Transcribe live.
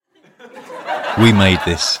We made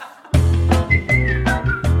this.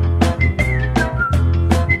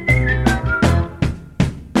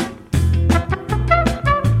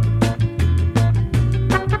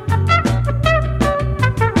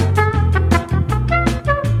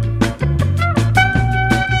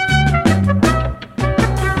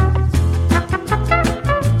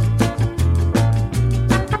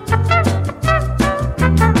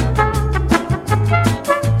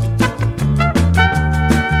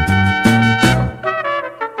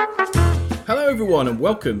 And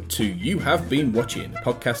welcome to You Have Been Watching, a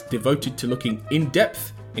podcast devoted to looking in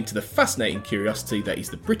depth into the fascinating curiosity that is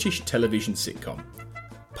the British television sitcom,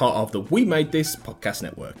 part of the We Made This podcast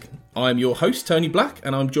network. I'm your host, Tony Black,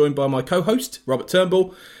 and I'm joined by my co-host, Robert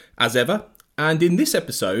Turnbull, as ever. And in this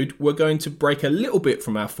episode, we're going to break a little bit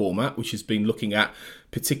from our format, which has been looking at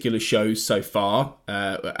particular shows so far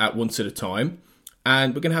at once at a time.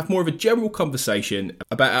 And we're going to have more of a general conversation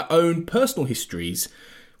about our own personal histories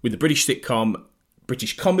with the British sitcom,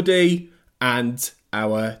 British comedy, and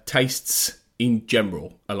our tastes in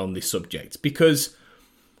general along this subject. Because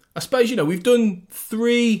I suppose, we've done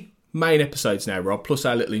 3 main episodes now, Rob, plus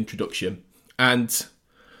our little introduction. And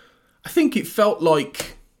I think it felt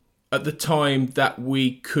like at the time that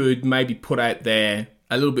we could maybe put out there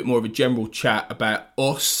a little bit more of a general chat about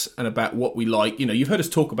us and about what we like. You've heard us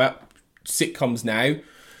talk about sitcoms now,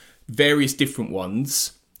 various different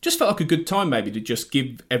ones. Just felt like a good time maybe to just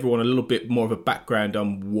give everyone a little bit more of a background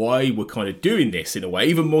on why we're kind of doing this in a way,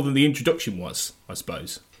 even more than the introduction was, I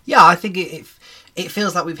suppose. Yeah, I think it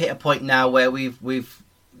feels like we've hit a point now where we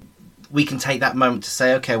can take that moment to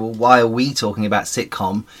say, okay, well, why are we talking about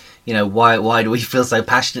sitcom? Why do we feel so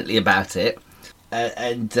passionately about it?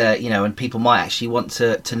 And people might actually want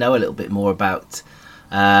to know a little bit more about.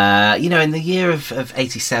 In the year of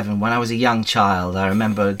 87, when I was a young child, I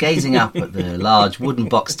remember gazing up at the large wooden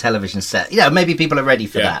box television set. Maybe people are ready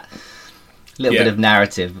for that. A little bit of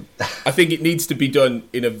narrative. I think it needs to be done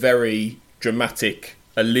in a very dramatic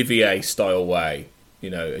Olivier-style way,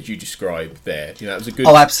 as you described there. That was a good...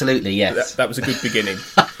 Oh, absolutely, yes. That was a good beginning.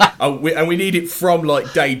 And we need it from,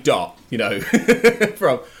 day dot,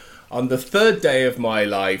 from... On the 3rd day of my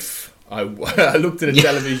life, I looked at a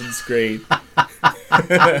television screen...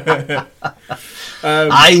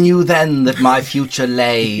 I knew then that my future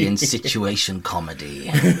lay in situation comedy.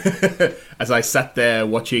 As I sat there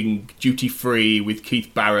watching Duty Free with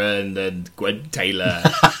Keith Barron and Gwen Taylor,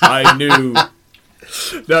 I knew.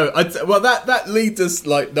 That leads us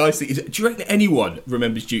nicely. Do you reckon anyone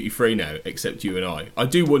remembers Duty Free now except you and I? I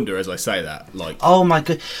do wonder as I say that. Oh my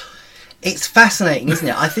god. It's fascinating, isn't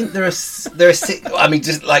it? I think there are. I mean,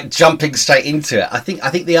 just jumping straight into it. I think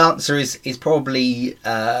the answer is probably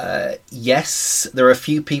yes. There are a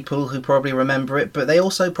few people who probably remember it, but they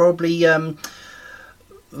also probably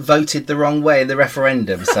voted the wrong way in the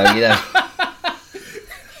referendum. So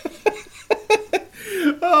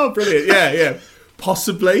Oh, brilliant! Yeah.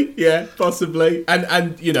 Possibly. And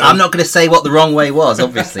I'm not going to say what the wrong way was.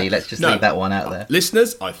 Obviously, let's just leave that one out there.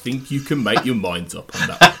 Listeners, I think you can make your minds up on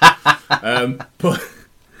that one.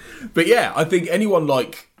 But yeah, I think anyone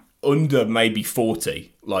under maybe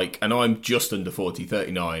 40, and I'm just under 40,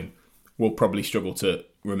 39, will probably struggle to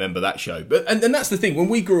remember that show. But and that's the thing. When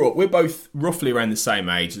we grew up, we're both roughly around the same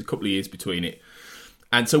age. There's a couple of years between it,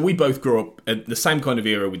 and so we both grew up at the same kind of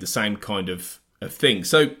era with the same kind of thing.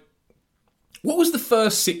 So, what was the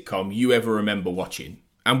first sitcom you ever remember watching,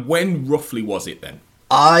 and when roughly was it then?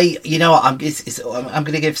 I'm going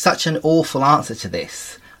to give such an awful answer to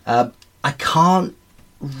this. I can't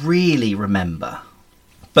really remember,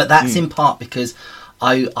 but that's in part because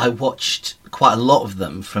I watched quite a lot of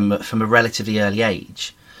them from a relatively early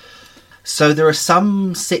age. So there are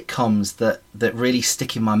some sitcoms that really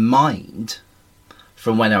stick in my mind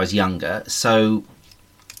from when I was younger. So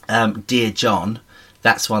Dear John,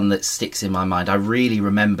 that's one that sticks in my mind. I really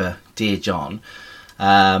remember Dear John.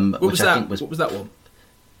 What was that one?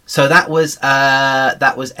 So that was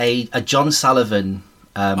a John Sullivan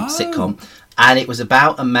sitcom, and it was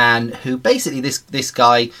about a man who basically this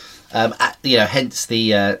guy, hence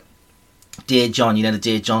the Dear John, the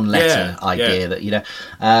Dear John letter idea that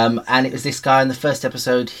and it was this guy in the first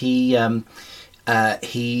episode. His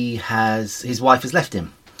wife has left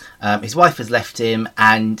him. His wife has left him,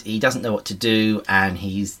 and he doesn't know what to do, and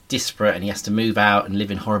he's desperate, and he has to move out and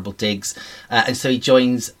live in horrible digs, and so he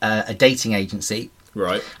joins a dating agency.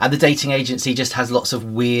 Right. And the dating agency just has lots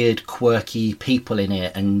of weird, quirky people in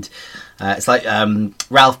it, and it's like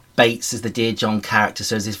Ralph Bates is the Dear John character,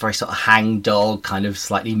 so it's this very sort of hangdog, kind of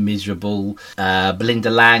slightly miserable. Belinda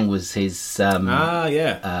Lang was his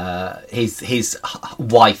his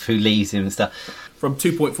wife who leaves him and stuff. from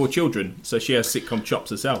 2.4 Children, so she has sitcom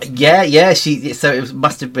chops herself. Yeah. So it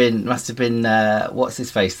must have been what's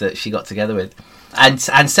his face that she got together with, and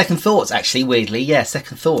Second Thoughts, actually, weirdly,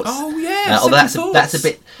 Second Thoughts. Oh yeah, although that's a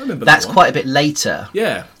bit that's quite a bit later.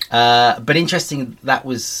 Yeah, but interesting. That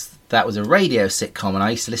was a radio sitcom, and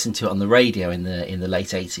I used to listen to it on the radio in the late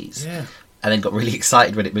 80s. Yeah, and then got really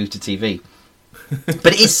excited when it moved to TV.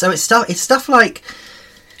 But it's stuff like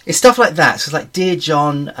that. So it's like Dear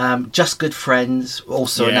John, Just Good Friends,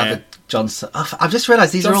 also another John. I've just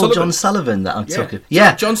realised these are all John Sullivan that I'm talking.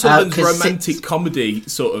 Yeah, John Sullivan's romantic comedy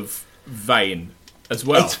sort of vein as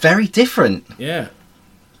well. It's very different. Yeah,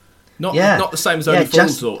 not the same as Only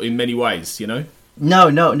Fools in many ways, you know. No,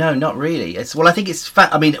 not really. I think it's.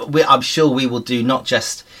 I mean, I'm sure we will do not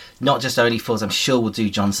just Only Fools. I'm sure we'll do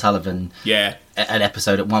John Sullivan. Yeah. An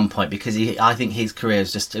episode at one point, because I think his career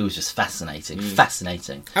was just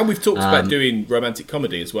fascinating. And we've talked about doing romantic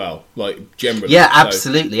comedy as well, like generally. Yeah,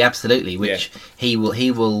 absolutely. Which he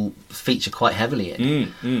will feature quite heavily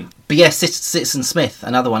in. But yeah, Citizen Smith,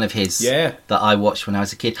 another one of his that I watched when I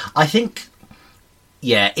was a kid. I think,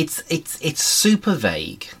 it's super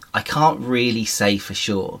vague. I can't really say for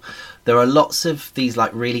sure. There are lots of these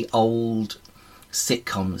like really old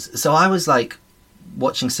sitcoms. So I was like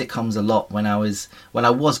watching sitcoms a lot when I was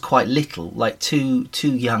quite little, like too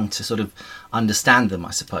young to sort of understand them,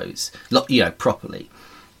 I suppose, properly.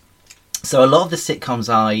 So a lot of the sitcoms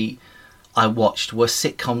I watched were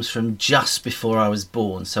sitcoms from just before I was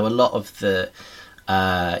born. So a lot of the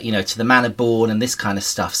To the Manor Born and this kind of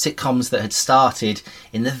stuff, sitcoms that had started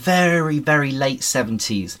in the very, very late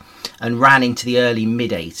 70s and ran into the early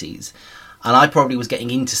mid 80s. And I probably was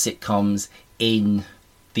getting into sitcoms in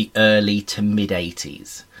the early to mid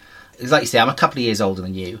 80s. It's like you say, I'm a couple of years older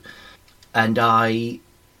than you, and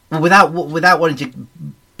without wanting to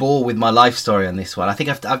bore with my life story on this one, I think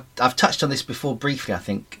I've touched on this before briefly, I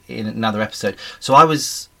think, in another episode. So I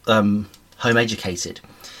was home educated,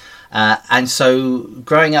 and so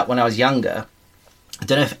growing up when I was younger, I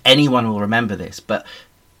don't know if anyone will remember this, but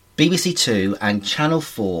BBC Two and Channel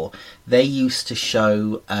 4, they used to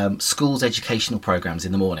show schools' educational programmes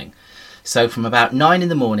in the morning. So from about 9 in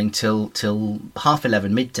the morning till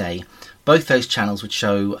 11:30, midday, both those channels would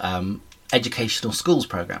show educational schools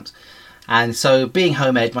programmes. And so being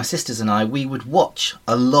home ed, my sisters and I, we would watch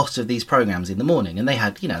a lot of these programmes in the morning. And they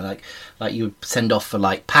had, like you would send off for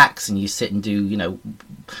like packs and you sit and do,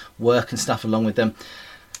 work and stuff along with them.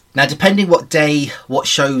 Now, depending what day, what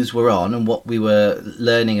shows were on and what we were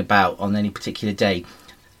learning about on any particular day,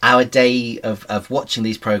 our day of watching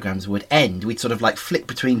these programmes would end. We'd sort of like flip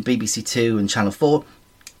between BBC Two and Channel 4,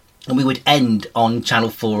 and we would end on Channel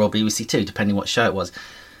 4 or BBC Two, depending what show it was.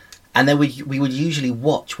 And then we would usually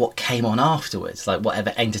watch what came on afterwards, like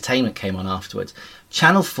whatever entertainment came on afterwards.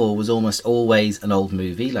 Channel 4 was almost always an old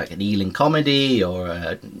movie, like an Ealing comedy or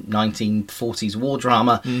a 1940s war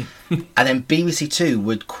drama. And then BBC Two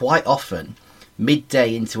would quite often,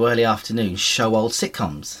 midday into early afternoon, show old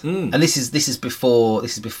sitcoms. And this is before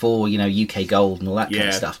UK Gold and all that kind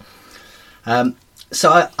of stuff.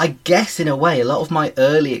 So I guess in a way a lot of my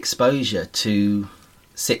early exposure to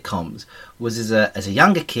sitcoms was as a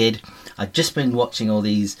younger kid. I'd just been watching all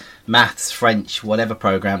these maths, French, whatever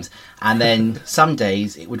programs, and then some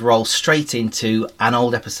days it would roll straight into an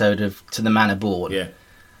old episode of To the Manor Born,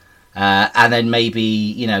 and then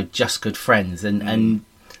maybe Just Good Friends, and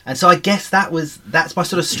so I guess that's my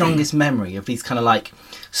sort of strongest memory of these kind of like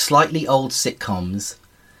slightly old sitcoms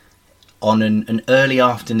on an early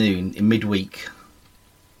afternoon in midweek.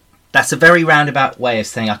 That's a very roundabout way of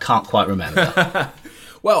saying I can't quite remember.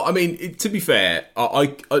 Well, I mean, to be fair,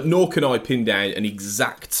 I nor can I pin down an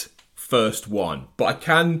exact first one, but I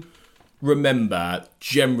can remember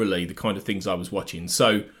generally the kind of things I was watching.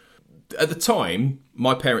 So at the time,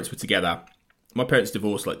 my parents were together. My parents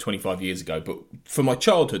divorced like 25 years ago, but for my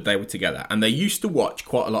childhood, they were together. And they used to watch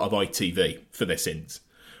quite a lot of ITV for their sins.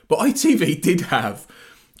 But ITV did have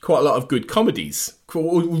quite a lot of good comedies,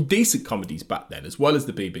 decent comedies back then, as well as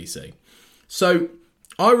the BBC. So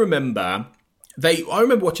I remember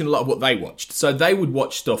watching a lot of what they watched. So they would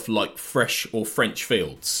watch stuff like Fresh or French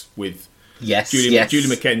Fields with Julie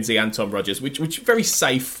McKenzie and Tom Rogers, which is very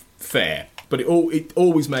safe fare. But it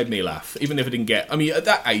always made me laugh, even if I didn't get... I mean, at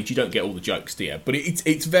that age, you don't get all the jokes, do you? But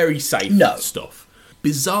it's very safe stuff.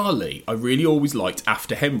 Bizarrely, I really always liked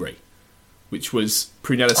After Henry, which was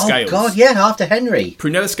Prunella Scales. Oh, God, yeah, After Henry.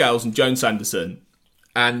 Prunella Scales and Joan Sanderson.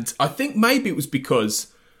 And I think maybe it was because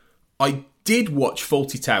I did watch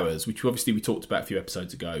Fawlty Towers, which obviously we talked about a few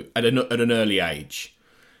episodes ago, at an early age.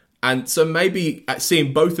 And so maybe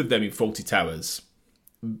seeing both of them in Fawlty Towers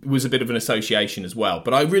was a bit of an association as well.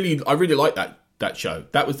 But I really like that show.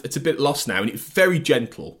 It's a bit lost now, and it's very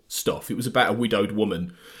gentle stuff. It was about a widowed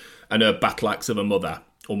woman and her battle axe of a mother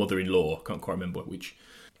or mother-in-law. Can't quite remember which.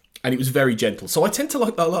 And it was very gentle. So I tend to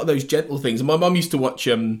like a lot of those gentle things. And my mum used to watch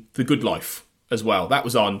The Good Life as well. That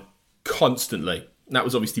was on constantly. That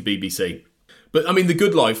was obviously BBC. But I mean, The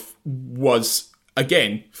Good Life was,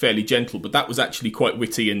 again, fairly gentle, but that was actually quite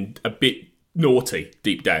witty and a bit naughty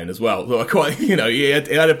deep down as well. So I quite, it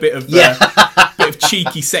had a bit of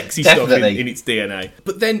cheeky, sexy stuff in its DNA.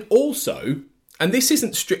 But then also, and this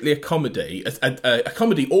isn't strictly a comedy, a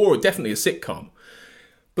comedy or definitely a sitcom,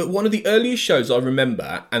 but one of the earliest shows I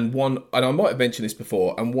remember, and I might have mentioned this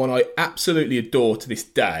before, and one I absolutely adore to this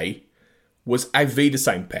day, was A Vida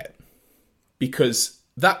Sem Pet, because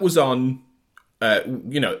that was on,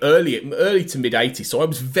 early to mid 80s. So I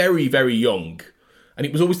was very, very young, and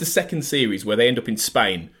it was always the second series where they end up in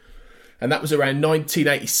Spain. And that was around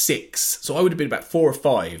 1986. So I would have been about 4 or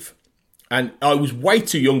 5. And I was way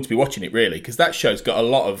too young to be watching it, really, because that show's got a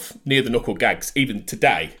lot of near-the-knuckle gags. Even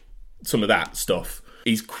today, some of that stuff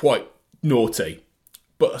is quite naughty.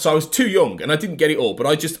 So I was too young, and I didn't get it all. But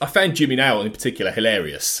I found Jimmy Nail in particular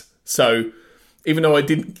hilarious. So even though I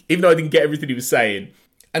didn't get everything he was saying,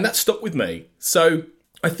 and that stuck with me. So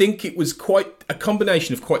I think it was quite a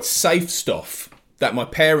combination of quite safe stuff that my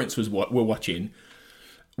parents were watching,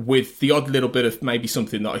 with the odd little bit of maybe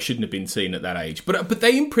something that I shouldn't have been seeing at that age. But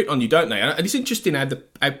they imprint on you, don't they? And it's interesting how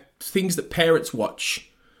things that parents watch,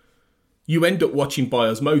 you end up watching by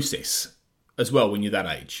osmosis as well when you're that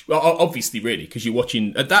age. Well, obviously, really, because you're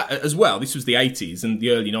watching at that as well. This was the 80s and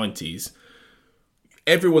the early 90s.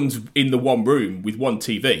 Everyone's in the one room with one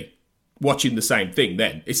TV, watching the same thing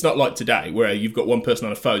then. It's not like today where you've got one person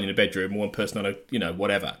on a phone in a bedroom, one person on a,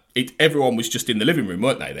 whatever. Everyone was just in the living room,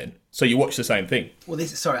 weren't they then? So you watch the same thing. Well,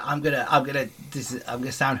 I'm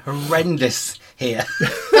gonna sound horrendous here.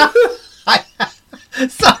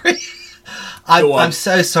 Sorry. I'm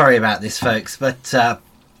so sorry about this, folks, but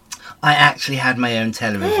I actually had my own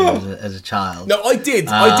television as a child. No, I did,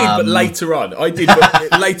 but later on. I did,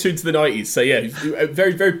 but later into the 90s. So yeah,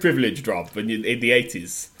 very, very privileged, Rob, in the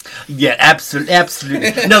 80s. Yeah,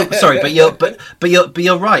 absolutely. No, sorry, but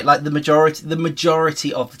you're right. Like the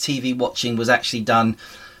majority of the TV watching was actually done,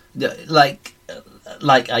 I'm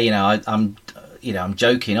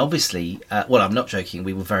joking. Obviously, I'm not joking.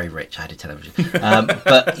 We were very rich. I had a television,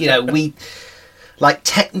 but we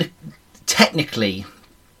technically.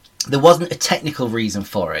 There wasn't a technical reason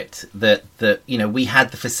for it that we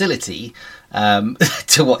had the facility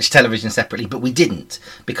to watch television separately, but we didn't,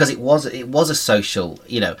 because it was a social,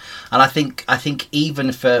 and I think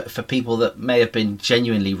even for people that may have been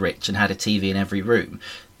genuinely rich and had a TV in every room,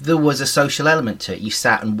 there was a social element to it. You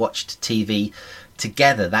sat and watched TV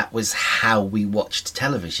together. That was how we watched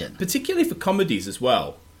television, particularly for comedies as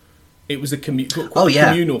well. It was a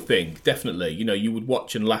communal thing, definitely. You would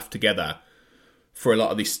watch and laugh together for a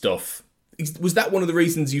lot of this stuff. Was that one of the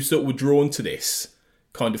reasons you sort of were drawn to this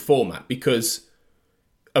kind of format, because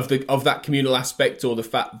of that communal aspect, or the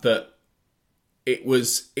fact that it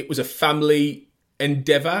was a family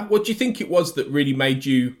endeavour? What do you think it was that really made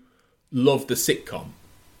you love the sitcom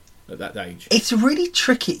at that age? It's really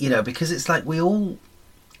tricky, because it's like we all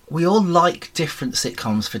like different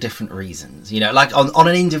sitcoms for different reasons, like on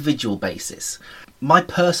an individual basis. My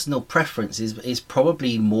personal preference is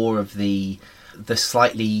probably more of the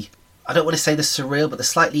slightly, I don't want to say the surreal, but the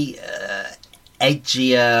slightly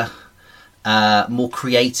edgier, more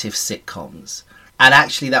creative sitcoms. And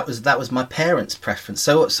actually, that was my parents' preference.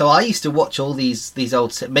 So I used to watch all these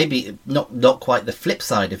old, maybe not quite the flip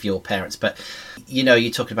side of your parents, but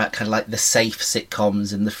you're talking about kind of like the safe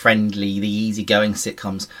sitcoms and the friendly, the easygoing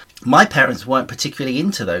sitcoms. My parents weren't particularly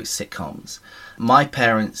into those sitcoms. My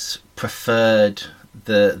parents preferred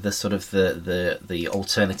the sort of the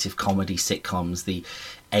alternative comedy sitcoms, the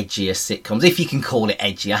edgier sitcoms, if you can call it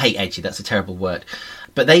edgy. I hate edgy, that's a terrible word.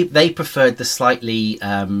 But they preferred the slightly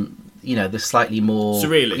the slightly more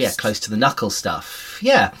surrealist, close to the knuckle stuff.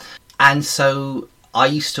 Yeah. And so I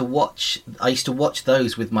used to watch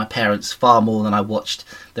those with my parents far more than I watched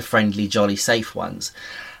the friendly, jolly, safe ones.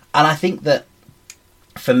 And I think that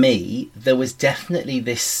for me there was definitely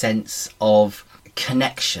this sense of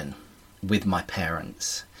connection with my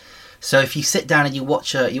parents. So if you sit down and you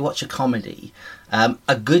watch a comedy,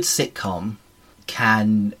 a good sitcom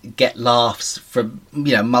can get laughs from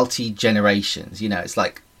multi generations. It's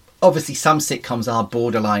like, obviously some sitcoms are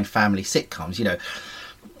borderline family sitcoms.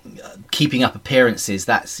 Keeping Up Appearances,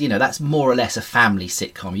 that's more or less a family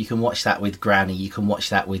sitcom. You can watch that with granny, you can watch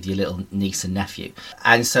that with your little niece and nephew,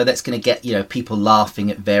 and so that's going to get people laughing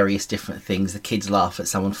at various different things. The kids laugh at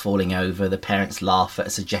someone falling over, the parents laugh at a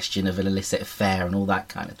suggestion of an illicit affair and all that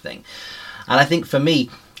kind of thing. And I think for me,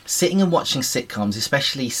 sitting and watching sitcoms,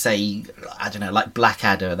 especially, say, I don't know, like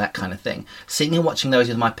Blackadder, that kind of thing, sitting and watching those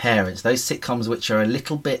with my parents, those sitcoms which are a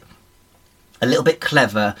little bit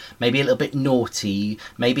clever, maybe a little bit naughty,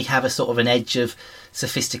 maybe have a sort of an edge of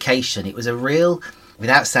sophistication. It was a real,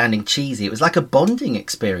 without sounding cheesy, it was like a bonding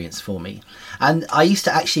experience for me. And I used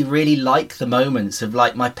to actually really like the moments of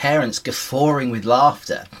like my parents guffawing with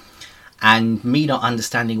laughter and me not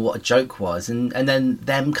understanding what a joke was, and then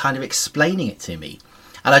them kind of explaining it to me.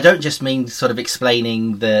 And I don't just mean sort of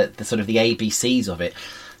explaining the sort of the ABCs of it.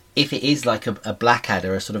 If it is like a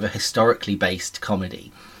Blackadder, a sort of a historically based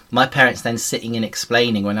comedy, my parents then sitting and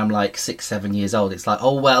explaining when I'm like 6, 7 years old, it's like,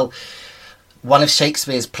 oh, well, one of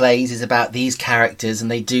Shakespeare's plays is about these characters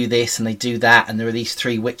and they do this and they do that and there are these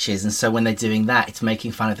 3 witches, and so when they're doing that, it's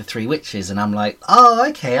making fun of the 3 witches. And I'm like, oh,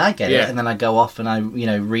 okay, I get it. And then I go off and I,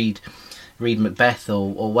 read Macbeth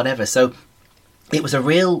or whatever. So it was a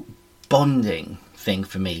real bonding thing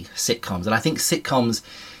for me, sitcoms. And I think sitcoms,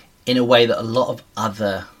 in a way that a lot of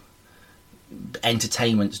other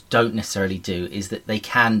entertainments don't necessarily do, is that they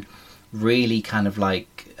can really kind of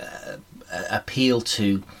like appeal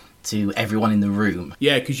to everyone in the room.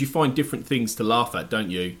 Yeah, because you find different things to laugh at, don't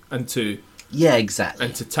you? Exactly.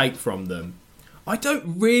 And to take from them. I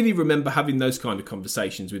don't really remember having those kind of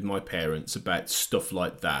conversations with my parents about stuff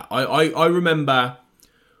like that. I remember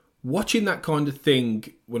watching that kind of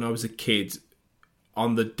thing when I was a kid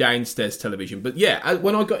on the downstairs television. But yeah,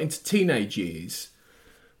 when I got into teenage years,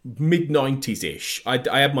 mid-90s-ish, I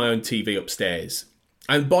had my own TV upstairs.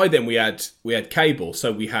 And by then we had cable,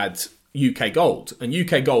 so we had UK Gold. And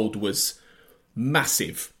UK Gold was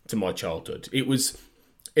massive to my childhood.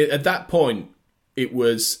 At that point, it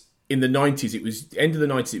was in the 90s, it was end of the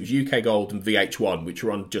 90s, it was UK Gold and VH1, which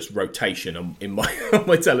were on just rotation in my on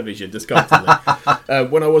my television, just constantly.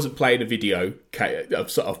 When I wasn't playing a video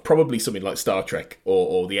of probably something like Star Trek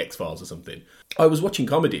or The X-Files or something, I was watching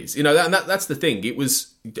comedies. That's the thing. It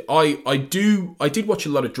was I did watch a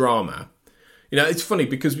lot of drama. It's funny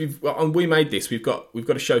because we made this. We've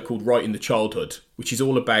got a show called Right in the Childhood, which is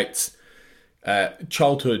all about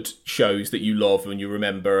childhood shows that you love and you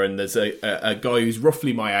remember, and there's a guy who's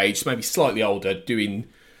roughly my age, maybe slightly older, doing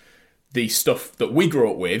the stuff that we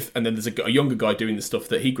grew up with, and then there's a younger guy doing the stuff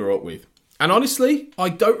that he grew up with. And honestly, I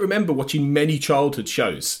don't remember watching many childhood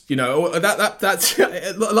shows. That's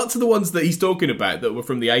lots of the ones that he's talking about that were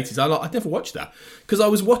from the 80s. I'd never watched that because I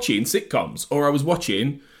was watching sitcoms or I was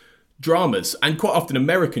watching dramas, and quite often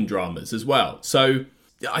American dramas as well. So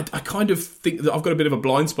I kind of think that I've got a bit of a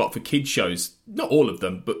blind spot for kids shows. Not all of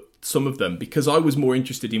them, but some of them, because I was more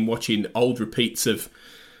interested in watching old repeats of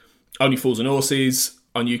Only Fools and Horses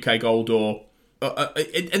on UK Gold,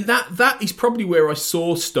 and that is probably where I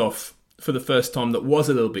saw stuff for the first time that was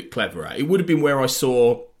a little bit cleverer. It would have been where I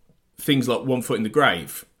saw things like One Foot in the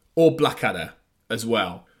Grave or Blackadder as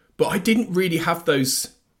well. But I didn't really have those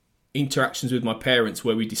interactions with my parents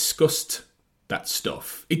where we discussed that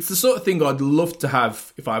stuff. It's the sort of thing I'd love to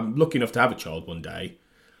have if I'm lucky enough to have a child one day.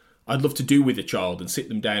 I'd love to do with a child and sit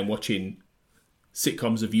them down watching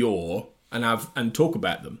sitcoms of yore and talk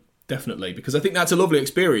about them, definitely, because I think that's a lovely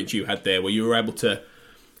experience you had there where you were able to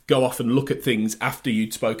go off and look at things after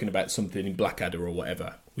you'd spoken about something in Blackadder or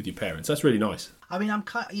whatever with your parents. That's really nice. I mean, I'm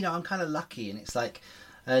kind of lucky, and it's like,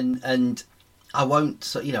 and I won't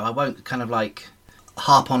kind of like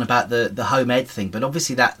harp on about the home ed thing, but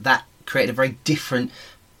obviously that created a very different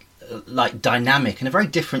like dynamic and a very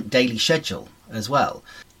different daily schedule as well.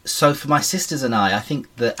 So for my sisters and I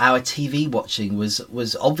think that our TV watching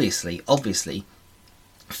was obviously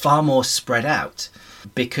far more spread out,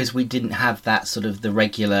 because we didn't have that sort of the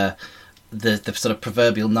regular, the sort of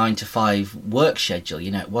proverbial 9 to 5 work schedule.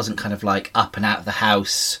 It wasn't kind of like up and out of the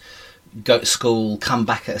house, go to school, come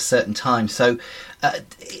back at a certain time. So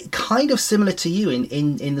kind of similar to you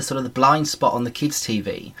in the sort of the blind spot on the kids'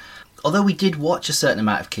 TV. Although we did watch a certain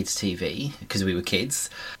amount of kids' TV because we were kids,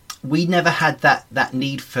 we never had that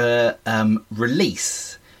need for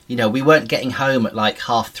release. We weren't getting home at like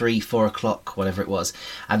 3:30, 4 o'clock, whatever it was,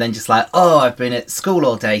 and then just like, oh, I've been at school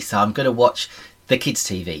all day, so I'm going to watch the kids'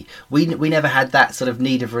 TV. We never had that sort of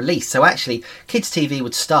need of release. So actually, kids' TV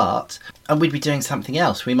would start and we'd be doing something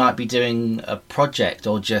else. We might be doing a project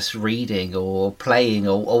or just reading or playing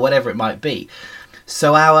or whatever it might be.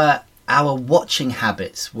 So our watching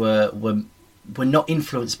habits were not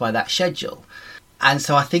influenced by that schedule. And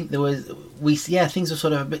so I think things were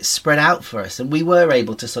sort of a bit spread out for us, and we were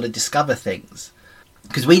able to sort of discover things.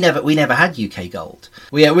 Because we never had UK Gold.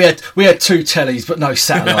 We had 2 tellies, but no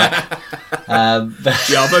satellite.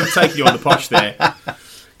 Yeah, I've overtaken you on the posh there.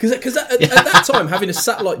 Because at that time, having a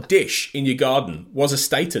satellite dish in your garden was a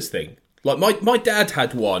status thing. Like my dad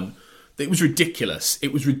had one. It was ridiculous.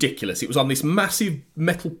 It was on this massive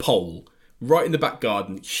metal pole right in the back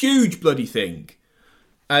garden. Huge bloody thing.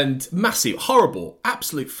 And massive, horrible,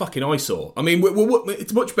 absolute fucking eyesore. I mean,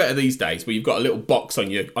 it's much better these days where you've got a little box on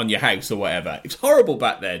your house or whatever. It was horrible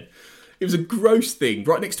back then. It was a gross thing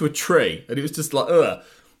right next to a tree, and it was just like, ugh.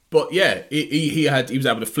 But yeah, he was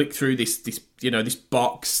able to flick through this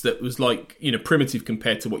box that was like, primitive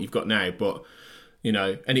compared to what you've got now. But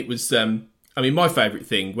and it was. I mean, my favourite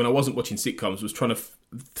thing when I wasn't watching sitcoms was trying to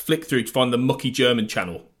flick through to find the mucky German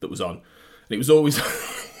channel that was on, and it was always.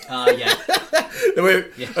 Yeah.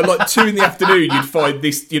 At like 2 PM, you'd find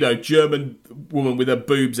this, German woman with her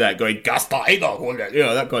boobs out going, Gaster,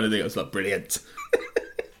 that kind of thing. I was like, brilliant.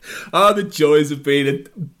 The joys of being a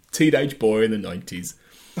teenage boy in the 90s.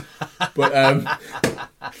 But,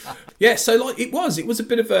 yeah, so like it was a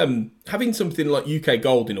bit of having something like UK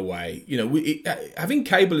Gold in a way, having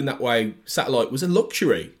cable in that way, satellite was a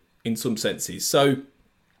luxury in some senses. So,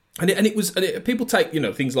 people take,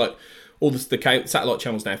 things like, all the satellite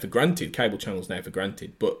channels now for granted, cable channels now for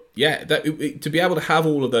granted. But yeah, to be able to have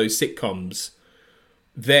all of those sitcoms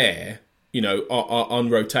there,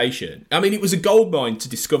 on rotation. I mean, it was a goldmine to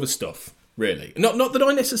discover stuff, really. Not that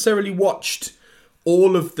I necessarily watched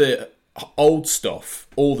all of the old stuff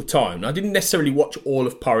all the time. I didn't necessarily watch all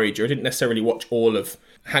of Porridge, or I didn't necessarily watch all of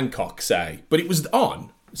Hancock, say. But it was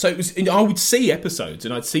on. So it was. I would see episodes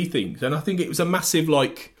and I'd see things. And I think it was a massive,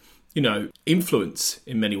 influence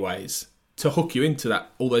in many ways to hook you into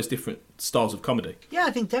all those different styles of comedy. Yeah,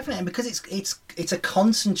 I think definitely, and because it's a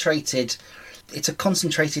concentrated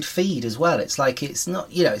feed as well. It's like it's not,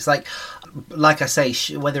 it's like I say,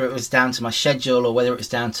 whether it was down to my schedule or whether it was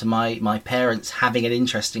down to my parents having an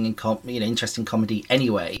interesting comedy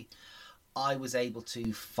anyway, I was able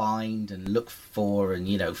to find and look for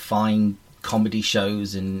and find comedy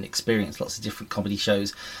shows and experience lots of different comedy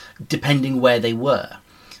shows depending where they were.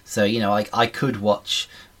 So I could watch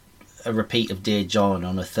a repeat of Dear John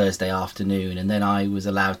on a Thursday afternoon, and then I was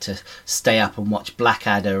allowed to stay up and watch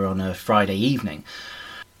Blackadder on a Friday evening.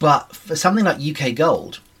 But for something like UK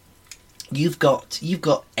Gold, you've got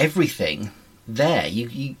everything there.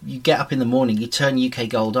 You get up in the morning, you turn UK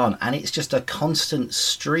Gold on, and it's just a constant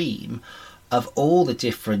stream of all the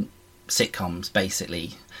different sitcoms,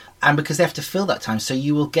 basically. And because they have to fill that time, so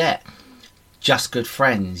you will get Just Good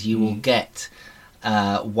Friends, you will get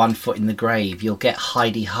One Foot in the Grave, you'll get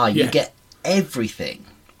Heidi High, you get everything,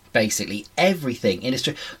 basically everything in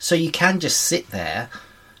history. So you can just sit there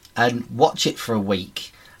and watch it for a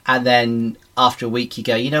week, and then after a week you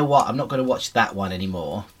go, you know what, I'm not going to watch that one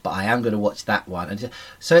anymore, but I am going to watch that one. And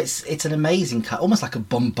so it's an amazing almost like a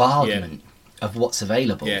bombardment of what's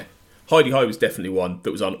available. Yeah. Heidi High was definitely one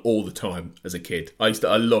that was on all the time as a kid. I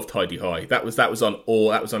loved Heidi High. That was on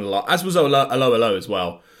a lot, as was Hello as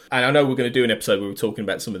well. And I know we're going to do an episode where we're talking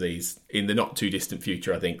about some of these in the not too distant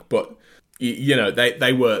future, I think. But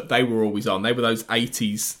they were always on. They were those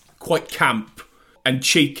 80s quite camp and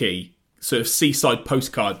cheeky sort of seaside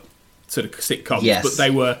postcard sort of sitcoms. Yes. But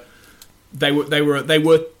they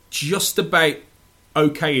were just about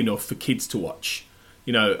okay enough for kids to watch.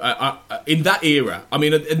 In that era, I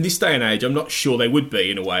mean, in this day and age, I'm not sure they would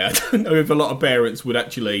be in a way. I don't know if a lot of parents would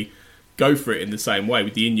actually go for it in the same way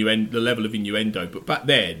with the level of innuendo. But back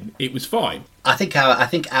then, it was fine. I think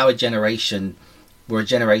our generation were a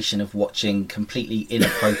generation of watching completely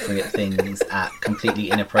inappropriate things at completely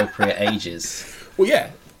inappropriate ages. Well,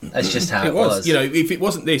 yeah, that's just how it was. If it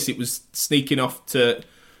wasn't this, it was sneaking off to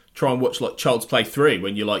try and watch like Child's Play 3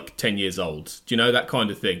 when you're like 10 years old. Do you know, that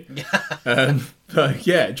kind of thing?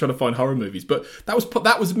 Trying to find horror movies. But that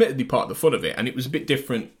was admittedly part of the fun of it, and it was a bit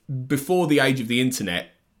different before the age of the internet.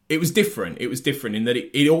 It was different. It was different in that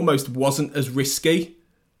it almost wasn't as risky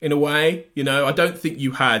in a way. I don't think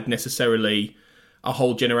you had necessarily a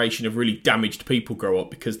whole generation of really damaged people grow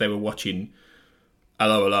up because they were watching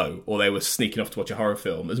Hello, or they were sneaking off to watch a horror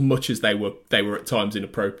film, as much as they were at times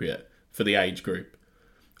inappropriate for the age group.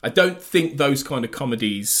 I don't think those kind of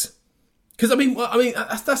comedies, because I mean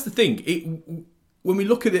that's the thing. When we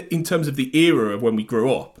look at it in terms of the era of when we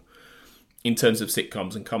grew up, in terms of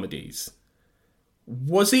sitcoms and comedies,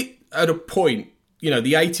 was it at a point, the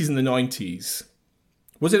 80s and the 90s,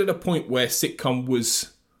 was it at a point where sitcom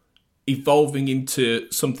was evolving into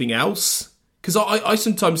something else? Because I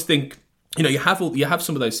sometimes think you have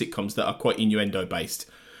some of those sitcoms that are quite innuendo based,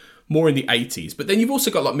 more in the 80s. But then you've also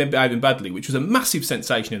got like Men Behaving Badly, which was a massive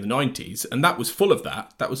sensation in the 90s, and that was full of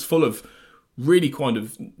that. That was full of really kind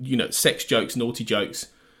of, sex jokes, naughty jokes.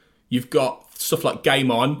 You've got stuff like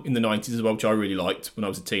Game On in the 90s as well, which I really liked when I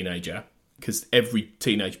was a teenager, because every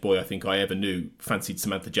teenage boy I think I ever knew fancied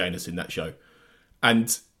Samantha Janus in that show.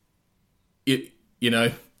 And,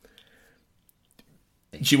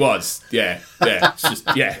 she was, it's just,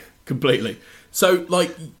 completely. So,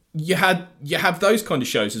 like, you have those kind of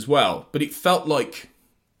shows as well, but it felt like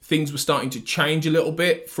things were starting to change a little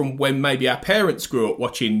bit from when maybe our parents grew up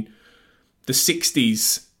watching the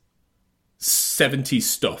 60s, 70s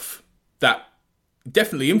stuff that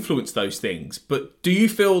definitely influenced those things. But do you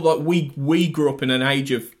feel like we grew up in an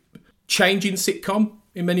age of changing sitcom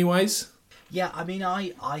in many ways? Yeah, I mean,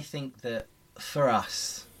 I think that for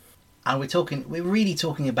us, and we're really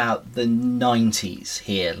talking about the 90s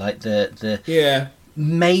here, like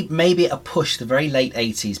maybe a push the very late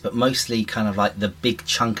 80s, but mostly kind of like the big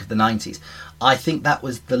chunk of the 90s. I think that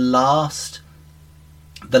was the last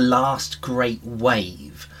great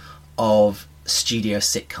wave of studio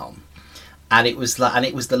sitcom, and it was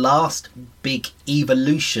the last big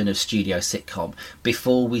evolution of studio sitcom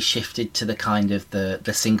before we shifted to the kind of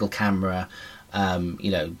the single camera,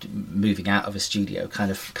 moving out of a studio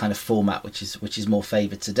kind of format, which is more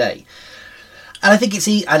favoured today. And I think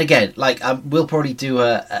and again, like we'll probably do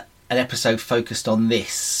an episode focused on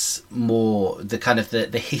this more, the kind of the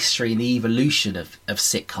history and the evolution of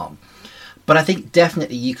sitcom. But I think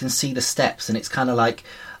definitely you can see the steps, and it's kind of like,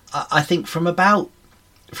 I think from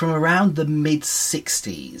around the mid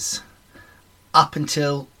 60s up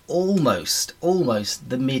until almost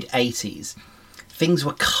the mid 80s, things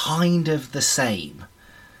were kind of the same.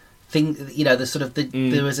 There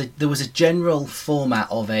was a general format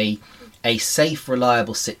of a safe,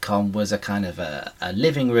 reliable sitcom was a kind of a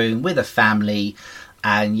living room with a family,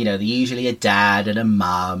 and there's usually a dad and a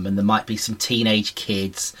mum, and there might be some teenage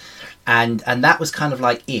kids, and that was kind of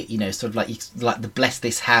like it, sort of like the Bless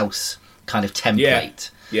This House kind of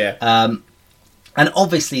template. And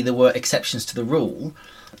obviously there were exceptions to the rule,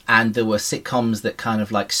 and there were sitcoms that kind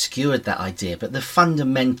of like skewered that idea, but the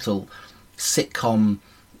fundamental sitcom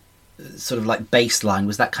sort of like baseline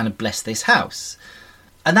was that kind of Bless This House.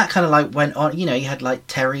 And that kind of like went on, you had like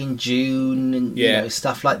Terry and June and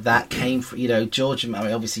stuff like that came from, George and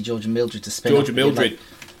Mildred's a spin-off. George and Mildred.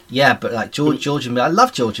 But like George and I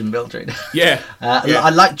love George and Mildred. Yeah. I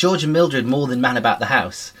like George and Mildred more than Man About the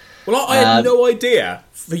House. Well, I had no idea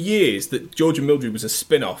for years that George and Mildred was a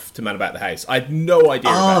spin-off to Man About the House. I had no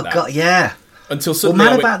idea about that. Oh, God, yeah. Until suddenly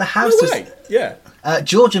Man About the House Yeah.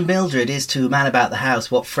 George and Mildred is to Man About the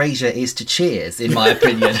House what Frasier is to Cheers, in my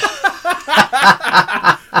opinion.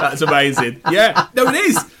 That's amazing. Yeah. No, it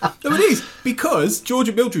is. Because George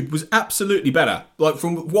and Mildred was absolutely better. Like,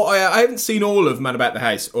 from what I haven't seen all of Man About the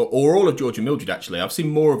House, or all of George and Mildred, actually. I've seen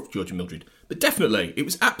more of George and Mildred. But definitely, it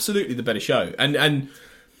was absolutely the better show. And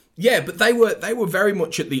yeah, but they were very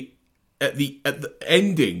much at the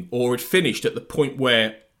ending, or had finished at the point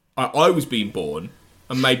where I was being born,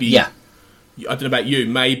 and maybe I don't know about you,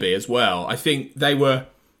 maybe as well. I think they were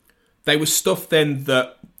stuff then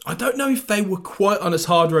that I don't know if they were quite on as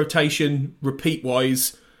hard rotation repeat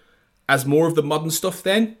wise as more of the modern stuff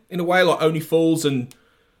then, in a way, like Only Fools and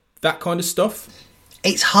that kind of stuff.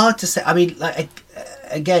 It's hard to say. I mean, like,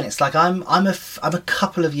 again, it's like I'm a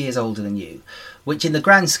couple of years older than you, which in the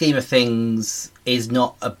grand scheme of things is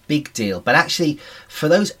not a big deal. But actually, for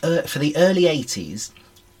the early 80s,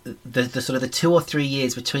 the sort of the 2 or 3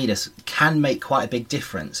 years between us can make quite a big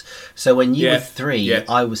difference. So when you were 3,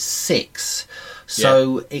 I was 6.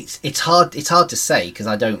 So it's hard to say, because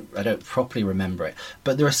I don't properly remember it.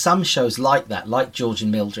 But there are some shows like that, like George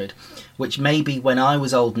and Mildred, which maybe when I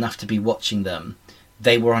was old enough to be watching them,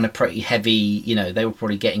 they were on a pretty heavy, they were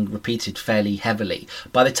probably getting repeated fairly heavily.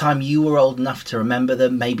 By the time you were old enough to remember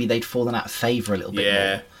them, maybe they'd fallen out of favour a little bit more.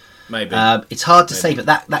 Yeah, maybe. It's hard to say, but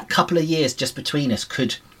that couple of years just between us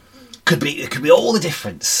could be all the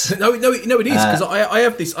difference. No, it is, because I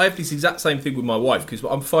have this exact same thing with my wife, because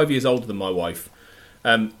I'm 5 years older than my wife.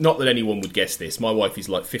 Not that anyone would guess this. My wife is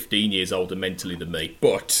like 15 years older mentally than me,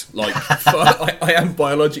 but like I am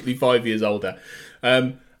biologically 5 years older.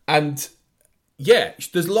 And yeah,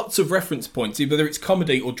 there's lots of reference points, whether it's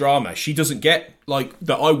comedy or drama, she doesn't get, like,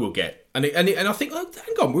 that I will get. And I think, oh,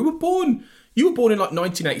 hang on, you were born in like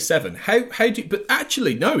 1987. How do you, but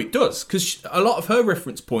actually, no, it does, because a lot of her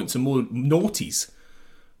reference points are more noughties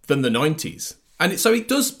than the 90s. And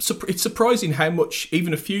it's surprising how much,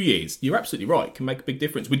 even a few years, you're absolutely right, can make a big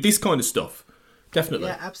difference with this kind of stuff. Definitely.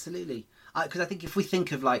 Yeah, absolutely. Because I think if we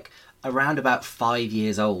think of like around about 5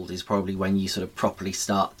 years old is probably when you sort of properly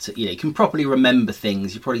start to, you can properly remember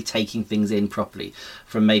things. You're probably taking things in properly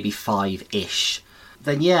from maybe 5-ish.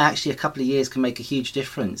 Then yeah, actually a couple of years can make a huge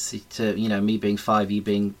difference to, me being 5, you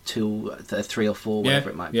being 2, 3 or 4, whatever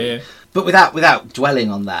it might be. Yeah. But without dwelling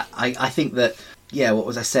on that, I think that, what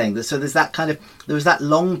was I saying? So there was that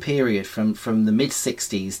long period from the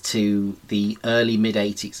mid-60s to the early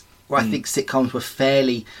mid-80s where I think sitcoms were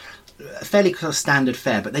fairly kind of standard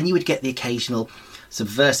fare, but then you would get the occasional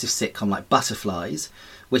subversive sitcom like Butterflies,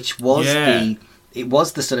 which was the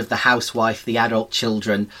sort of the housewife, the adult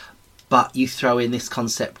children, but you throw in this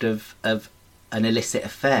concept of an illicit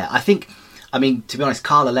affair. I mean, to be honest,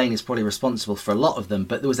 Carla Lane is probably responsible for a lot of them,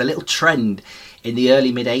 but there was a little trend in the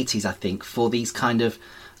early mid-80s, I think, for these kind of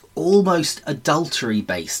almost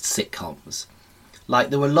adultery-based sitcoms. Like,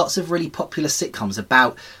 there were lots of really popular sitcoms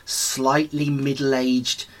about slightly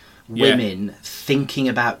middle-aged women thinking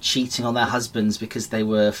about cheating on their husbands because they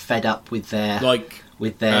were fed up with their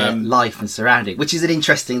life and surrounding, which is an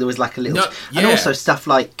interesting. There was like a little, and also stuff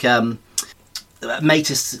like May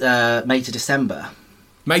to December.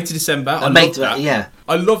 May to December. I loved that. Yeah,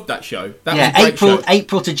 I loved that show. That was a great show.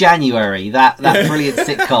 April to January. That brilliant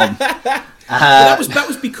sitcom. That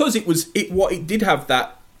was because it did have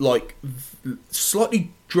that like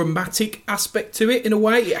slightly dramatic aspect to it in a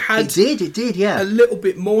way. It did, yeah. A little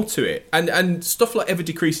bit more to it. And stuff like Ever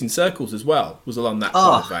Decreasing Circles as well was along that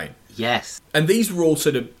kind of vein. Yes. And these were all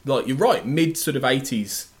sort of, like, you're right, mid sort of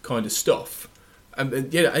 80s kind of stuff. And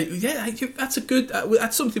that's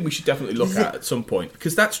something we should definitely look at some point,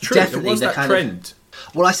 because that's true. Definitely, there was that trend.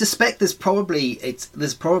 Well, I suspect there's probably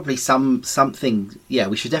something. Yeah,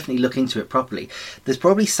 we should definitely look into it properly. There's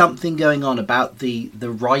probably something going on about the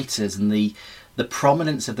writers and the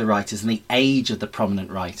prominence of the writers and the age of the prominent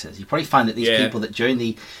writers. You probably find that these people that during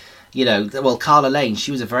the, Carla Lane,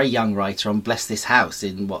 she was a very young writer on Bless This House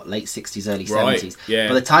in late 60s, early 70s. Yeah.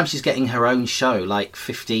 By the time she's getting her own show, like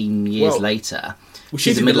 15 years later,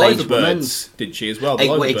 she's a middle-aged woman. Didn't she as well?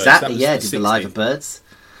 Exactly, did the Live Birds.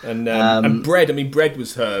 And Bread. I mean, Bread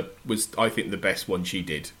was I think the best one she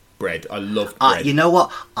did. Bread. I loved Bread. You know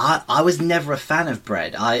what? I was never a fan of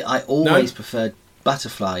Bread. I always preferred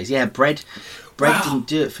Butterflies. Yeah, Bread didn't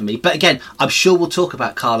do it for me. But again, I'm sure we'll talk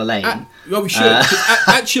about Carla Lane. Well, we should.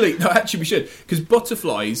 Actually, we should. Because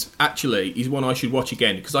Butterflies actually is one I should watch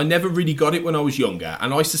again, because I never really got it when I was younger,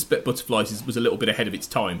 and I suspect Butterflies was a little bit ahead of its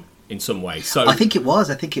time in some way. So I think it was.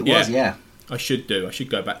 Yeah. I should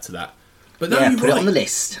go back to that. But put it on the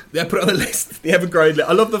list. Yeah, put it on the list. The evergreen list.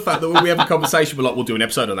 I love the fact that when we have a conversation, we're like, we'll do an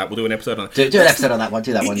episode on that. Do an episode on an episode on that one.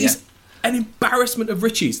 Do that one. Yeah. It's an embarrassment of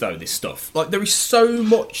riches, though. This stuff. Like, there is so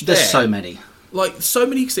much. There's so many. Like, so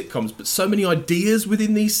many sitcoms, but so many ideas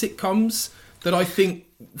within these sitcoms that I think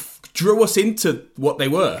drew us into what they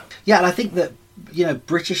were. Yeah, and I think that,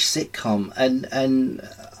 British sitcom, and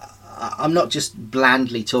I'm not just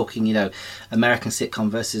blandly talking, American sitcom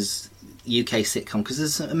versus UK sitcom, because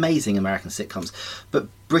there's amazing American sitcoms, but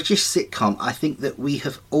British sitcom, I think that we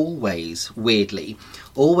have always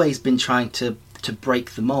been trying to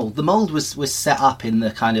break the mould. The mould was set up in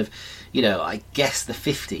the kind of, I guess the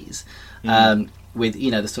 50s. With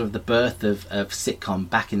the sort of the birth of sitcom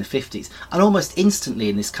back in the 50s, and almost instantly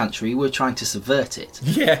in this country we were trying to subvert it.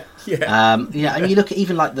 And you look at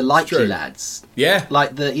even like the Likely Lads,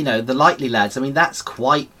 like the Likely Lads. I mean, that's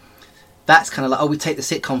kind of like, we take the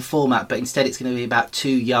sitcom format, but instead it's going to be about two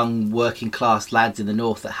young working class lads in the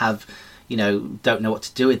north that have don't know what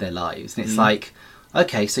to do with their lives, and it's like,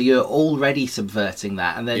 okay, so you're already subverting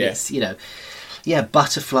that, and then it's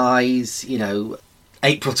Butterflies,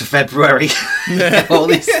 April to February, all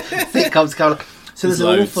these sitcoms going on. So there's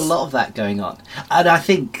an awful lot of that going on. And I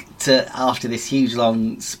think after this huge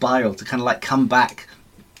long spiral, to kind of like come back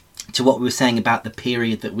to what we were saying about the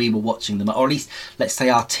period that we were watching them, or at least let's say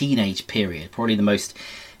our teenage period, probably the most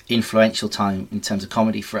influential time in terms of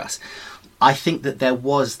comedy for us. I think that there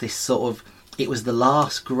was this sort of, it was the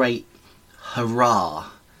last great hurrah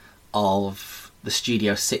of the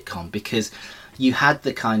studio sitcom, because you had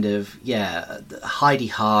the kind of Heidi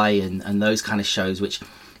High and those kind of shows which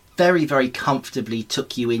very, very comfortably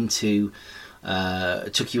took you into the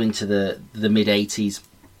mid 80s,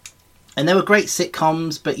 and they were great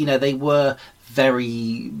sitcoms, but they were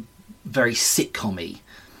very, very sitcom-y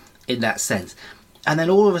in that sense. And then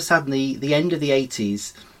all of a sudden, the end of the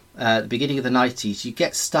 80s, the beginning of the 90s, you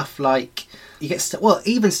get stuff like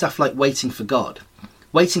even stuff like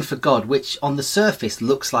Waiting for God, which on the surface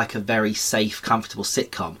looks like a very safe, comfortable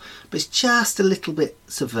sitcom, but it's just a little bit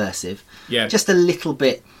subversive. Yeah. Just a little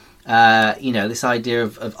bit, This idea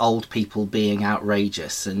of old people being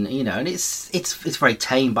outrageous, and and it's very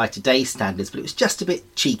tame by today's standards, but it was just a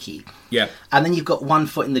bit cheeky. Yeah. And then you've got One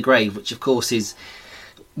Foot in the Grave, which of course is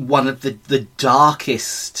one of the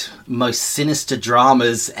darkest, most sinister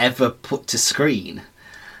dramas ever put to screen.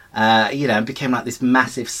 And became like this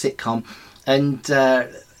massive sitcom. And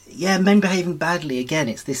Men Behaving Badly, again,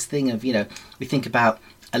 it's this thing of, we think about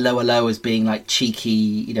Hello as being like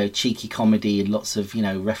cheeky comedy and lots of,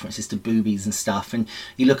 references to boobies and stuff. And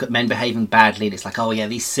you look at Men Behaving Badly and it's like, oh yeah,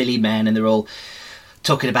 these silly men, and they're all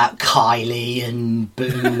talking about Kylie and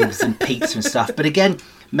boobs and pizza and stuff. But again,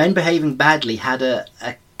 Men Behaving Badly had a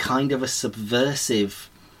kind of a subversive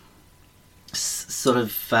sort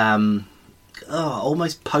of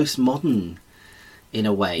almost postmodern in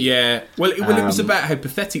a way. Yeah. Well, it was about how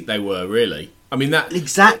pathetic they were, really. I mean, that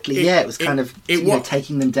exactly. It was kind of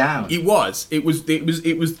taking them down. It was. There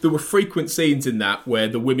were frequent scenes in that where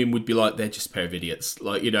the women would be like, they're just a pair of idiots,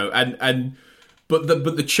 but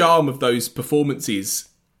the charm of those performances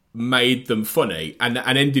made them funny and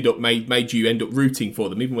made you end up rooting for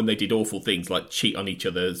them, even when they did awful things like cheat on each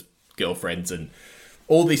other's girlfriends and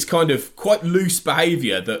all this kind of quite loose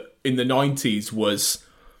behaviour that in the 90s was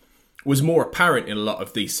more apparent in a lot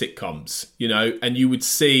of these sitcoms, and you would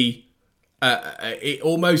see it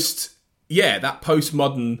almost, that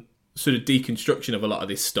postmodern sort of deconstruction of a lot of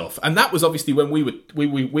this stuff. And that was obviously when we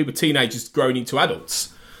were teenagers growing into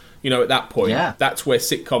adults, at that point. Yeah. That's where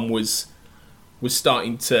sitcom was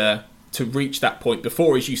starting to reach that point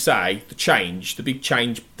before, as you say, the big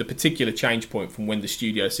change, the particular change point from when the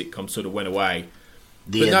studio sitcom sort of went away.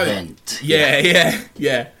 The event.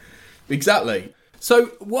 Yeah, exactly. So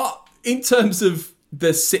what, in terms of the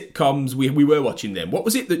sitcoms we were watching then, what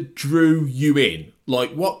was it that drew you in?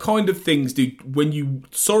 Like, what kind of things when you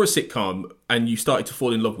saw a sitcom and you started to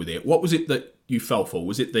fall in love with it, what was it that you fell for?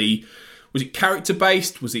 Was it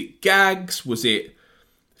character-based? Was it gags? Was it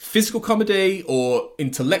physical comedy or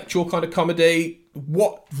intellectual kind of comedy?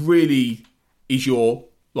 What really is your,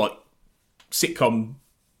 like, sitcom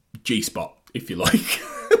G-spot, if you like?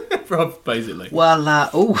 Basically. Well,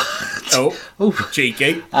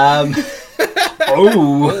 cheeky. There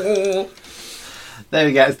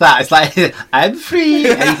we go. It's that. It's like, I'm free.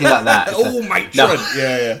 Anything like that. Mate. No.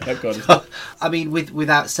 Yeah. That kind of. I mean,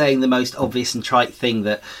 without saying the most obvious and trite thing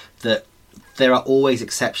that there are always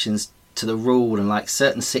exceptions to the rule, and like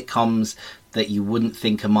certain sitcoms that you wouldn't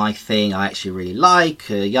think are my thing, I actually really like,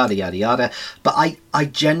 yada yada yada. But I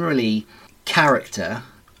generally, character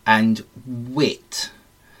and wit.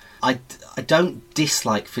 I don't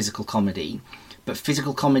dislike physical comedy, but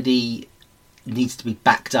physical comedy needs to be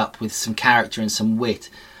backed up with some character and some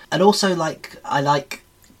wit. And also, I like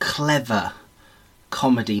clever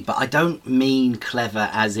comedy, but I don't mean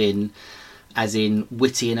clever as in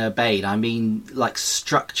witty and urbane. I mean like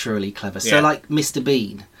structurally clever. So like Mr.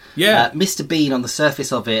 Bean. Yeah. Mr. Bean, on the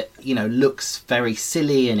surface of it, looks very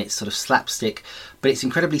silly and it's sort of slapstick, but it's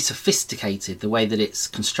incredibly sophisticated the way that it's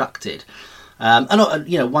constructed. And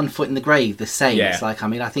One Foot in the Grave, the same. Yeah. It's like,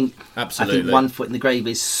 I think One Foot in the Grave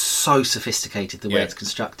is so sophisticated the way it's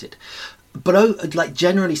constructed. But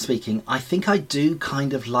generally speaking, I think I do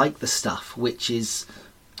kind of like the stuff which is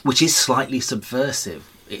slightly subversive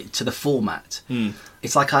to the format.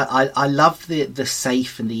 It's like I love the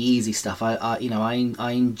safe and the easy stuff.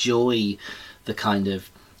 I enjoy the kind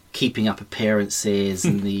of keeping up appearances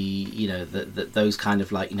and the those kind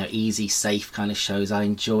of easy, safe kind of shows I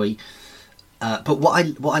enjoy. But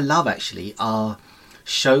what I love actually are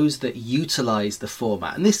shows that utilise the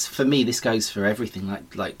format, and this for me goes for everything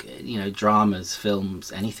like dramas,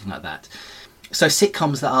 films, anything like that. So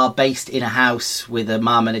sitcoms that are based in a house with a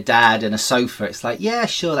mum and a dad and a sofa, it's like, yeah,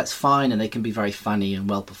 sure, that's fine, and they can be very funny and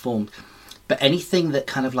well performed. But anything that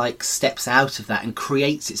kind of steps out of that and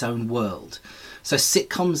creates its own world. So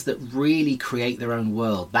sitcoms that really create their own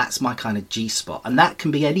world, that's my kind of G-spot, and that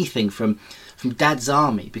can be anything from Dad's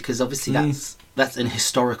Army, because obviously that's an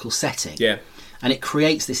historical setting. Yeah. And it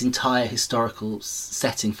creates this entire historical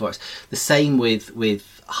setting for us. The same with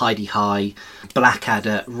Heidi High,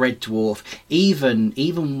 Blackadder, Red Dwarf,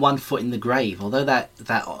 even One Foot in the Grave. Although that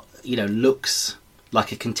looks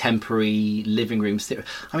like a contemporary living room.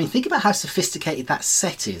 I mean, think about how sophisticated that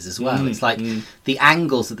set is as well. It's like the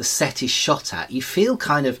angles that the set is shot at. You feel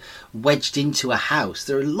kind of wedged into a house.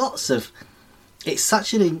 There are lots of. It's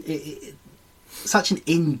such an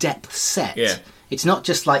in-depth set. Yeah. It's not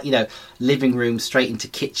just living room straight into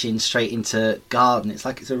kitchen, straight into garden. It's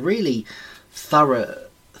like it's a really thorough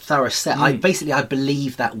set. I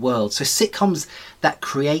believe that world. So sitcoms that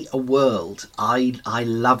create a world, I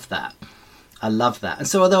love that. I love that. And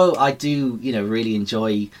so although I do, really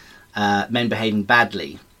enjoy Men Behaving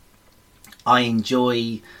Badly, I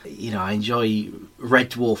enjoy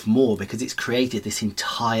Red Dwarf more because it's created this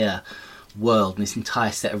entire world and this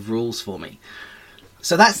entire set of rules for me.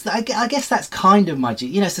 So I guess that's kind of my,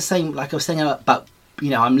 it's the same, like I was saying about,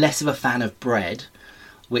 I'm less of a fan of Bread,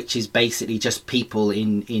 which is basically just people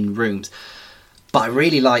in rooms. But I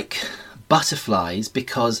really like Butterflies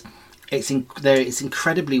because it's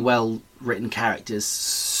incredibly well written characters,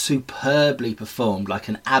 superbly performed, like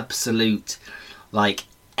an absolute, like,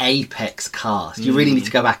 apex cast. You really need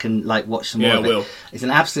to go back and watch some more of it. It's an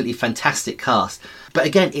absolutely fantastic cast. But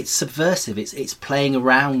again, it's subversive. It's playing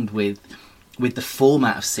around with the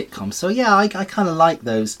format of sitcoms. So yeah, I kind of like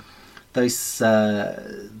those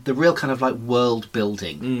the real kind of like world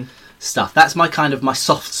building stuff. That's my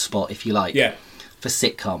soft spot, if you like. Yeah. For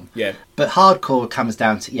sitcom. Yeah. But hardcore comes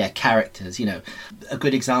down to characters. A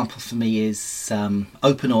good example for me is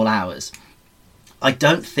Open All Hours. I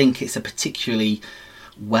don't think it's a particularly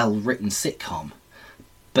well written sitcom,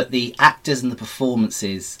 but the actors and the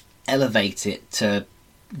performances elevate it to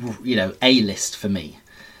A-list for me.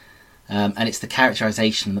 And it's the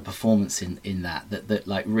characterization and the performance in that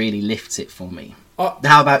like really lifts it for me.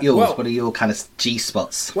 How about yours? What are your kind of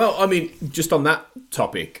G-spots? Well, I mean, just on that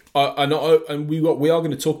topic, and we are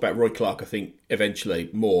going to talk about Roy Clark, I think,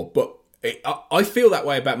 eventually more, but I feel that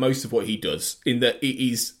way about most of what he does, in that it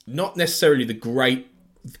is not necessarily the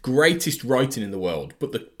greatest writing in the world,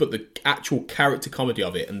 but the actual character comedy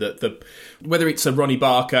of it, and the whether it's a Ronnie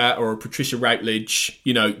Barker or a Patricia Routledge,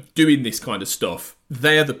 doing this kind of stuff,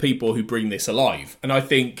 they're the people who bring this alive. And I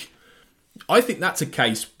think that's a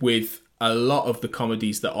case with a lot of the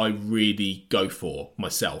comedies that I really go for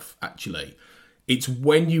myself, actually. It's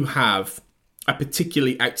when you have a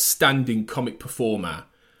particularly outstanding comic performer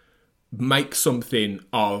make something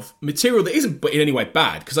of material that isn't in any way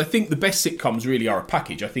bad, because I think the best sitcoms really are a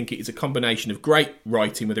package. I think it is a combination of great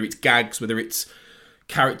writing, whether it's gags, whether it's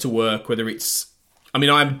character work, whether it's... I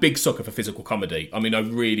mean, I'm a big sucker for physical comedy. I mean, I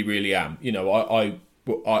really, really am. It's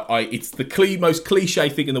the most cliche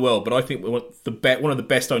thing in the world, but I think one of the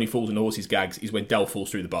best Only Fools and Horses gags is when Del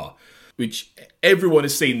falls through the bar, which everyone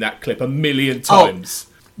has seen that clip a million times.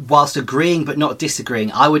 Whilst agreeing but not disagreeing,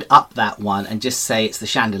 I would up that one and just say it's the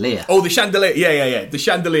chandelier. Oh, the chandelier! Yeah. The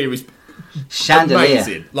chandelier is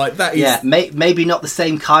amazing. Like that is... Yeah, maybe not the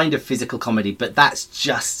same kind of physical comedy, but that's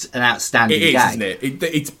just an outstanding gag. It is, isn't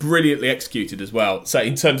it? It's brilliantly executed as well. So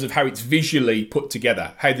in terms of how it's visually put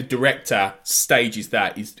together, how the director stages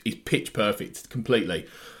that is pitch perfect completely.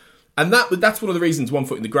 And that's one of the reasons One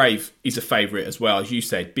Foot in the Grave is a favourite as well, as you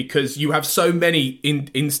said, because you have so many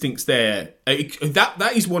instincts there.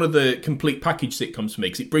 That is one of the complete package sitcoms for me,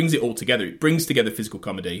 because it brings it all together. It brings together physical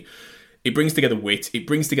comedy, it brings together wit, it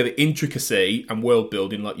brings together intricacy and world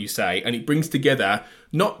building, like you say, and it brings together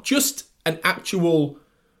not just an actual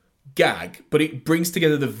gag, but it brings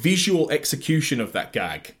together the visual execution of that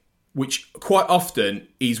gag, which quite often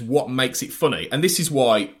is what makes it funny. And this is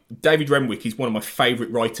why David Renwick is one of my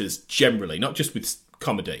favourite writers generally, not just with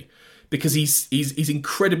comedy, because he's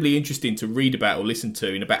incredibly interesting to read about or listen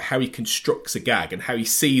to, and about how he constructs a gag and how he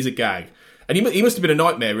sees a gag. And he must have been a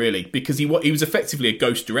nightmare, really, because he was effectively a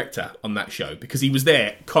ghost director on that show, because he was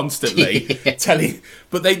there constantly telling...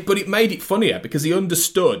 But it made it funnier, because he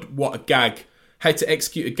understood how to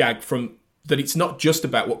execute a gag from... that it's not just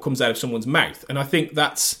about what comes out of someone's mouth. And I think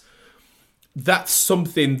that's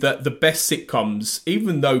something that the best sitcoms,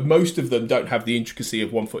 even though most of them don't have the intricacy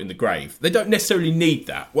of One Foot in the Grave, they don't necessarily need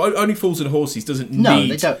that. Well, Only Fools and Horses doesn't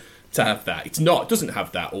need to have that. It doesn't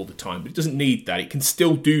have that all the time, but it doesn't need that. It can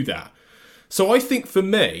still do that. So I think for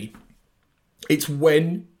me, it's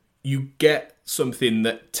when you get something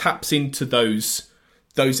that taps into those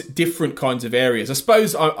different kinds of areas. I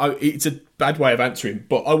suppose it's a bad way of answering,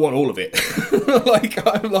 but I want all of it. But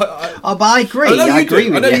I agree. I agree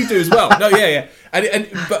with you. I know you do as well. No, yeah.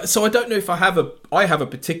 But so I don't know if I have a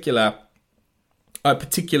particular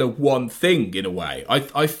one thing in a way.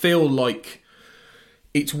 I feel like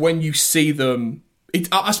it's when you see them.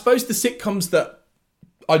 I suppose the sitcoms that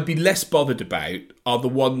I'd be less bothered about are the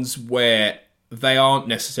ones where they aren't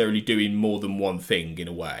necessarily doing more than one thing in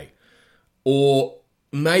a way, or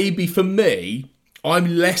maybe for me,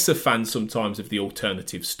 I'm less a fan sometimes of the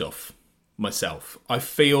alternative stuff myself. I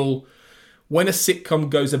feel when a sitcom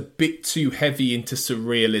goes a bit too heavy into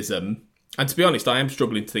surrealism, and to be honest, I am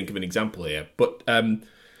struggling to think of an example here, but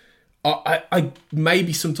I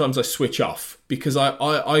maybe sometimes I switch off, because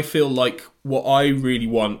I feel like what I really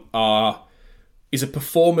want is a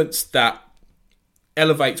performance that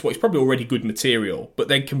elevates what is probably already good material, but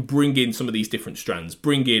then can bring in some of these different strands,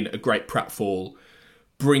 bring in a great pratfall,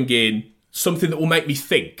 bring in something that will make me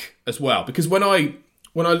think as well. Because when I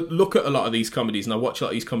look at a lot of these comedies and I watch a lot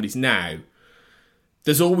of these comedies now,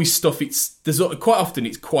 there's always stuff. Quite often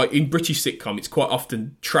in British sitcom, it's quite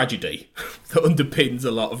often tragedy that underpins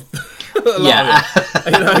a lot of it,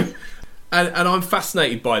 you know. And I'm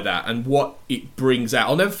fascinated by that and what it brings out.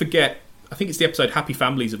 I'll never forget, I think it's the episode Happy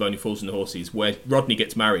Families of Only Fools and Horses, where Rodney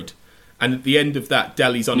gets married. And at the end of that,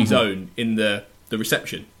 Delhi's on his own in the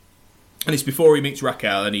reception. And it's before he meets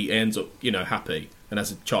Raquel and he ends up, you know, happy and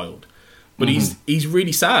has a child. But he's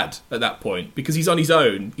really sad at that point because he's on his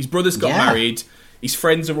own. His brother's got married. His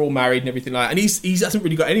friends are all married and everything like that. And he hasn't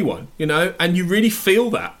really got anyone, you know. And you really feel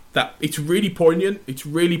that it's really poignant. It's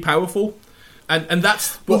really powerful. And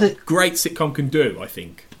that's what great sitcom can do, I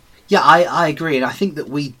think. Yeah, I agree, and I think that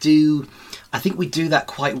we do that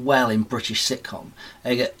quite well in British sitcom.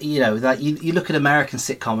 You know, that you look at American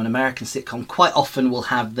sitcom, and American sitcom quite often will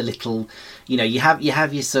have the little, you know, you have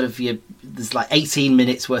your sort of there's like 18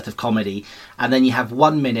 minutes worth of comedy, and then you have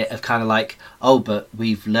 1 minute of kind of like, oh, but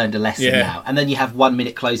we've learned a lesson now, and then you have 1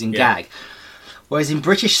 minute closing gag. Whereas in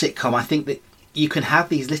British sitcom, I think that you can have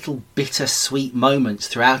these little bittersweet moments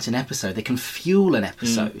throughout an episode. They can fuel an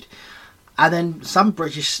episode. And then some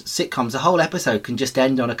British sitcoms, the whole episode can just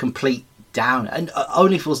end on a complete down. And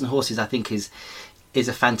Only Fools and Horses, I think, is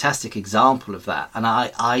a fantastic example of that. And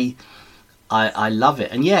I love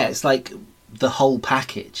it. And yeah, it's like the whole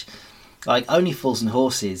package. Like Only Fools and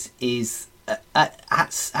Horses is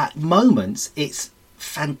at moments it's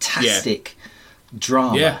fantastic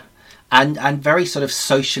drama. Yeah. And very sort of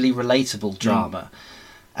socially relatable drama.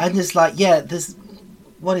 And there's like, there's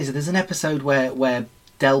an episode where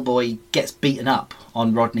Del Boy gets beaten up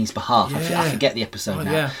on Rodney's behalf. I forget the episode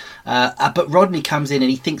now. But Rodney comes in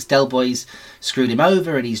and he thinks Del Boy's screwed him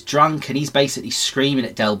over and he's drunk and he's basically screaming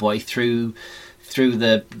at Del Boy through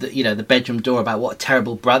the bedroom door about what a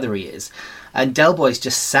terrible brother he is. And Del Boy's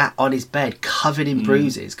just sat on his bed covered in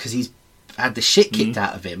bruises because he's had the shit kicked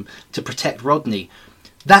out of him to protect Rodney.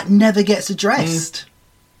 That never gets addressed.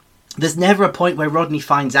 There's never a point where Rodney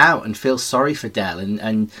finds out and feels sorry for Del,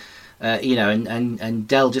 and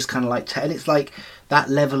Del just kind of like, and it's like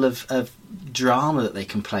that level of drama that they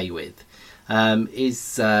can play with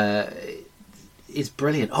is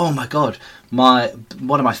brilliant. Oh my god,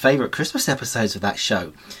 one of my favourite Christmas episodes of that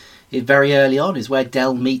show, very early on, is where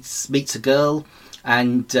Del meets a girl,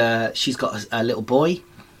 and she's got a little boy,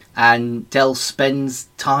 and Del spends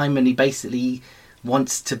time, and he basically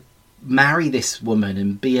wants to marry this woman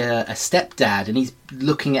and be a stepdad, and he's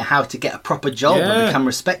looking at how to get a proper job and become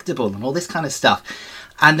respectable and all this kind of stuff.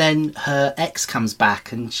 And then her ex comes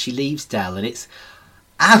back and she leaves Del, and it's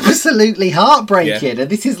absolutely heartbreaking. And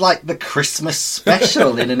this is like the Christmas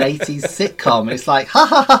special in an 80s sitcom. And it's like, ha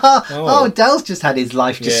ha ha ha, oh, Del's just had his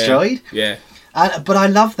life destroyed. But I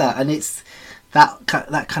love that, and it's that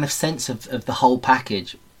kind of sense of the whole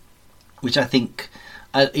package, which I think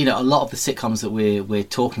a lot of the sitcoms that we're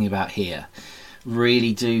talking about here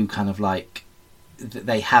really do kind of like,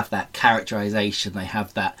 they have that characterization, they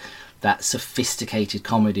have that sophisticated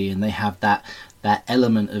comedy, and they have that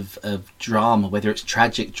element of drama, whether it's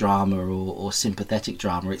tragic drama or sympathetic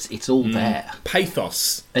drama. It's all there.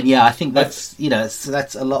 Pathos. And I think that's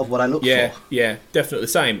a lot of what I look for. Yeah, definitely the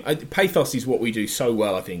same. Pathos is what we do so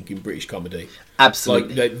well, I think, in British comedy.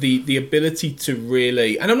 Absolutely. Like the ability to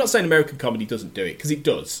really, and I'm not saying American comedy doesn't do it, because it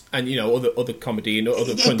does, and other comedy in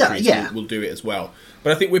other countries will do it as well.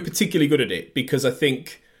 But I think we're particularly good at it because I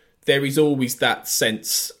think there is always that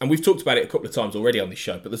sense, and we've talked about it a couple of times already on this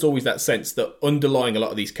show, but there's always that sense that underlying a lot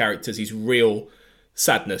of these characters is real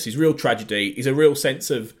sadness, is real tragedy, is a real sense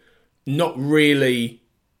of not really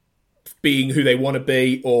being who they want to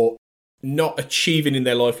be, or not achieving in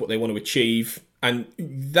their life what they want to achieve. And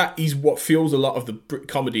that is what fuels a lot of the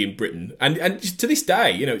comedy in Britain. And to this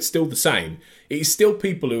day, it's still the same. It is still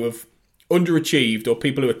people who have underachieved, or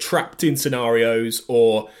people who are trapped in scenarios,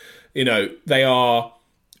 or,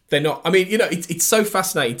 they're not. I mean, it's so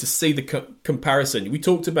fascinating to see the comparison. We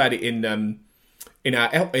talked about it in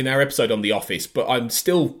our episode on The Office, but I'm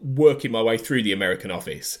still working my way through the American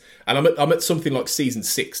Office, and I'm at something like season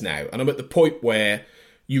 6 now, and I'm at the point where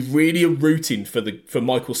you really are rooting for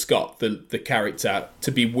Michael Scott, the character,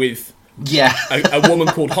 to be with a woman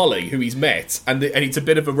called Holly, who he's met, and it's a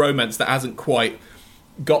bit of a romance that hasn't quite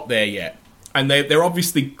got there yet. And they're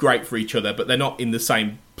obviously great for each other, but they're not in the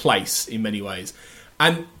same place in many ways.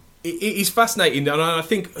 And it is fascinating, and I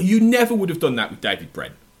think you never would have done that with David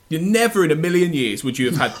Brent. You never in a million years would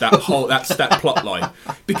you have had that plot line,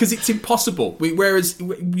 because it's impossible. Whereas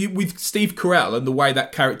with Steve Carell and the way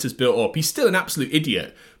that character's built up, he's still an absolute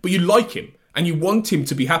idiot, but you like him and you want him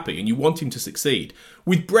to be happy and you want him to succeed.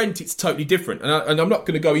 With Brent, it's totally different, and I'm not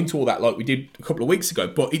going to go into all that like we did a couple of weeks ago,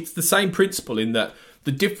 but it's the same principle in that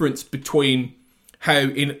the difference between how,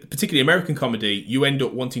 in particularly American comedy, you end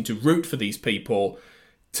up wanting to root for these people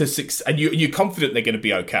to succeed, and you're confident they're going to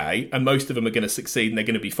be okay, and most of them are going to succeed and they're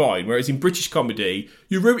going to be fine. Whereas in British comedy,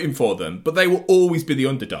 you're rooting for them, but they will always be the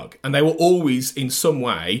underdog, and they will always, in some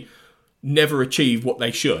way, never achieve what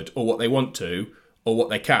they should, or what they want to, or what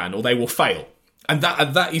they can, or they will fail. And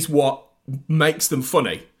that is what makes them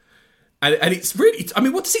funny. And it's really, I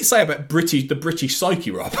mean, what does it say about the British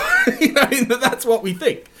psyche, Rob? That's what we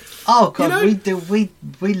think. Oh God, we do.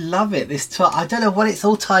 We love it. I don't know what it's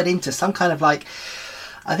all tied into. Some kind of like,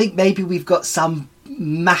 I think maybe we've got some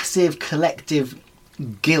massive collective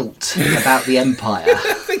guilt about the empire.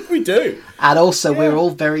 I think we do. And also, we're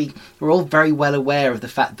all very well aware of the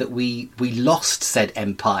fact that we lost said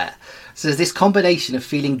empire. So there's this combination of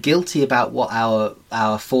feeling guilty about what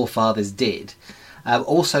our forefathers did,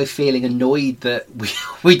 also feeling annoyed that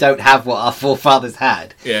we don't have what our forefathers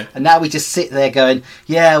had. Yeah. And now we just sit there going,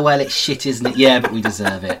 yeah, well, it's shit, isn't it? Yeah, but we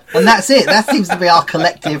deserve it. And that's it. That seems to be our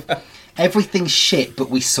collective. Everything's shit, but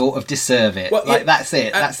we sort of deserve it. Well, that's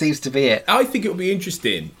it. That seems to be it. I think it will be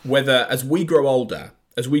interesting whether, as we grow older,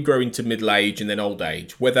 as we grow into middle age and then old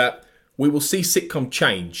age, whether we will see sitcom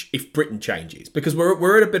change if Britain changes. Because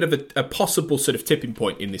we're at a bit of a possible sort of tipping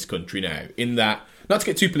point in this country now, in that, not to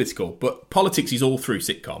get too political, but politics is all through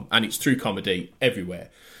sitcom, and it's through comedy everywhere,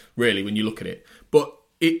 really, when you look at it. But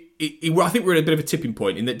I think we're at a bit of a tipping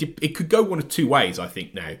point in that it could go one of two ways, I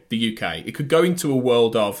think, now, the UK. It could go into a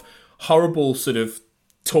world of horrible sort of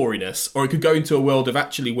Toriness, or it could go into a world of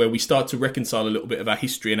actually where we start to reconcile a little bit of our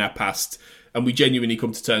history and our past, and we genuinely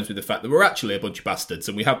come to terms with the fact that we're actually a bunch of bastards,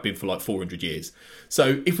 and we have been for like 400 years.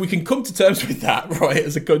 So if we can come to terms with that, right,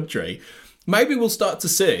 as a country, maybe we'll start to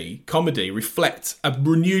see comedy reflect a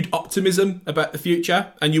renewed optimism about the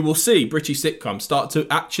future, and you will see British sitcoms start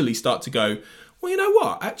to go, well, you know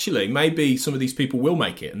what? Actually, maybe some of these people will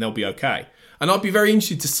make it and they'll be okay. And I'd be very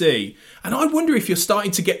interested to see, and I wonder if you're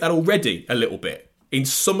starting to get that already a little bit in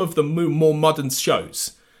some of the more modern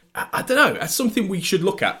shows. I don't know. That's something we should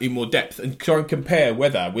look at in more depth and try and compare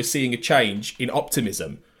whether we're seeing a change in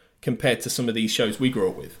optimism compared to some of these shows we grew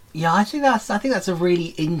up with. Yeah, I think that's a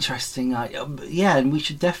really interesting. And we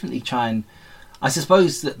should definitely try and. I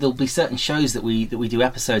suppose that there'll be certain shows that we do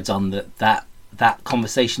episodes on that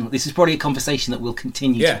conversation. This is probably a conversation that we'll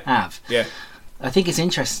continue to have. Yeah. I think it's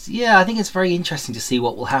interesting. Yeah, I think it's very interesting to see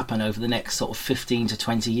what will happen over the next sort of 15 to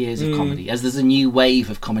 20 years of comedy, as there's a new wave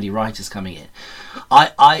of comedy writers coming in.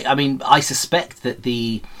 I mean, I suspect that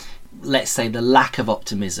let's say the lack of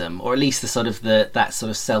optimism, or at least that sort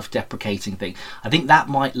of self-deprecating thing, I think that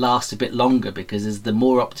might last a bit longer, because as the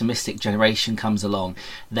more optimistic generation comes along,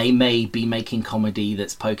 they may be making comedy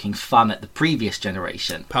that's poking fun at the previous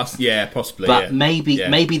generation. Possibly. But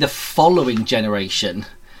maybe the following generation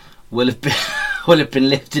will have been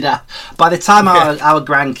lifted up. By the time our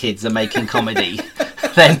grandkids are making comedy,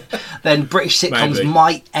 then British sitcoms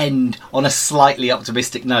might end on a slightly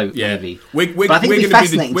optimistic note. Yeah. Maybe. We're going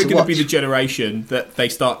to be the generation that they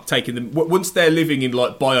start taking them once they're living in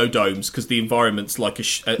like biodomes, because the environment's like a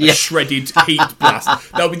shredded heat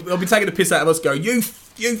blast. They'll be taking a piss out of us, going, you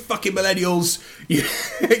fucking millennials,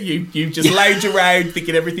 you just lounge around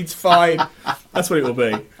thinking everything's fine. That's what it will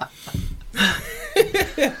be.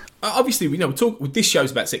 Obviously, we talk with this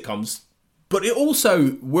show's about sitcoms, but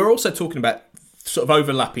we're also talking about sort of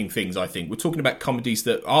overlapping things. I think we're talking about comedies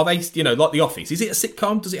that are they, like The Office. Is it a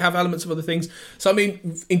sitcom? Does it have elements of other things? So, I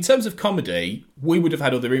mean, in terms of comedy, we would have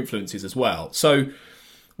had other influences as well. So,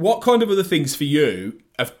 what kind of other things for you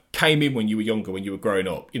have came in when you were younger, when you were growing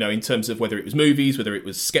up? In terms of whether it was movies, whether it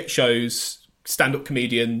was sketch shows, stand-up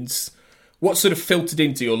comedians. What sort of filtered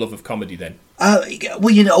into your love of comedy then?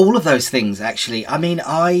 All of those things, actually. I mean,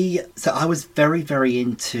 I was very, very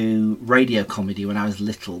into radio comedy when I was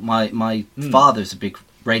little. My father's a big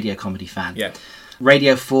radio comedy fan. Yeah.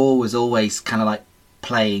 Radio 4 was always kind of like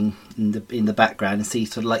playing in the background, and see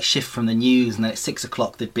sort of like shift from the news, and then at 6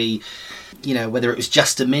 o'clock there'd be, whether it was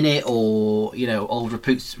Just a Minute or, old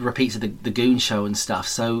repeats of the Goon Show and stuff.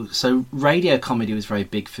 So radio comedy was very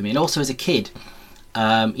big for me. And also as a kid,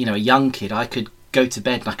 a young kid, I could go to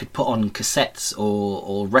bed and I could put on cassettes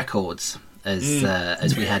or records,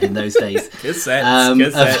 as we had in those days.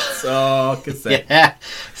 Cassettes. Yeah,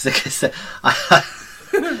 so cassette.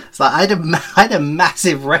 So I had a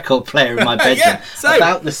massive record player in my bedroom,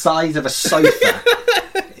 about the size of a sofa.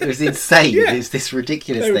 It was insane. Yeah. It's this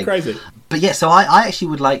ridiculous They were thing. crazy. But yeah, so I actually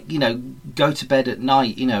would like, go to bed at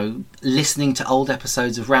night, listening to old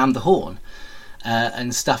episodes of Round the Horn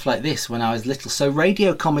and stuff like this when I was little. So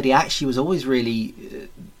radio comedy actually was always really,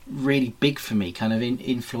 really big for me, kind of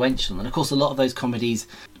influential. And of course, a lot of those comedies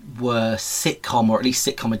were sitcom or at least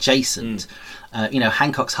sitcom adjacent.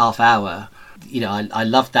 Hancock's Half Hour. I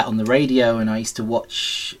loved that on the radio, and I used to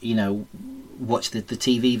watch the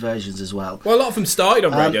TV versions as well. Well, a lot of them started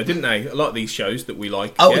on radio, didn't they? A lot of these shows that we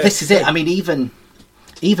like. Oh, yeah. This is it. I mean,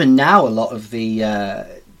 even now, a lot of the a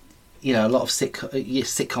lot of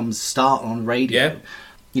sitcoms start on radio.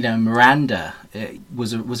 Yeah. Miranda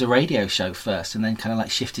was a radio show first, and then kind of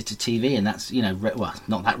like shifted to TV, and that's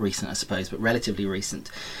not that recent, I suppose, but relatively recent.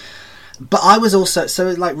 But I was also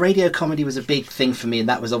radio comedy was a big thing for me, and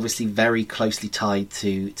that was obviously very closely tied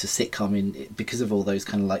to sitcom because of all those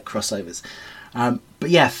kind of like crossovers. But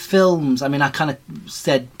yeah, films. I mean, I kind of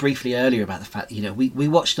said briefly earlier about the fact we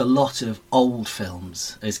watched a lot of old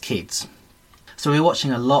films as kids, so we were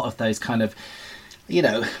watching a lot of those kind of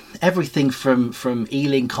everything from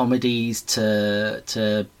Ealing comedies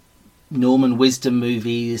to Norman Wisdom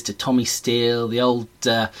movies to Tommy Steele, the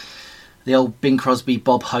old Bing Crosby,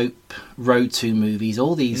 Bob Hope, Road to movies,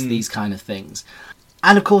 all these kind of things.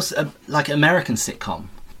 And of course, like American sitcom,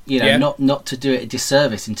 not to do it a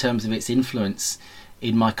disservice in terms of its influence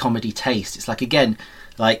in my comedy taste. It's like, again,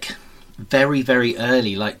 like very, very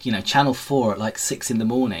early, like, Channel 4 at like 6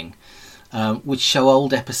 in.the.morning would show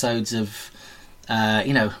old episodes of,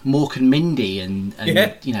 Mork and Mindy and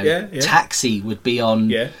Taxi would be on,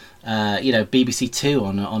 BBC Two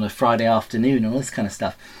on a Friday afternoon and all this kind of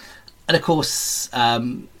stuff. And of course,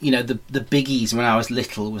 the biggies when I was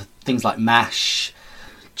little were things like MASH,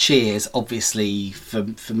 Cheers. Obviously,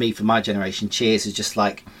 for me, for my generation, Cheers is just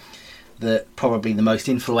like probably the most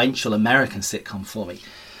influential American sitcom for me.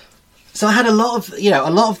 So I had a lot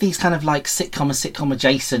of these kind of like sitcom and sitcom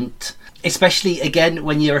adjacent, especially again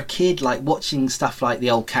when you're a kid, like watching stuff like the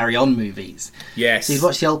old Carry On movies. Yes. So you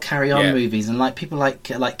watch the old Carry On movies, and like people like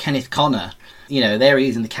Kenneth Connor. There he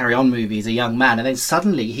is in the Carry On movie as a young man, and then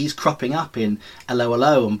suddenly he's cropping up in Hello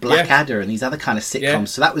Hello and Blackadder and these other kind of sitcoms. Yeah.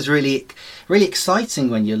 So that was really, really exciting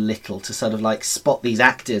when you're little to sort of like spot these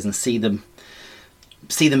actors and see them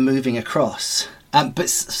moving across. But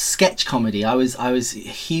sketch comedy, I was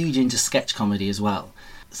huge into sketch comedy as well.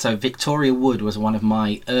 So Victoria Wood was one of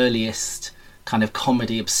my earliest kind of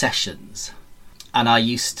comedy obsessions, and I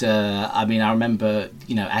used to. I remember,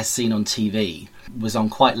 As Seen on TV was on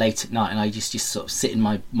quite late at night, and I just sort of sit in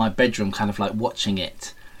my bedroom kind of like watching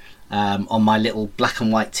it on my little black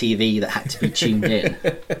and white TV that had to be tuned in.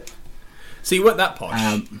 So you weren't that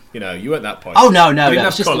posh, you weren't that posh. Oh no, it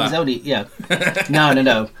was only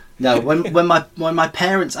no. When my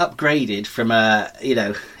parents upgraded from a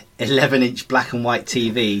 11-inch black and white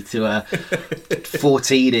TV to a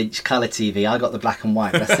 14-inch colour TV, I got the black and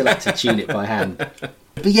white, but I still had to tune it by hand.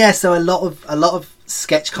 But yeah, so a lot of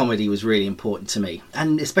sketch comedy was really important to me,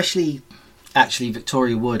 and especially actually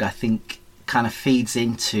Victoria Wood, I think, kind of feeds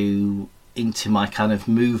into my kind of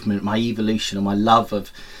movement, my evolution, and my love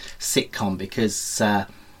of sitcom, because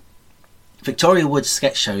Victoria Wood's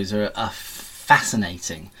sketch shows are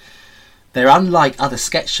fascinating. They're unlike other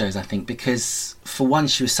sketch shows, I think, because for one,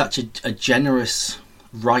 she was such a generous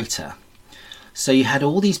writer. So you had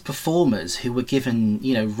all these performers who were given,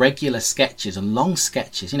 regular sketches and long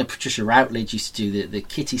sketches. Patricia Routledge used to do the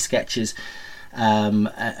Kitty sketches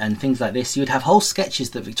and things like this. You would have whole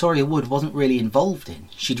sketches that Victoria Wood wasn't really involved in.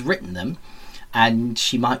 She'd written them, and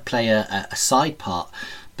she might play a side part,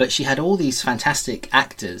 but she had all these fantastic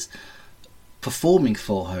actors performing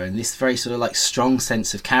for her, and this very sort of like strong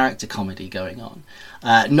sense of character comedy going on.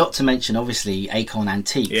 Not to mention, obviously, Acorn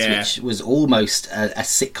Antiques, which was almost a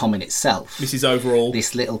sitcom in itself. Mrs. Overall.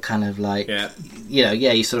 This little kind of like,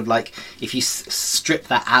 you sort of like, if you strip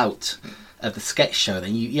that out of the sketch show,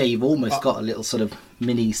 then you've almost got a little sort of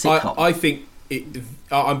mini sitcom. I think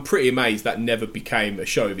I'm pretty amazed that never became a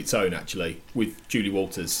show of its own, actually, with Julie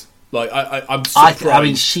Walters. Like, I'm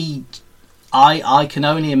surprised. I can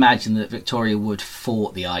only imagine that Victoria Wood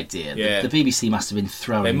fought the idea. The BBC must have been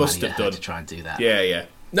throwing money at her to try and do that. Yeah.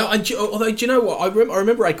 No, although, do you know what? I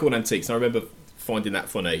remember Acorn Antiques, and I remember finding that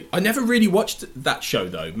funny. I never really watched that show,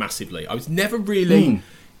 though, massively. I was never really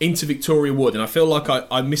into Victoria Wood, and I feel like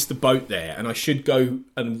I missed the boat there, and I should go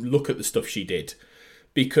and look at the stuff she did.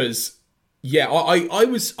 Because, I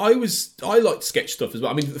liked sketch stuff as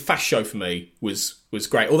well. I mean, the Fast Show for me was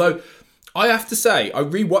great. Although, I have to say, I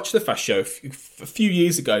rewatched the Fast Show a few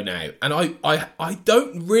years ago now, and I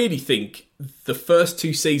don't really think the first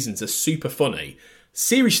two seasons are super funny.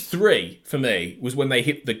 Series 3, for me, was when they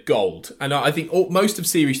hit the gold. And I think most of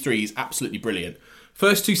Series 3 is absolutely brilliant.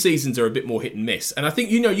 First 2 seasons are a bit more hit and miss. And I think,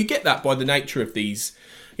 you get that by the nature of these.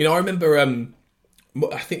 I remember,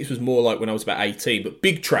 I think this was more like when I was about 18, but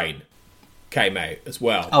Big Train came out as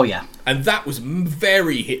well. Oh, yeah. And that was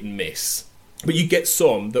very hit and miss. But you get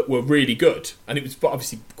some that were really good. And it was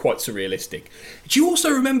obviously quite surrealistic. Do you also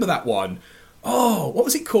remember that one? Oh, what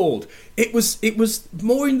was it called? It was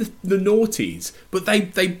more in the noughties, but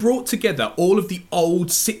they brought together all of the old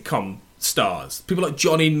sitcom stars. People like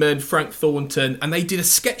John Inman, Frank Thornton, and they did a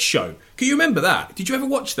sketch show. Can you remember that? Did you ever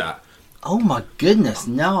watch that? Oh my goodness,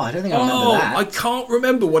 no, I don't think I remember that. I can't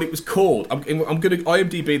remember what it was called. I'm going to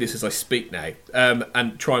IMDb this as I speak now,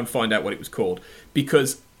 and try and find out what it was called,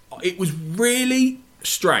 because it was really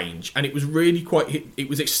strange, and it was really it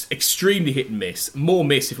was extremely hit and miss. More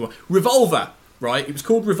miss if you want. Revolver, right? It was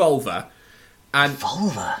called Revolver. And,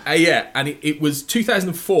 Revolver? Yeah, and it was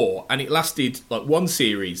 2004, and it lasted like 1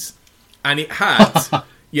 series. And it had...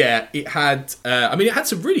 Yeah, it had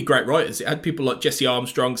some really great writers. It had people like Jesse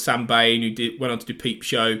Armstrong, Sam Bain, who went on to do Peep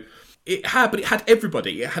Show. But it had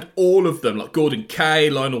everybody. It had all of them, like Gordon Kay,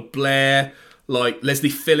 Lionel Blair, like Leslie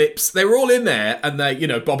Phillips. They were all in there, and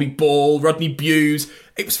Bobby Ball, Rodney Bewes.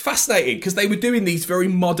 It was fascinating because they were doing these very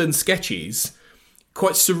modern sketches,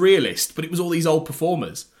 quite surrealist, but it was all these old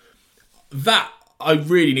performers. That, I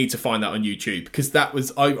really need to find that on YouTube, because that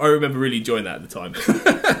was, I remember really enjoying that at the time.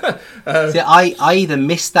 See, I either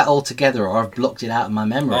missed that altogether or I've blocked it out of my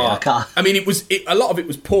memory. I can't. I mean, a lot of it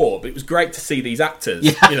was poor, but it was great to see these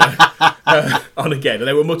actors, on again, and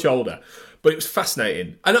they were much older. But it was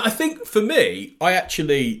fascinating. And I think for me, I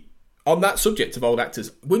actually, on that subject of old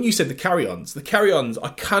actors, when you said the Carry-Ons, I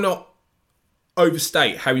cannot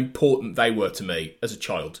overstate how important they were to me as a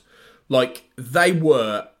child. Like, they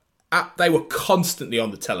were constantly on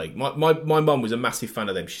the telly. My mum was a massive fan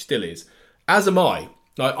of them. She still is. As am I.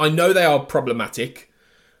 I know they are problematic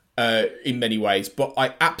in many ways, but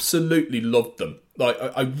I absolutely loved them. Like,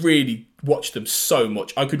 I really watched them so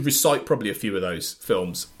much. I could recite probably a few of those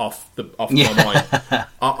films off my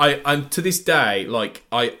mind. And to this day, like,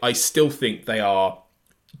 I still think they are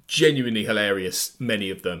genuinely hilarious, many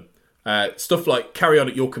of them. Stuff like Carry On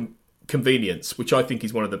at Your Convenience, which I think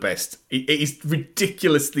is one of the best. It is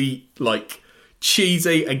ridiculously, like,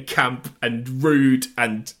 cheesy and camp and rude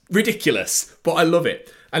and ridiculous, but I love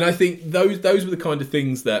it. And I think those were the kind of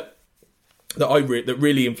things that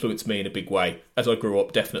really influenced me in a big way as I grew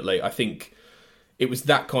up. Definitely, I think it was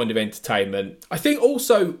that kind of entertainment. I think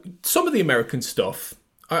also some of the American stuff.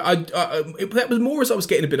 That was more as I was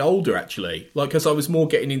getting a bit older, actually. Like, as I was more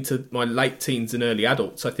getting into my late teens and early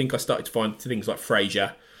adults, I think I started to find things like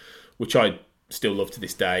Frasier, which I still love to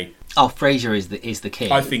this day. Oh, Frasier is the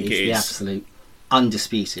king. I think it is the absolute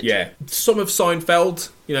undisputed. Yeah. Some of Seinfeld,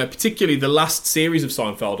 particularly the last series of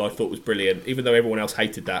Seinfeld, I thought was brilliant, even though everyone else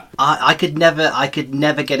hated that. I could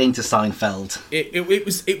never get into Seinfeld.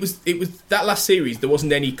 It was that last series. There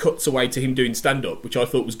wasn't any cuts away to him doing stand up, which I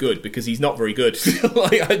thought was good, because he's not very good.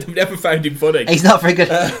 Like, I've never found him funny. He's not very good.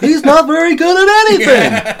 He's not very good at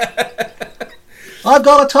anything. Yeah. I've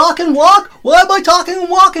got to talk and walk. Why am I talking and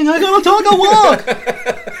walking? I got to talk and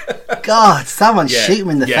walk. God, someone shoot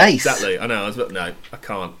him in the face. Exactly. I know. No, I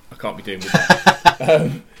can't be doing with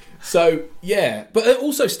that. So yeah, but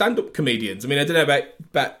also stand-up comedians. I mean, I don't know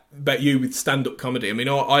about you with stand-up comedy. I mean,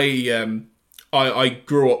 I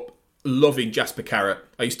grew up loving Jasper Carrott.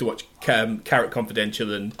 I used to watch Carrot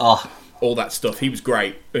Confidential and all that stuff. He was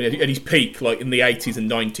great at his peak, like in the 80s and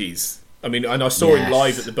 90s. I mean, and I saw him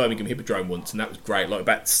live at the Birmingham Hippodrome once, and that was great. Like,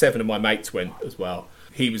 about 7 of my mates went as well.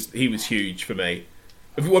 He was huge for me.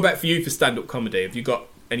 What about for you for stand-up comedy? Have you got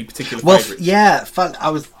any particular favourites? Yeah, fun.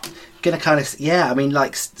 I was going to kind of... Yeah, I mean,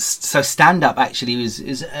 like, so stand-up actually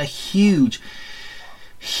is a huge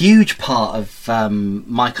part of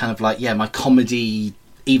my kind of, like, my comedy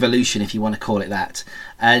evolution, if you want to call it that.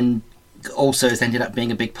 And also has ended up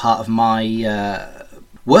being a big part of my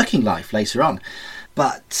working life later on.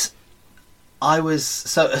 But... I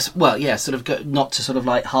was not to sort of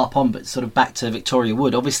like harp on, but sort of back to Victoria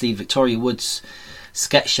Wood. Obviously, Victoria Wood's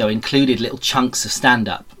sketch show included little chunks of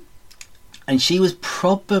stand-up, and she was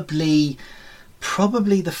probably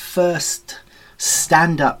the first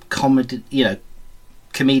stand-up comedy,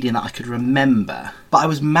 comedian that I could remember. But I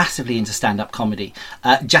was massively into stand-up comedy.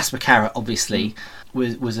 Jasper Carrott, obviously,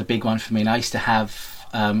 was a big one for me, and I used to have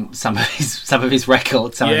some of his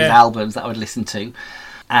records, some of his albums that I would listen to.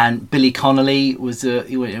 And Billy Connolly was a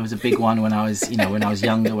big one when I was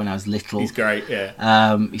younger, when I was little. He's great,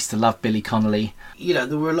 yeah. Used to love Billy Connolly.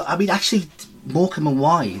 There were actually Morecambe and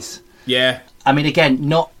Wise. Yeah. I mean, again,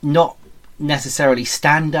 not necessarily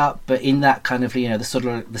stand up, but in that kind of, the sort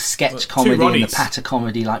of the sketch comedy and the patter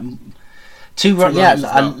comedy, like two Ronnies.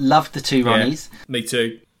 I loved the two Ronnies. Me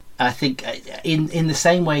too. I think in the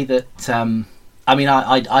same way that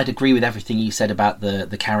I'd agree with everything you said about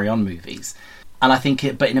the Carry On movies, and I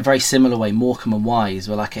think but in a very similar way, Morecambe and Wise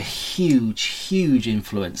were like a huge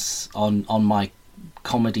influence on my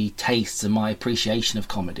comedy tastes and my appreciation of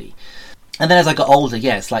comedy. And then as I got older,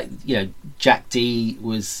 it's like, Jack D I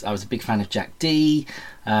was a big fan of Jack D,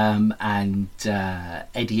 and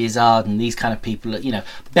Eddie Izzard and these kind of people.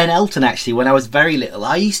 Ben Elton, actually, when I was very little,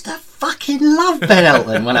 I used to fucking love Ben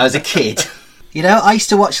Elton when I was a kid. I used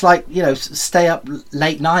to watch, stay up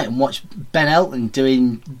late night and watch Ben Elton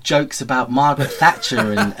doing jokes about Margaret Thatcher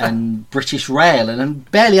and British Rail, and I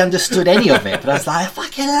barely understood any of it. But I was like, I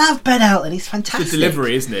fucking love Ben Elton. He's fantastic. The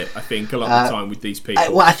delivery, isn't it? I think a lot of the time with these people.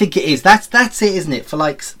 Well, I think it is. That's it, isn't it?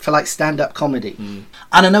 For stand-up comedy. And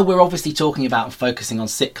I know we're obviously talking about and focusing on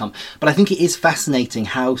sitcom, but I think it is fascinating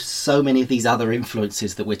how so many of these other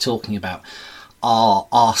influences that we're talking about are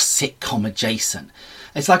sitcom adjacent.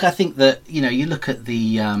 It's like, I think that, you look at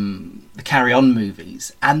the Carry On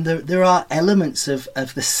movies, and there are elements of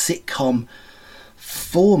the sitcom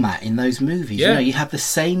format in those movies. Yeah. You have the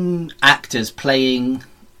same actors playing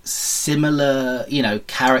similar,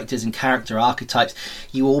 characters and character archetypes.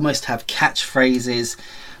 You almost have catchphrases.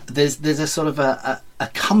 There's a sort of a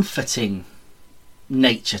comforting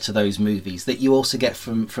nature to those movies that you also get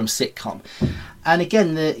from sitcom. And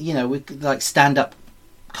again, with like stand-up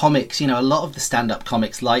comics, a lot of the stand-up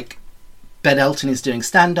comics, like Ben Elton is doing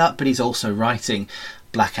stand-up, but he's also writing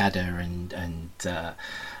Blackadder and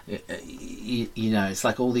it's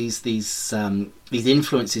like all these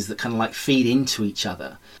influences that kind of like feed into each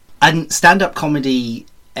other. And stand-up comedy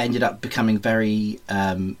ended up becoming very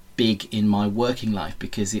big in my working life,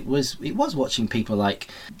 because it was watching people like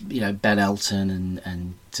Ben Elton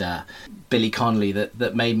and Billy Connolly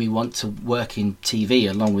that made me want to work in TV,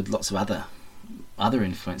 along with lots of other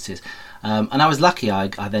influences, and I was lucky. I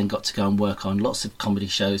then got to go and work on lots of comedy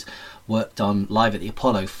shows. Worked on Live at the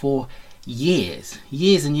Apollo for years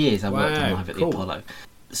and years. I worked on Live at the Apollo.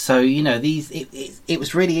 So it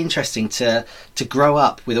was really interesting to grow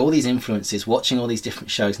up with all these influences, watching all these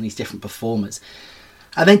different shows and these different performers,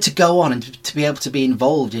 and then to go on and to be able to be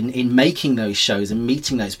involved in making those shows and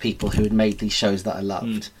meeting those people who had made these shows that I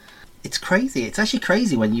loved. It's crazy. It's actually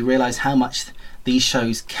crazy when you realise how much these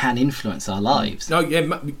shows can influence our lives. Oh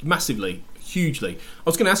yeah, massively, hugely. I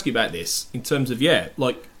was going to ask you about this in terms of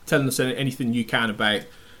like telling us anything you can about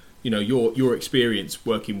your experience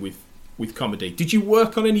working with comedy. Did you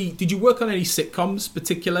work on any sitcoms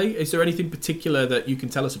particularly? Is there anything particular that you can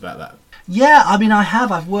tell us about that? Yeah, I mean, I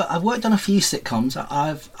have. I've worked on a few sitcoms.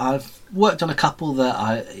 I've worked on a couple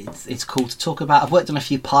that it's cool to talk about. I've worked on a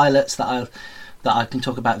few pilots that I can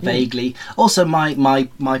talk about vaguely. Also,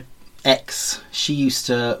 my ex, she used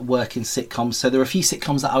to work in sitcoms, so there were a few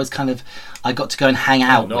sitcoms that I got to go and hang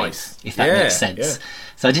out with, if that makes sense. Yeah.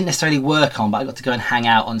 So I didn't necessarily work on, but I got to go and hang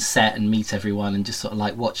out on set and meet everyone and just sort of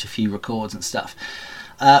like watch a few records and stuff.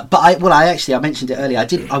 But I mentioned it earlier.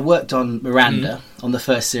 I worked on Miranda, on the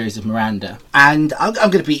first series of Miranda, and I'm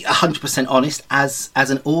going to be 100% honest. As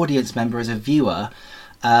an audience member, as a viewer,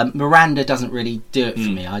 Miranda doesn't really do it for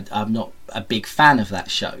me. I'm not a big fan of that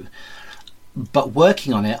show. But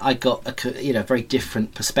working on it, I got a very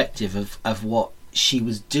different perspective of what she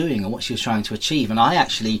was doing and what she was trying to achieve, and I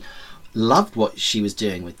actually loved what she was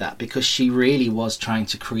doing with that, because she really was trying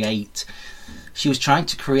to create. She was trying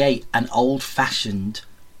to create an old-fashioned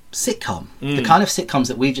sitcom, the kind of sitcoms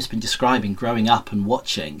that we've just been describing, growing up and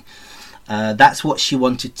watching. That's what she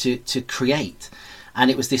wanted to create,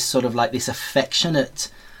 and it was this sort of like this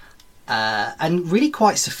affectionate and really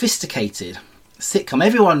quite sophisticated sitcom.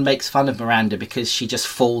 Everyone makes fun of Miranda because she just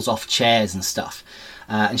falls off chairs and stuff,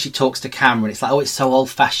 and she talks to camera, and it's like, oh, it's so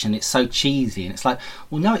old-fashioned, it's so cheesy, and it's like,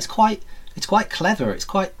 well, no, it's quite clever, it's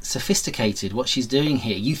quite sophisticated what she's doing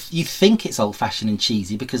here. You think it's old-fashioned and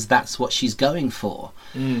cheesy because that's what she's going for.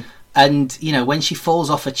 And when she falls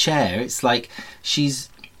off a chair, it's like she's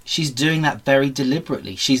doing that very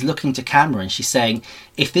deliberately. She's looking to camera and she's saying,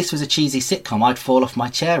 if this was a cheesy sitcom, I'd fall off my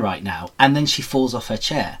chair right now. And then she falls off her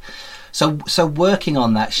chair. So working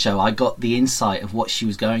on that show, I got the insight of what she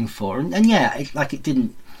was going for, and it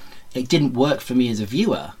didn't work for me as a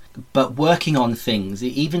viewer. But working on things,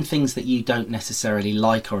 even things that you don't necessarily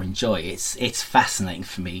like or enjoy, it's fascinating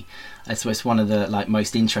for me. It's one of the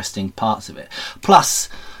most interesting parts of it. Plus,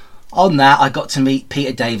 on that, I got to meet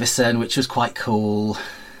Peter Davison, which was quite cool,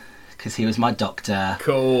 because he was my doctor.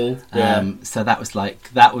 Cool. Yeah. So that was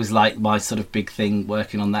like my sort of big thing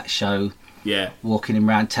working on that show. Yeah. walking him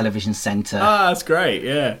around television centre. Ah, that's great.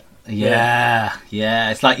 Yeah.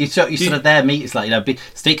 Yeah. It's like you're sort of there. It's like,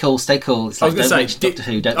 stay cool. It's like, I was going to say, Doctor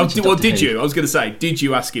Who. Don't did you? I was going to say, did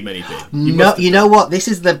you ask him anything? No, you know what? This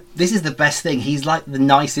is the best thing. He's like the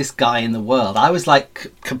nicest guy in the world. I was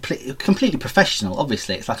like completely professional.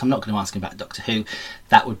 Obviously, it's like I'm not going to ask him about Doctor Who.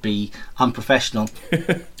 That would be unprofessional.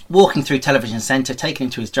 Walking through television centre, taking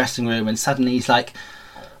him to his dressing room, and suddenly he's like,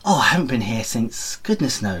 "Oh, I haven't been here since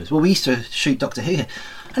goodness knows. Well, we used to shoot Doctor Who here."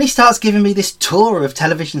 And he starts giving me this tour of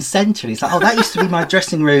television centre. He's like, "Oh, that used to be my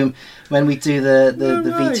dressing room when we do the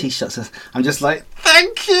VT shots." I'm just like,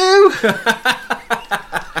 "Thank you."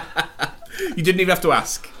 You didn't even have to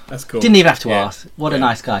ask. That's cool. Didn't even have to ask. What a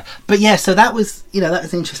nice guy. But yeah, so that was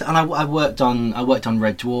interesting. And I worked on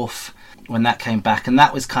Red Dwarf when that came back, and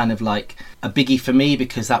that was kind of like a biggie for me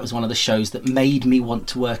because that was one of the shows that made me want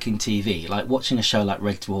to work in TV. Like watching a show like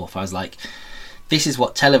Red Dwarf, I was like, this is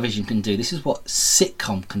what television can do. This is what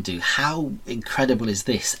sitcom can do. How incredible is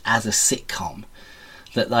this as a sitcom?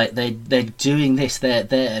 That like they're doing this.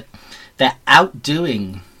 They're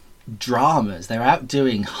outdoing dramas. They're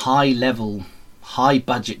outdoing high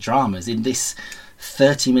budget dramas in this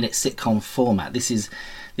 30-minute sitcom format. This is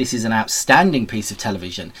an outstanding piece of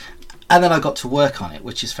television. And then I got to work on it,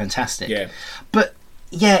 which is fantastic. Yeah. But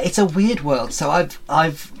yeah, it's a weird world. So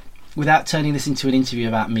I've without turning this into an interview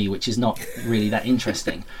about me, which is not really that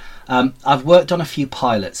interesting, I've worked on a few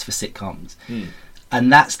pilots for sitcoms.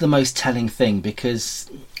 And that's the most telling thing, because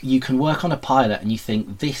you can work on a pilot and you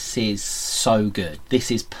think, this is so good,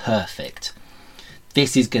 this is perfect,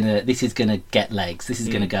 this is gonna get legs, this is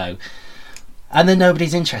gonna go, and then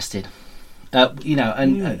nobody's interested. I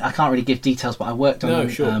can't really give details, but I worked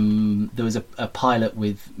on there was a pilot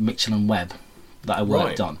with Mitchell and Webb that I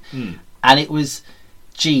worked on, and it was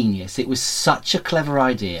genius. It was such a clever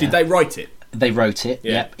idea. Did they write it? They wrote it.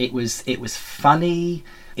 Yeah. Yep. It was funny.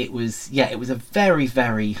 It was a very,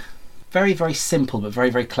 very, very, very simple but very,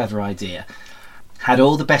 very clever idea. Had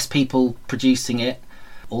all the best people producing it,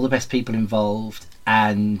 all the best people involved,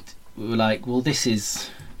 and we were like, well, this is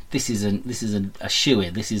a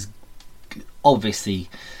shoo-in. This is obviously,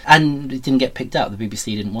 and it didn't get picked up. The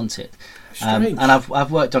BBC didn't want it. And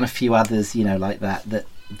I've worked on a few others, like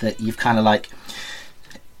that you've kind of like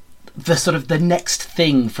the sort of the next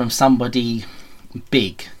thing from somebody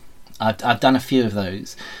big. I've done a few of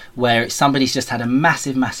those where somebody's just had a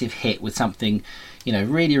massive hit with something,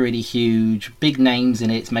 really, really huge, big names in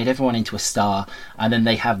it. It's made everyone into a star, and then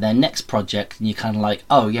they have their next project, and you're kind of like,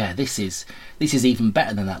 oh yeah, this is even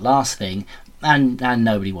better than that last thing, and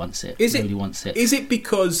nobody wants it. Nobody wants it. Is it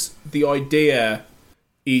because the idea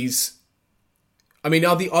is? I mean,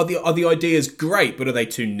 are the ideas great, but are they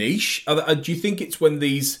too niche? Do you think it's when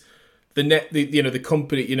the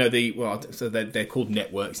company, so they're called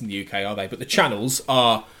networks in the UK, are they? But the channels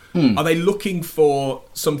are they looking for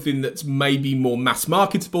something that's maybe more mass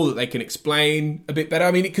marketable that they can explain a bit better?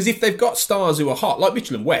 I mean, because if they've got stars who are hot, like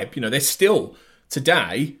Mitchell and Webb, they're still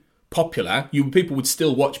today popular. People would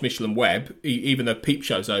still watch Mitchell and Webb, even though Peep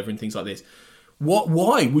Show's over and things like this.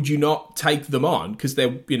 Why would you not take them on? Because they're,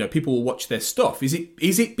 people will watch their stuff. Is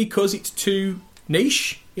it because it's too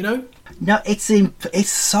niche? No, it's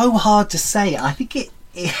so hard to say. I think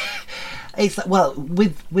it's like, well,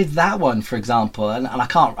 with that one, for example, and I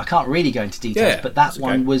can't really go into details, but that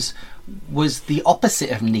one was the opposite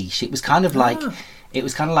of niche. It was kind of like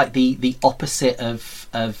the opposite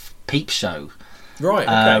of Peep Show. Right.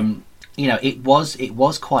 Okay. It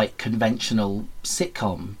was quite conventional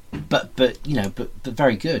sitcom, but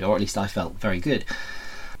very good, or at least I felt very good.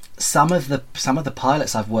 Some of the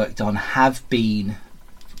pilots I've worked on have been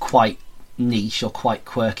quite niche or quite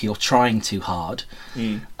quirky or trying too hard,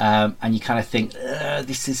 and you kind of think,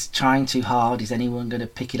 this is trying too hard. Is anyone going to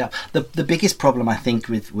pick it up? The biggest problem I think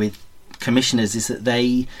with commissioners is that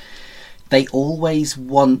they always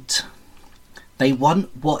want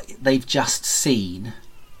what they've just seen,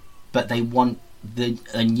 but they want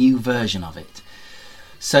a new version of it.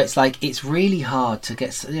 So it's like, it's really hard to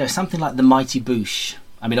get something like The Mighty Boosh.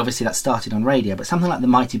 I mean, obviously that started on radio, but something like The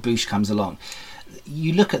Mighty Boosh comes along.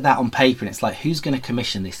 You look at that on paper and it's like, who's going to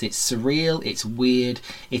commission this? It's surreal, it's weird,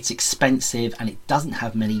 it's expensive, and it doesn't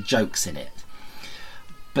have many jokes in it.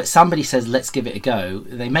 But somebody says, let's give it a go.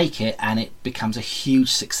 They make it and it becomes a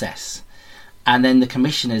huge success. And then the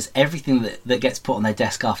commissioners, everything that gets put on their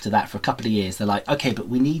desk after that for a couple of years, they're like, okay, but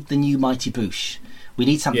we need the new Mighty Boosh. We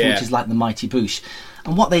need something which is like the Mighty Boosh.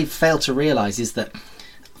 And what they fail to realise is that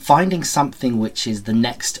finding something which is the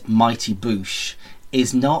next Mighty Boosh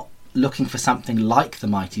is not looking for something like the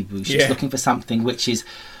Mighty Boosh. It's looking for something which is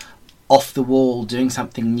off the wall, doing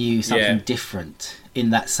something new, something different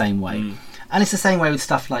in that same way. And it's the same way with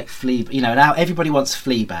stuff like Fleabag. You know, now everybody wants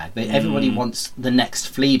Fleabag. Everybody wants the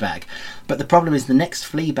next Fleabag. But the problem is the next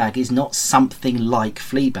Fleabag is not something like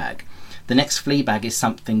Fleabag. The next Fleabag is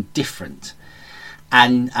something different.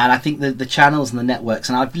 And I think the channels and the networks,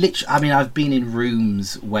 and I've been in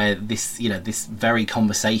rooms where this very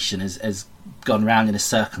conversation has gone round in a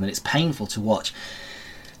circle, and it's painful to watch.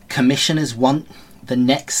 Commissioners want the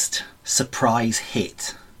next surprise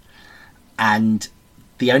hit, and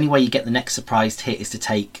the only way you get the next surprise hit is to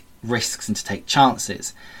take risks and to take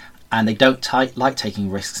chances. And they don't like taking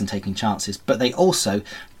risks and taking chances, but they also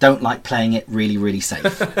don't like playing it really, really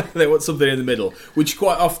safe. They want something in the middle, which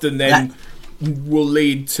quite often then will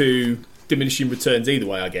lead to diminishing returns either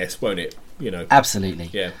way, I guess, won't it? You know,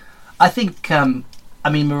 absolutely. Yeah, I think.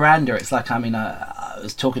 Miranda. It's like I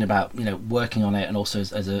was talking about working on it, and also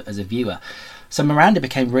as a viewer. So Miranda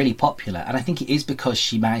became really popular, and I think it is because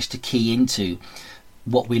she managed to key into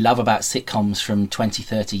what we love about sitcoms from 20,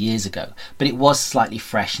 30 years ago. But it was slightly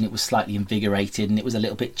fresh, and it was slightly invigorated, and it was a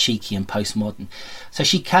little bit cheeky and postmodern. So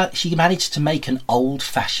she managed to make an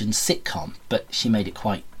old-fashioned sitcom, but she made it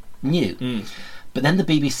quite new. But then the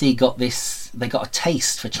BBC got a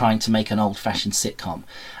taste for trying to make an old-fashioned sitcom.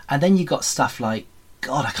 And then you got stuff like,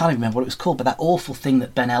 God, I can't even remember what it was called, but that awful thing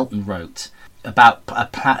that Ben Elton wrote about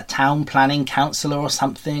a town planning councillor or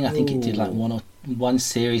something. I think it did like one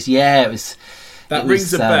series. Yeah, it was... That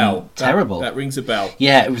rings a bell. Terrible. That rings a bell.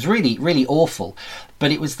 Yeah, it was really, really awful.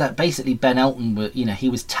 But it was that basically Ben Elton, he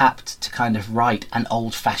was tapped to kind of write an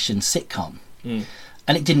old-fashioned sitcom.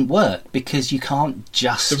 And it didn't work because you can't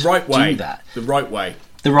just do that. The right way.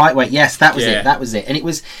 The right way. Yes, that was it. That was it. And it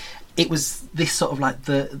was this sort of like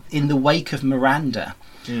in the wake of Miranda,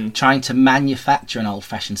 trying to manufacture an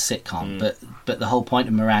old-fashioned sitcom. But the whole point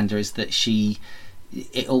of Miranda is that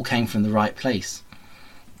it all came from the right place.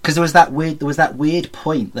 Because there was that weird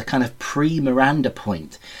point, the kind of pre-Miranda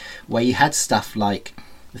point, where you had stuff like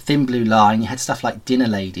The Thin Blue Line, you had stuff like Dinner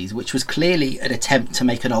Ladies, which was clearly an attempt to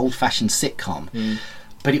make an old-fashioned sitcom,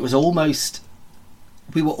 but it was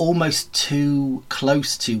we were almost too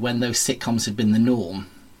close to when those sitcoms had been the norm.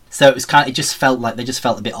 So it just felt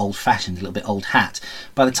a bit old-fashioned, a little bit old hat.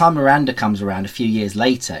 By the time Miranda comes around a few years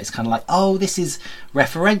later, it's kind of like, oh, this is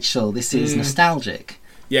referential, this is nostalgic.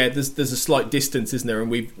 Yeah, there's a slight distance, isn't there?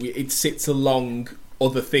 And it sits along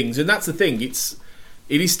other things, and that's the thing. It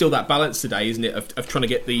is still that balance today, isn't it? Of trying to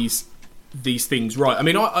get these things right. I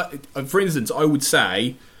mean, I for instance, I would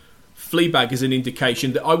say Fleabag is an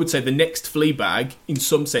indication that I would say the next Fleabag, in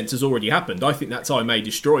some sense, has already happened. I think that's I May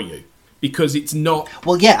Destroy You. Because it's not...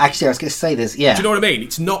 Well, yeah, actually, I was going to say this, yeah. Do you know what I mean?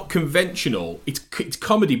 It's not conventional. It's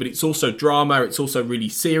comedy, but it's also drama. It's also really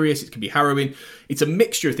serious. It can be harrowing. It's a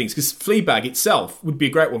mixture of things. Because Fleabag itself would be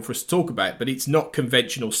a great one for us to talk about, but it's not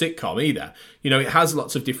conventional sitcom either. It has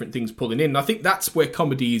lots of different things pulling in. And I think that's where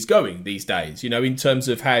comedy is going these days, in terms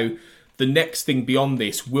of how the next thing beyond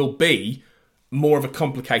this will be more of a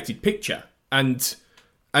complicated picture. And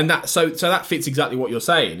that so that fits exactly what you're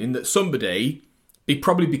saying, in that somebody...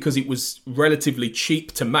 probably because it was relatively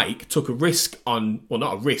cheap to make, took a risk on... Well,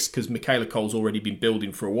 not a risk, because Michaela Cole's already been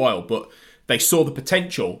building for a while, but they saw the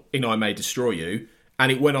potential in I May Destroy You, and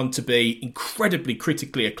it went on to be incredibly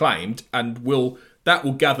critically acclaimed, and that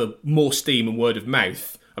will gather more steam and word of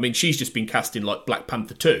mouth. I mean, she's just been cast in, like, Black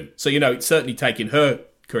Panther 2, so, it's certainly taken her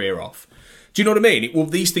career off. Do you know what I mean?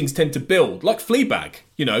 These things tend to build. Like Fleabag,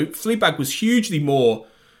 Fleabag was hugely more...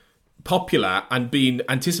 popular and being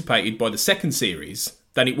anticipated by the second series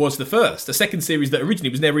than it was the first. The second series that originally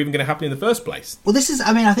was never even going to happen in the first place. Well,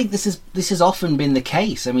 I think this has often been the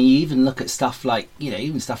case. I mean, you even look at stuff like,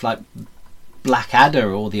 even stuff like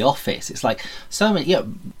Blackadder or The Office. It's like so many,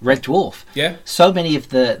 Red Dwarf. Yeah. So many of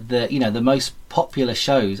the most popular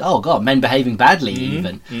shows. Oh God, Men Behaving Badly,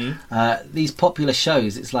 even. These popular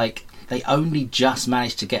shows. It's like they only just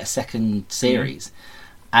managed to get a second series.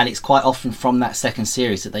 And it's quite often from that second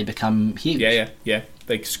series that they become huge. Yeah.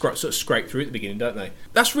 They sort of scrape through at the beginning, don't they?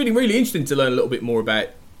 That's really, really interesting to learn a little bit more about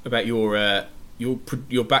your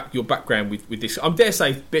background with this. I dare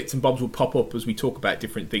say bits and bobs will pop up as we talk about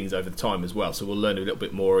different things over the time as well. So we'll learn a little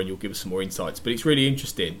bit more, and you'll give us some more insights. But it's really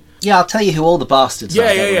interesting. Yeah, I'll tell you who all the bastards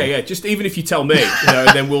are. Yeah. Just even if you tell me, and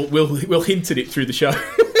then we'll hint at it through the show.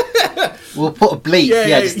 We'll put a bleep.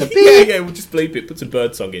 Just a bleep. Yeah, we'll just bleep it. Put some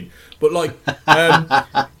birdsong in. But let's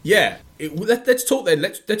talk then.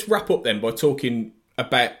 Let's wrap up then by talking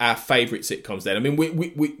about our favourite sitcoms. Then I mean,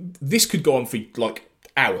 we this could go on for like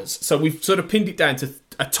hours. So we've sort of pinned it down to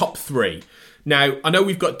a top 3. Now I know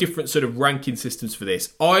we've got different sort of ranking systems for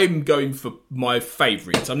this. I'm going for my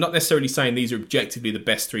favourites. I'm not necessarily saying these are objectively the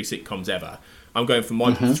best 3 sitcoms ever. I'm going for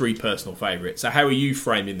my 3 personal favourites. So how are you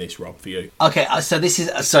framing this, Rob, for you? Okay, so this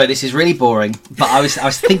is really boring, but I was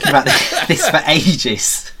thinking about this for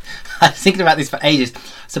ages. I was thinking about this for ages.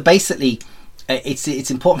 So basically,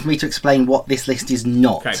 it's important for me to explain what this list is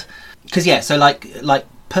not. Because so like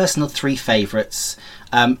personal 3 favourites.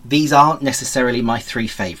 These aren't necessarily my 3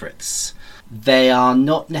 favourites. They are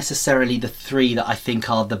not necessarily the 3 that I think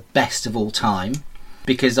are the best of all time.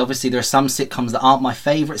 Because obviously there are some sitcoms that aren't my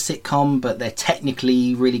favourite sitcom, but they're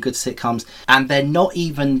technically really good sitcoms. And they're not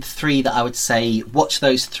even 3 that I would say, watch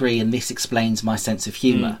those 3 and this explains my sense of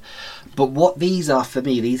humour. But what these are for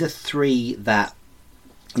me, these are 3 that,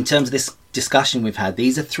 in terms of this discussion we've had,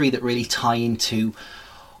 these are 3 that really tie into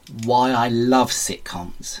why I love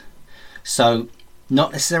sitcoms. So,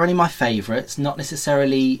 not necessarily my favourites, not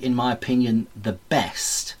necessarily, in my opinion, the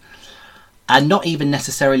best, and not even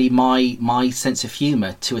necessarily my sense of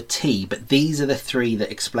humour to a T, but these are the 3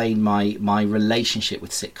 that explain my relationship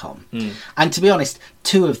with sitcom. And to be honest,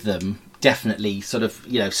 2 of them definitely sort of,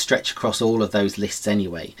 stretch across all of those lists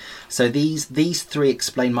anyway. So these 3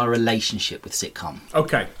 explain my relationship with sitcom.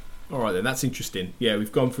 Okay. All right then, that's interesting. Yeah,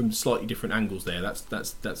 we've gone from slightly different angles there.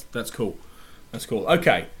 That's cool. That's cool.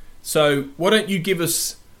 Okay. So, why don't you give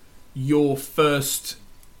us your first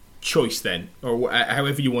choice then, or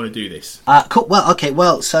however you want to do this. Cool. Well, okay.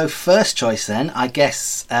 Well, so first choice then, I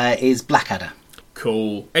guess, is Blackadder.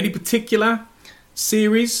 Cool. Any particular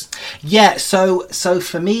series? Yeah. So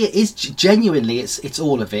for me, it is genuinely it's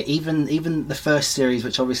all of it. Even the first series,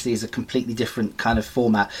 which obviously is a completely different kind of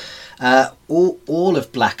format. All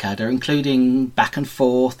of Blackadder, including Back and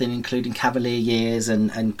Forth, and including Cavalier Years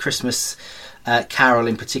and Christmas Carol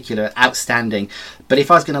in particular, outstanding. But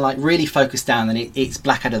if I was going to really focus down, then it's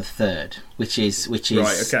Blackadder the Third, which is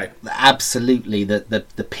right, okay. Absolutely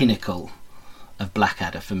the pinnacle of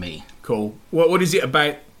Blackadder for me. Cool. What is it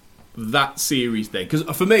about that series then? Because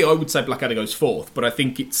for me, I would say Blackadder goes fourth, but I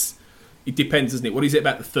think it depends, doesn't it? What is it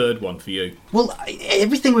about the third one for you? Well,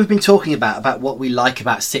 everything we've been talking about what we like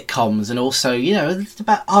about sitcoms, and also, it's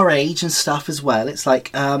about our age and stuff as well. It's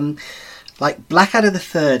like Blackadder the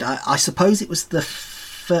Third. I suppose it was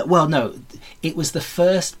it was the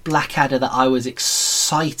first Blackadder that I was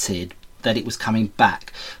excited that it was coming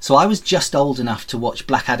back. So I was just old enough to watch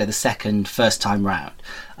Blackadder the Second first time round,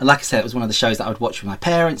 and like I said, it was one of the shows that I would watch with my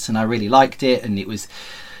parents, and I really liked it, and it was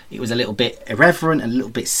a little bit irreverent and a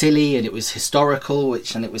little bit silly, and it was historical,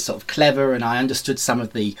 and it was sort of clever, and I understood some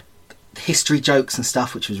of the history jokes and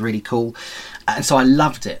stuff, which was really cool, and so I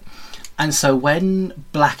loved it. And so when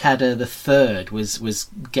Blackadder the Third was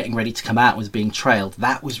getting ready to come out, was being trailed,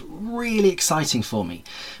 that was really exciting for me,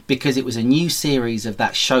 because it was a new series of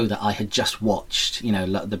that show that I had just watched,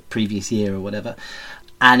 the previous year or whatever.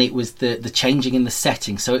 And it was the changing in the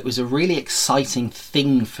setting. So it was a really exciting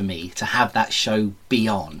thing for me to have that show be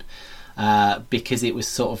on, because it was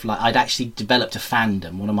sort of like I'd actually developed a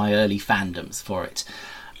fandom, one of my early fandoms for it.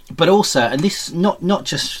 But also, and this not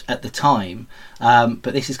just at the time, but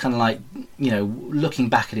this is kind of like, looking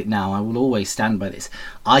back at it now, I will always stand by this.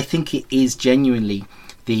 I think it is genuinely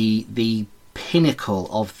the pinnacle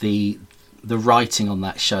of the writing on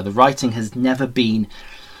that show. The writing has never been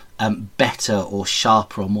better or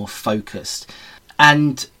sharper or more focused.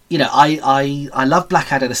 And I love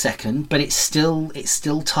Blackadder the Second, but it's still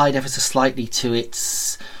tied ever so slightly to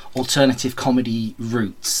its alternative comedy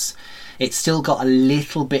roots. It's still got a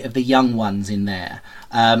little bit of the young ones in there.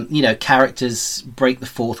 Characters break the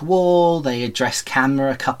fourth wall. They address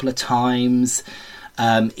camera a couple of times.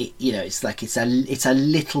 It's like it's a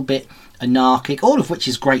little bit anarchic, all of which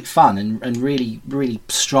is great fun and really, really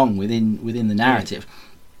strong within the narrative.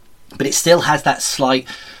 But it still has that slight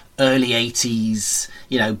early 80s,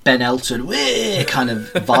 Ben Elton kind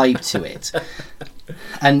of vibe to it.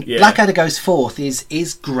 And Blackadder Goes Forth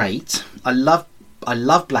is great. I love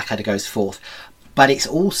Blackadder Goes Forth, but it's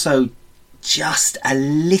also just a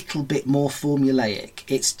little bit more formulaic.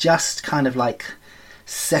 It's just kind of like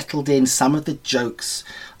settled in. Some of the jokes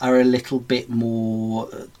are a little bit more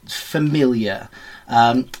familiar,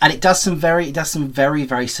 and it does some very,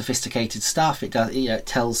 very sophisticated stuff. It does, it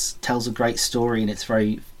tells a great story, and it's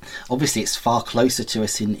far closer to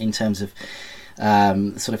us in terms of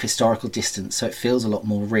sort of historical distance, so it feels a lot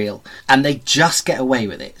more real, and they just get away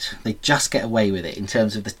with it. In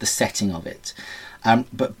terms of the setting of it.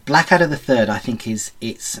 But Blackadder the Third, I think, is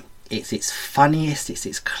its funniest, it's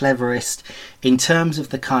its cleverest in terms of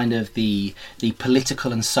the kind of the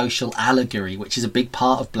political and social allegory, which is a big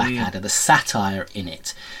part of Blackadder, the satire in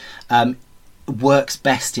it. works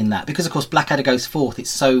best in that, because of course Blackadder Goes Forth, it's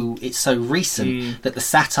so recent that the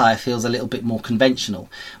satire feels a little bit more conventional,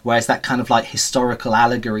 whereas that kind of like historical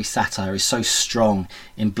allegory satire is so strong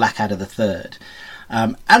in Blackadder the Third.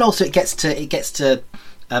 And also it gets to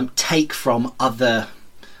take from other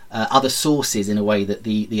sources in a way that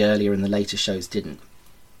the earlier and the later shows didn't.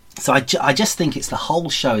 So I just think it's the whole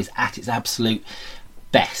show is at its absolute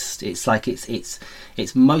best. It's like it's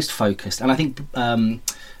most focused, and I think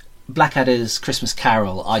Blackadder's Christmas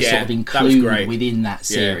Carol I sort of include within that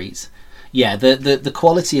series. Yeah, the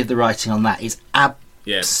quality of the writing on that is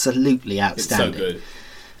absolutely outstanding. It's so good,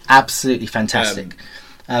 absolutely fantastic.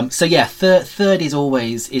 So yeah, third is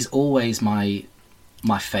always my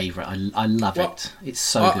favourite. I love it. It's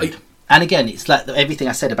so good. And again, it's like everything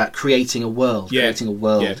I said about creating a world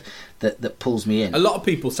that pulls me in. A lot of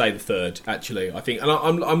people say the third, actually, I think, and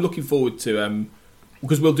I'm looking forward to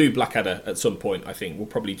because we'll do Blackadder at some point. I think we'll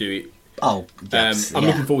probably do it. Oh, yes, I'm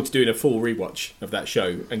looking forward to doing a full rewatch of that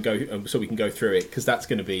show and go so we can go through it, because that's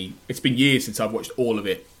going to be. It's been years since I've watched all of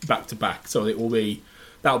it back to back, so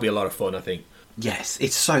that'll be a lot of fun, I think. Yes,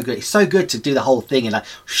 it's so good. It's so good to do the whole thing and like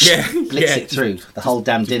blitz it through the whole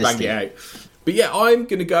damn dynasty. Bang it out. But yeah, I'm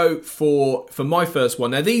going to go for my first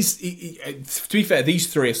one. Now, these, to be fair, these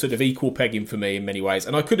three are sort of equal pegging for me in many ways,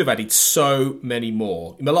 and I could have added so many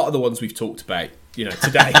more. A lot of the ones we've talked about,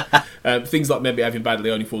 today, things like Maybe Having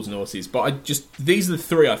Badly, Only Fools and Horses. But these are the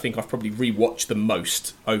three I think I've probably rewatched the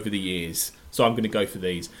most over the years. So I'm going to go for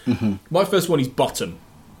these. Mm-hmm. My first one is Bottom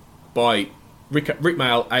by Rick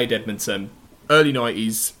Mayall, Ade Edmondson, early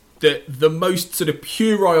 90s. The most sort of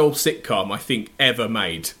puerile sitcom I think ever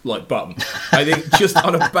made, like Bottom. I think just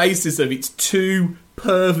on a basis of it's two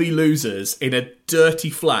pervy losers in a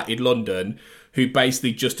dirty flat in London who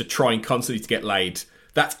basically just are trying constantly to get laid.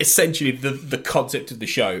 That's essentially the concept of the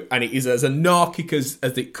show, and it is as anarchic as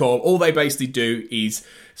it comes. All they basically do is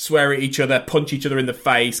swear at each other, punch each other in the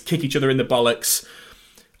face, kick each other in the bollocks.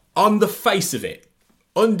 On the face of it,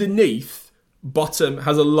 underneath, Bottom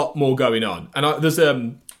has a lot more going on, and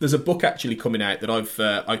there's a book actually coming out that I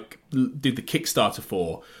did the Kickstarter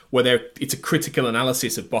for, where it's a critical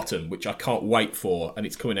analysis of Bottom, which I can't wait for, and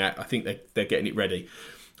it's coming out. I think they're getting it ready.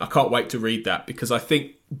 I can't wait to read that, because I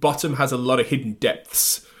think Bottom has a lot of hidden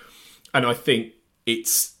depths, and I think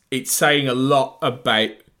it's saying a lot about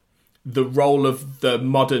the role of the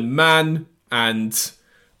modern man and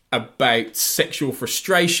about sexual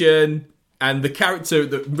frustration, and the character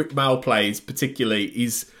that Rick Mayall plays particularly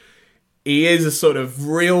he is a sort of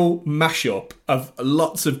real mashup of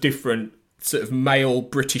lots of different sort of male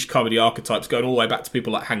British comedy archetypes, going all the way back to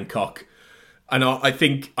people like Hancock. And I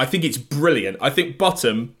think it's brilliant. I think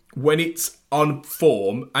Bottom, when it's on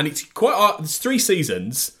form, and it's there's 3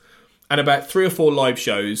 seasons and about 3 or 4 live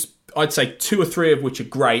shows, I'd say 2 or 3 of which are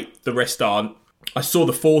great, the rest aren't. I saw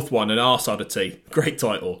the 4th one, An Arse Oddity. Great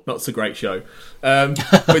title, not so great show. But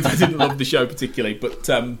I didn't love the show particularly, but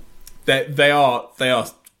they are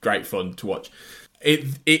great fun to watch.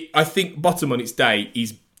 I think Bottom on its day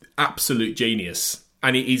is absolute genius,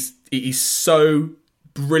 and it is so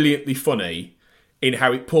brilliantly funny in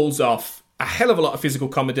how it pulls off a hell of a lot of physical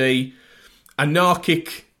comedy,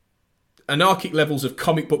 anarchic levels of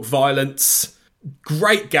comic book violence,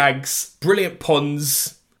 great gags, brilliant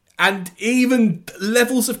puns, and even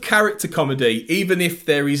levels of character comedy, even if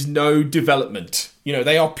there is no development.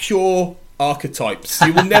 They are pure archetypes.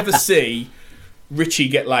 You will never see Richie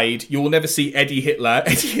get laid. You will never see Eddie Hitler.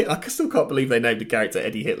 I still can't believe they named the character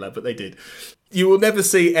Eddie Hitler, but they did. You will never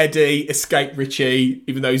see Eddie escape Richie,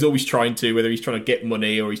 even though he's always trying to, whether he's trying to get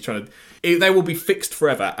money or he's trying to... They will be fixed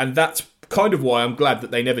forever, and that's kind of why I'm glad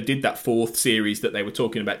that they never did that 4th series that they were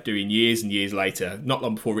talking about doing years and years later, not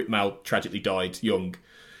long before Rick Mayall tragically died young.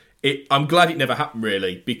 I'm glad it never happened,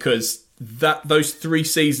 really, because those 3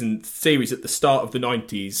 season series at the start of the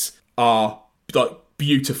 90s are like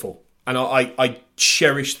beautiful. And I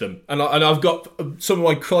cherish them. And I've got some of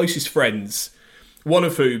my closest friends, one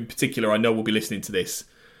of whom in particular I know will be listening to this.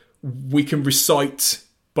 We can recite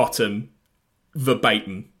Bottom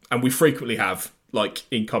verbatim, and we frequently have, like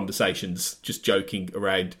in conversations, just joking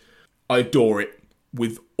around. I adore it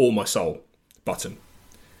with all my soul, Bottom.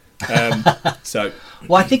 So,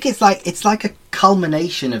 well, I think it's like a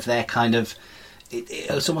culmination of their kind of.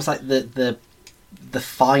 It's almost like the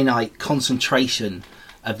finite concentration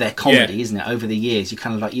of their comedy, isn't it? Over the years, you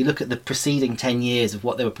look at the preceding 10 years of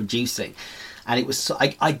what they were producing, and it was.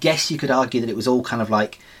 I guess you could argue that it was all kind of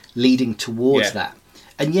like leading towards that.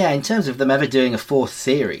 And in terms of them ever doing a 4th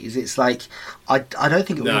series, it's like I don't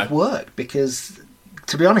think it would have worked, because,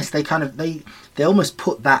 to be honest, they almost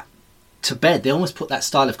put that to bed. They almost put that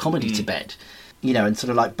style of comedy to bed. and sort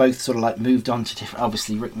of like both sort of like moved on to different.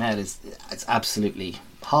 Obviously, Rick Mail it's absolutely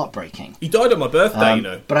heartbreaking. He died on my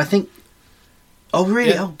birthday, But I think, oh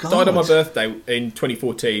really? Yeah, Oh god, died on my birthday in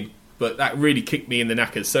 2014. But that really kicked me in the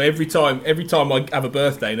knackers. So every time I have a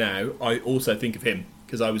birthday now, I also think of him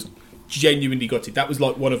because I was genuinely gutted. That was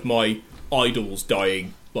like one of my idols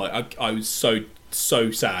dying. Like I was so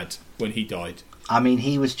sad when he died. I mean,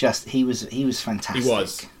 he was fantastic. He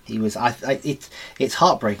was. He was. It's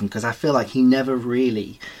heartbreaking because I feel like he never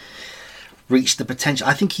really reached the potential.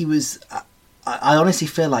 I think he was. I honestly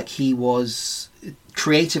feel like he was,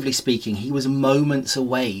 creatively speaking, he was moments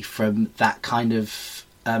away from that kind of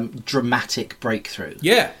dramatic breakthrough.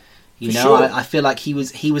 Yeah, sure. I feel like he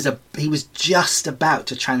was just about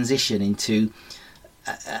to transition into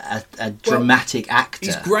a dramatic actor.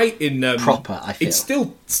 He's great in proper. I feel it's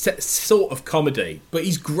still sort of comedy, but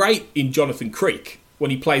he's great in Jonathan Creek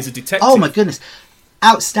when he plays a detective. Oh my goodness,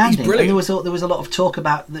 outstanding! He's brilliant. And there was a lot of talk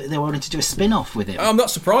about they wanted to do a spin-off with him. I'm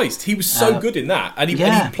not surprised. He was so good in that, and he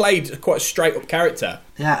played quite a straight-up character.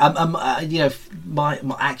 Yeah,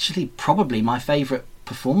 actually probably my favourite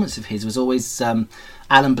performance of his was always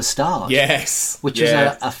Alan Bastard. Yes, which is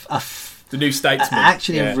the New Statesman.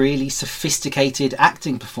 Actually, a really sophisticated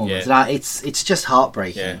acting performance. Yeah. It's just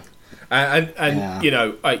heartbreaking. And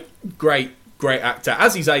great actor.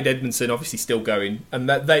 As is Aid Edmondson, obviously still going, and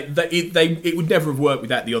it would never have worked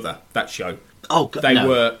without the other that show. Oh, they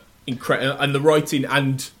were incredible, and the writing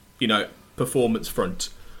and performance front.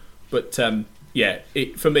 But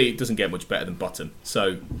for me, it doesn't get much better than Bottom.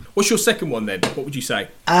 So, what's your second one then? What would you say?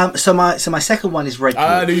 So my second one is Red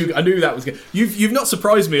Dwarf. I knew that was good. You've not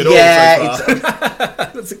surprised me at all. Yeah, so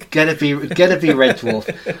far. It's gonna be Red Dwarf.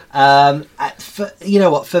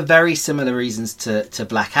 For very similar reasons to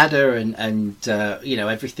Blackadder and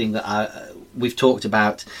everything that we've talked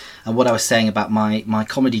about, and what I was saying about my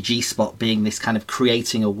comedy G-spot being this kind of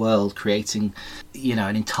creating a world, creating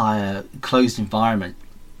an entire closed environment.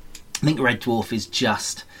 I think Red Dwarf is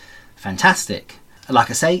just fantastic. Like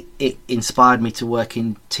I say, it inspired me to work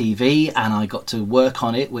in TV, and I got to work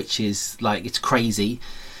on it, which is like, it's crazy.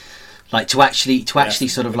 Like to actually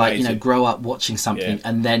sort of amazing. Like grow up watching something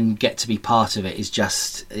and then get to be part of it is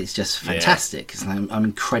just fantastic. Yeah. I'm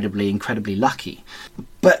incredibly lucky.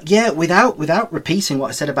 But yeah, without repeating what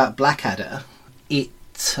I said about Blackadder, it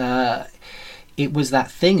was that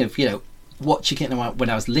thing of watching it when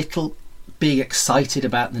I was little, being excited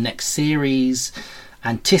about the next series,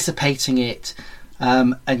 anticipating it,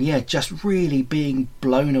 and just really being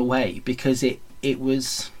blown away because it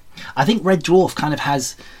was. I think Red Dwarf kind of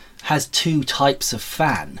has two types of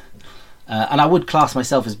fan, and I would class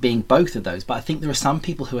myself as being both of those. But I think there are some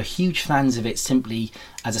people who are huge fans of it simply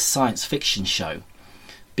as a science fiction show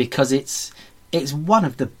because it's one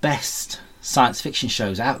of the best science fiction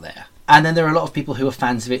shows out there. And then there are a lot of people who are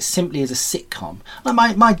fans of it simply as a sitcom.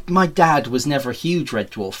 Like my dad was never a huge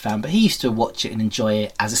Red Dwarf fan, but he used to watch it and enjoy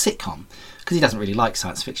it as a sitcom because he doesn't really like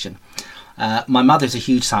science fiction. My mother's a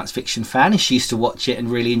huge science fiction fan, and she used to watch it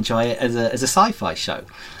and really enjoy it as a sci-fi show.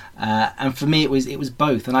 And for me, it was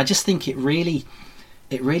both. And I just think it really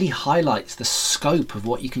highlights the scope of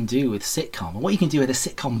what you can do with sitcom and what you can do with a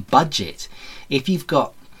sitcom budget if you've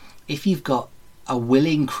got a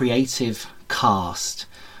willing, creative cast,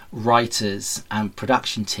 writers and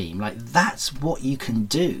production team. Like, that's what you can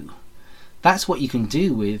do. That's what you can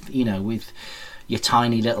do with your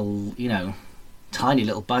tiny little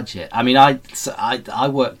budget. I mean, I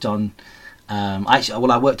worked on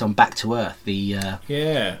I worked on Back to Earth, the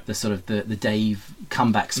sort of the Dave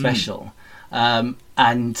comeback special,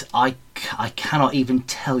 and I cannot even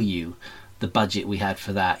tell you the budget we had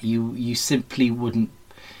for that. You simply wouldn't.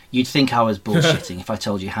 You'd think I was bullshitting if I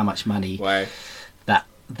told you how much money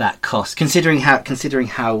that cost, considering how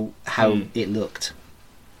it looked.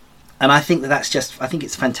 And I think I think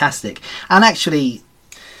it's fantastic. And actually,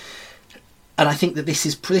 and I think that this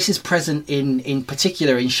is present in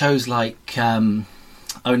particular in shows like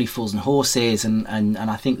Only Fools and Horses, and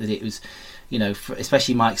I think that it was,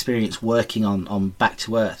 especially my experience working on Back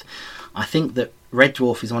to Earth, I think that Red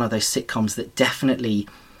Dwarf is one of those sitcoms that definitely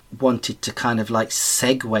wanted to kind of like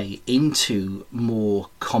segue into more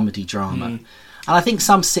comedy drama. And I think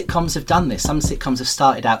some sitcoms have done this. Some sitcoms have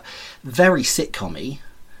started out very sitcom-y,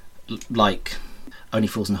 like Only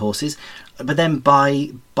Fools and Horses, but then by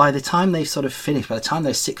the time they've sort of finished, by the time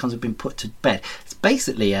those sitcoms have been put to bed, it's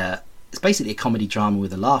basically a comedy drama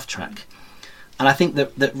with a laugh track. And I think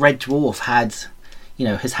that Red Dwarf has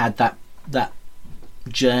had that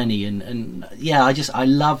journey, and I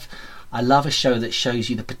love a show that shows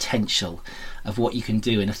you the potential of what you can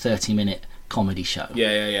do in a 30-minute comedy show.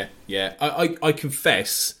 Yeah. I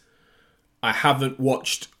confess, I haven't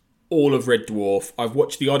watched all of Red Dwarf. I've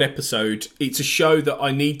watched the odd episode. It's a show that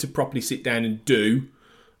I need to properly sit down and do.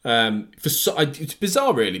 It's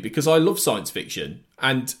bizarre, really, because I love science fiction,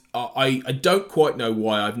 and I don't quite know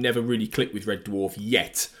why I've never really clicked with Red Dwarf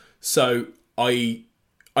yet. So I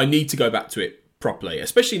need to go back to it properly,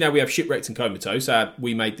 especially now we have Shipwrecked and Comatose.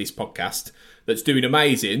 We made this podcast that's doing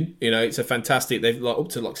amazing. You know, it's a fantastic. They've up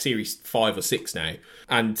to series 5 or 6 now,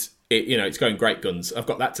 and it's going great guns. I've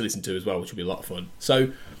got that to listen to as well, which will be a lot of fun.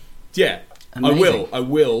 So yeah, amazing. I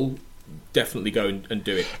will definitely go and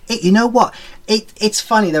do it. You know what? It's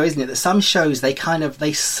funny though, isn't it, that some shows they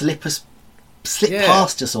slip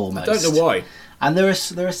past us almost. I don't know why. And there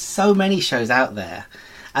are so many shows out there.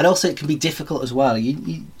 And also it can be difficult as well. Do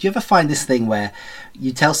you ever find this thing where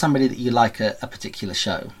you tell somebody that you like a particular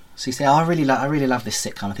show? So you say, I really love this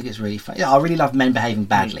sitcom. I think it's really fun. Yeah, I really love Men Behaving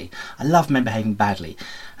Badly. I love Men Behaving Badly.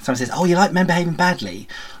 And someone says, oh, you like Men Behaving Badly?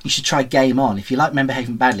 You should try Game On. If you like Men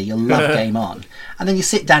Behaving Badly, you'll love Game On. And then you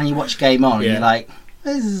sit down and you watch Game On and you're like,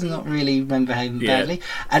 this is not really Men Behaving Badly.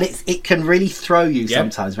 And it can really throw you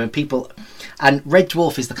sometimes when people... And Red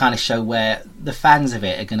Dwarf is the kind of show where the fans of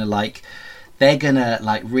it are going to they're gonna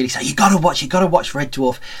really say, you gotta watch Red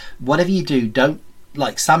Dwarf. Whatever you do, don't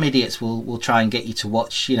some idiots will try and get you to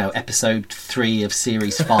watch episode 3 of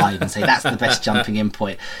series 5 and say that's the best jumping in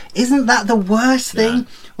point. Isn't that the worst thing?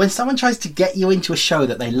 When someone tries to get you into a show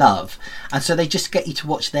that they love, and so they just get you to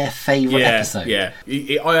watch their favourite episode.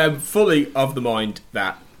 I am fully of the mind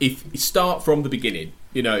that if you start from the beginning,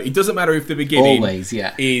 it doesn't matter if the beginning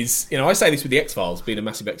is... I say this with the X-Files, being a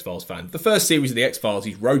massive X-Files fan. The first series of the X-Files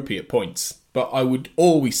is ropey at points, but I would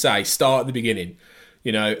always say start at the beginning,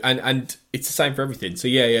 and it's the same for everything. So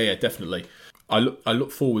yeah, definitely. I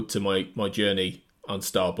look forward to my journey on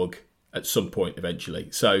Starbug at some point eventually.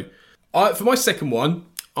 So for my second one,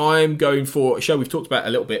 I'm going for a show we've talked about a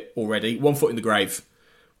little bit already, One Foot in the Grave,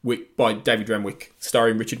 by David Renwick,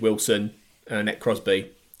 starring Richard Wilson and Annette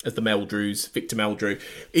Crosby as the Meldrews, Victor Meldrew.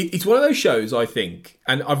 It's one of those shows, I think,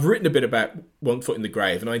 and I've written a bit about One Foot in the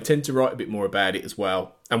Grave, and I intend to write a bit more about it as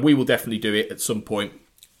well, and we will definitely do it at some point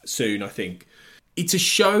soon, I think. It's a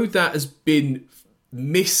show that has been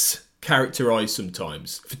mischaracterised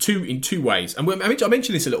sometimes in two ways, and I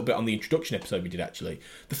mentioned this a little bit on the introduction episode we did, actually.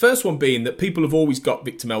 The first one being that people have always got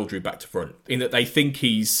Victor Meldrew back to front, in that they think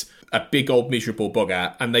he's a big old miserable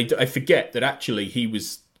bugger, and they forget that actually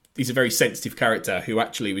he's a very sensitive character who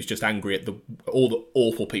actually was just angry at all the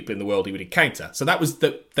awful people in the world he would encounter. So that was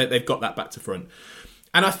that they've got that back to front.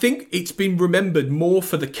 And I think it's been remembered more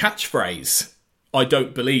for the catchphrase, I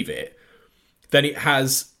don't believe it, than it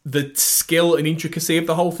has the skill and intricacy of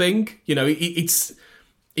the whole thing. It's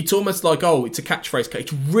almost like, oh, it's a catchphrase.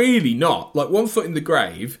 It's really not. One Foot in the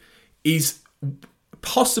Grave is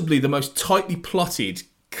possibly the most tightly plotted,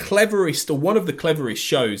 cleverest, or one of the cleverest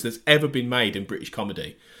shows that's ever been made in British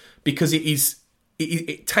comedy. Because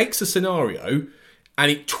it takes a scenario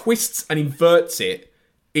and it twists and inverts it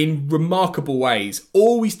in remarkable ways,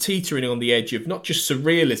 always teetering on the edge of not just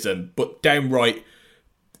surrealism, but downright,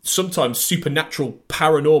 sometimes supernatural,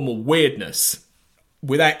 paranormal weirdness,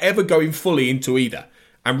 without ever going fully into either,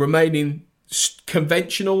 and remaining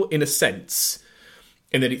conventional in a sense,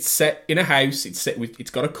 in that it's set in a house,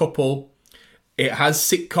 it's got a couple. It has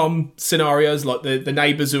sitcom scenarios like the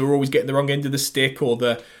neighbours who are always getting the wrong end of the stick, or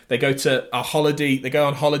they go to a holiday. They go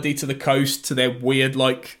on holiday to the coast to their weird,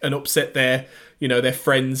 and upset their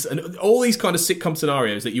friends, and all these kind of sitcom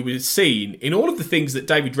scenarios that you would have seen in all of the things that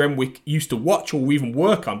David Renwick used to watch or even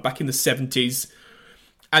work on back in the 70s.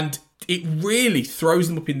 And it really throws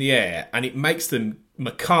them up in the air, and it makes them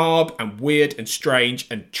macabre and weird and strange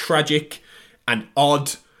and tragic and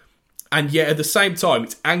odd. And yet, at the same time,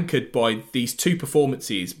 it's anchored by these two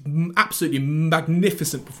performances, absolutely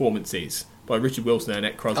magnificent performances by Richard Wilson and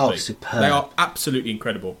Annette Crosby. Oh, superb. They are absolutely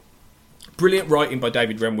incredible. Brilliant writing by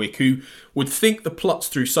David Renwick, who would think the plots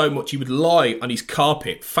through so much he would lie on his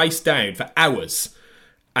carpet, face down, for hours,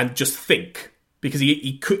 and just think, because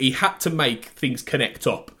he had to make things connect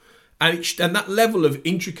up. And that level of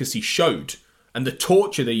intricacy showed, and the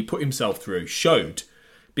torture that he put himself through showed,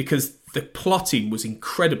 because the plotting was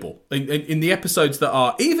incredible. In the episodes that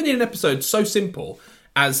are... Even in an episode so simple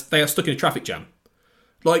as they are stuck in a traffic jam.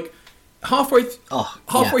 Halfway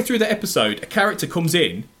through the episode, a character comes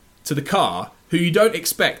in to the car who you don't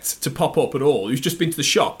expect to pop up at all, who's just been to the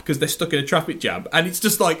shop because they're stuck in a traffic jam. And it's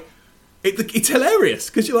just it's hilarious,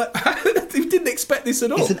 because you're like, you didn't expect this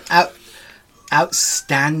at all. It's an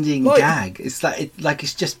outstanding gag. It's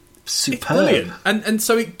it's just superb. It's brilliant. And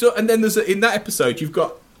then there's in that episode, you've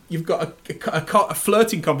got you've got a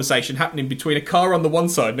flirting conversation happening between a car on the one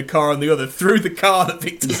side and a car on the other through the car that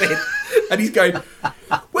Victor's in, and he's going,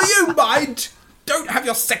 "Will you mind? Don't have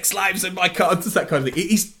your sex lives in my car." Just that kind of thing.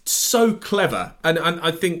 It is so clever, and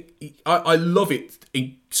I think I love it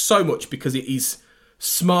so much because it is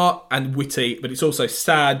smart and witty, but it's also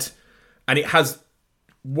sad, and it has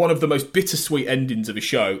one of the most bittersweet endings of a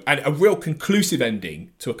show and a real conclusive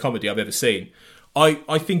ending to a comedy I've ever seen. I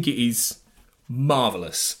think it is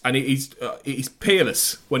marvellous, and it is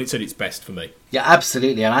peerless when it's at its best for me. Yeah,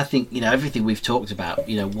 absolutely. And I think, everything we've talked about,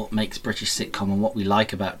 what makes British sitcom and what we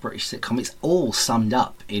like about British sitcom, it's all summed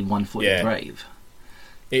up in One Foot in the Grave.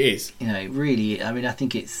 It is. Really, I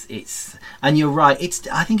think it's and you're right,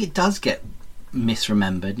 I think it does get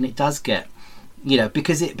misremembered, and it does get,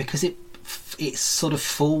 because it's sort of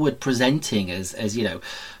forward presenting as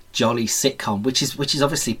jolly sitcom, which is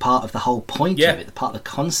obviously part of the whole point of it, part of the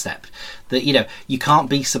concept, that you can't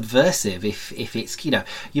be subversive if it's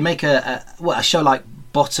you make a show like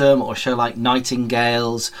Bottom or a show like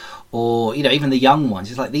Nightingales, or even the young ones.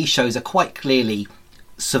 It's like these shows are quite clearly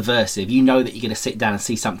subversive. That you're going to sit down and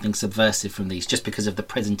see something subversive from these just because of the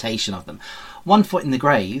presentation of them. One Foot in the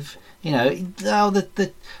Grave,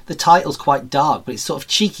 the title's quite dark, but it's sort of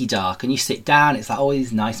cheeky dark, and you sit down, it's like, oh,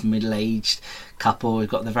 these nice middle-aged couple, we've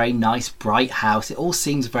got the very nice bright house, it all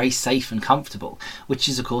seems very safe and comfortable, which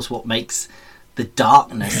is of course what makes the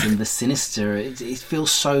darkness and the sinister, it feels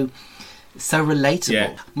so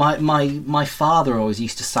relatable. My father always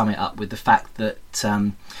used to sum it up with the fact that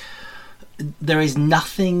there is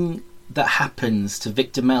nothing that happens to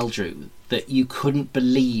Victor Meldrew that you couldn't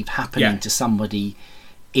believe happening to somebody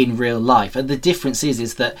in real life. And the difference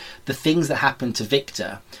is that the things that happen to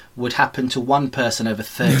Victor would happen to one person over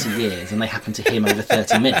 30 years, and they happen to him over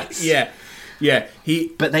 30 minutes.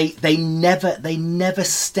 But they never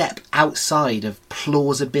step outside of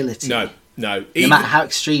plausibility. No. No matter how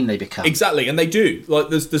extreme they become. Exactly, and they do. Like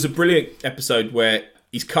there's a brilliant episode where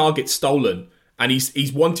his car gets stolen, and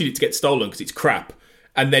he's wanted it to get stolen because it's crap,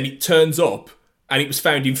 and then it turns up and it was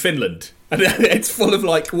found in Finland, and it's full of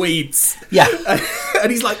like weeds. Yeah.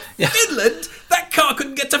 And he's like, Finland? That car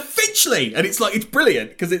couldn't get to Finchley. And it's like, it's brilliant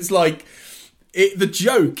because it's like, the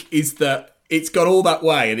joke is that it's gone all that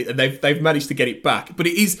way, and they've managed to get it back. But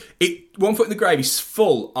One Foot in the Grave is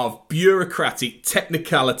full of bureaucratic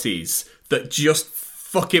technicalities that just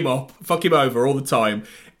fuck him over all the time.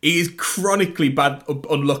 He is chronically bad,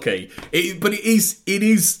 unlucky. But it is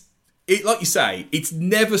like you say, it's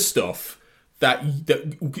never stuff that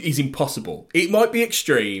is impossible. It might be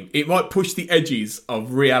extreme, it might push the edges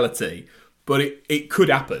of reality, but it could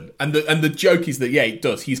happen. And the joke is that it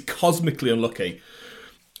does. He's cosmically unlucky,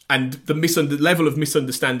 and the level of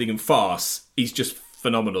misunderstanding and farce is just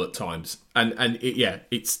phenomenal at times.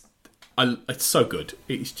 It's so good.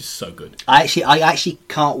 It's just so good. I actually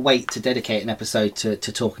can't wait to dedicate an episode to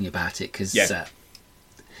talking about it, because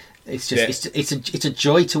it's a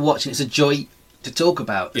joy to watch, and it's a joy to talk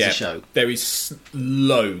about as a show. There is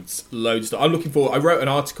loads. I'm looking forward. I wrote an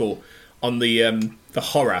article on the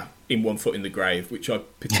horror in One Foot in the Grave, which I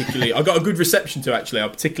got a good reception to, actually. I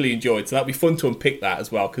particularly enjoyed, so that'll be fun to unpick that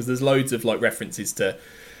as well, because there's loads of like references to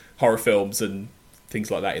horror films and things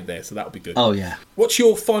like that in there, so that'll be good. Oh yeah. What's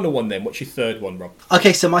your final one then? What's your third one, Rob?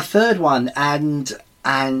 Okay, so my third one, and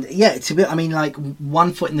like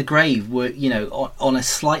One Foot in the Grave were, on a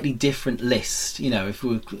slightly different list. If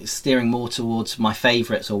we were steering more towards my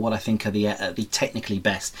favourites or what I think are the technically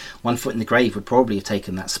best, One Foot in the Grave would probably have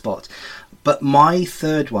taken that spot. But my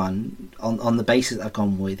third one, on the basis I've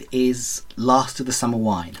gone with, is Last of the Summer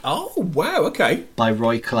Wine. Oh, wow, okay. By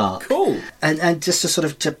Roy Clark. Cool. And just to sort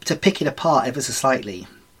of to pick it apart ever so slightly.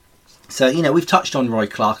 So, we've touched on Roy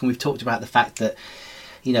Clark, and we've talked about the fact that,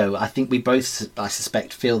 I think we both, I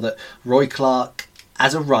suspect, feel that Roy Clark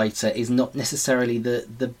as a writer is not necessarily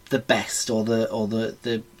the best or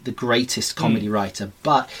the greatest comedy writer,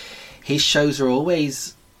 but his shows are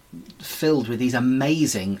always filled with these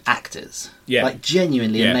amazing actors, like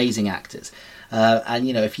genuinely amazing actors. And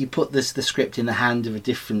if you put the script in the hand of a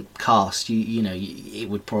different cast, it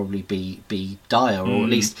would probably be dire, or at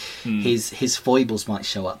least his foibles might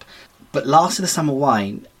show up. But Last of the Summer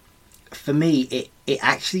Wine, for me, it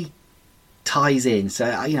actually ties in. So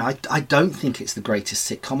I don't think it's the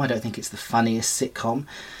greatest sitcom. I don't think it's the funniest sitcom.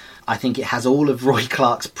 I think it has all of Roy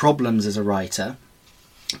Clark's problems as a writer,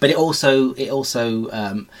 but it also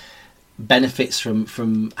benefits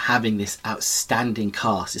from having this outstanding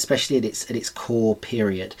cast, especially at its core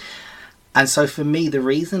period. And so for me, the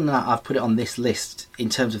reason that I've put it on this list in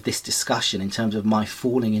terms of this discussion, in terms of my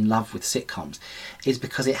falling in love with sitcoms, is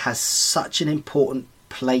because it has such an important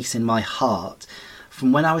place in my heart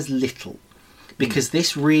from when I was little, because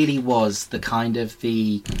this really was the kind of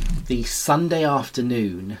the Sunday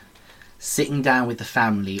afternoon, sitting down with the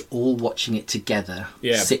family, all watching it together,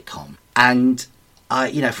 sitcom. And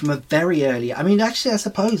from a very early, I mean, actually, I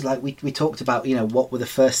suppose, like we talked about, what were the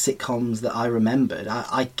first sitcoms that I remembered.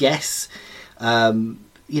 I guess,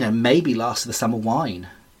 maybe Last of the Summer Wine,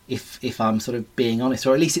 if I'm sort of being honest,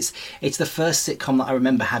 or at least it's the first sitcom that I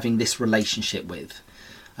remember having this relationship with.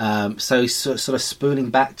 So sort of spooling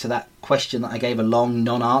back to that question that I gave a long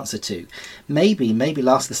non-answer to, maybe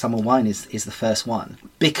Last of the Summer Wine is the first one,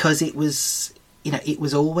 because it was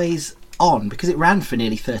always on, because it ran for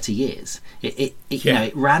nearly 30 years.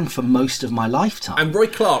 It ran for most of my lifetime. And Roy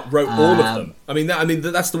Clark wrote all of them. I mean,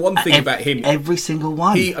 that's the one thing about him. Every single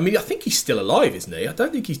one. I think he's still alive, isn't he? I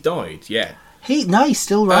don't think he's died yet. He's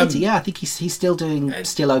still writing. I think he's still doing,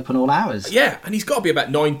 still open all hours. Yeah, and he's got to be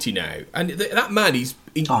about 90 now. And that man, he's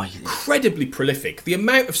incredibly prolific. The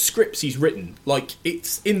amount of scripts he's written, like,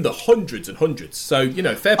 it's in the hundreds and hundreds. So,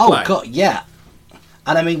 fair play. Oh, God, yeah.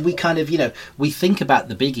 And I mean, we kind of, we think about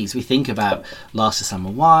the biggies. We think about Last of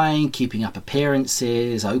Summer Wine, Keeping Up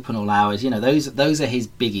Appearances, Open All Hours. Those are his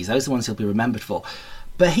biggies. Those are the ones he'll be remembered for.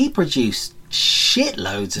 But he produced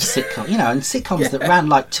shitloads of sitcoms, and sitcoms that ran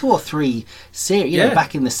like 2 or 3 series,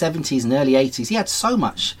 back in the 70s and early 80s. He had so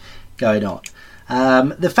much going on.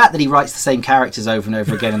 The fact that he writes the same characters over and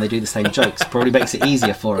over again and they do the same jokes probably makes it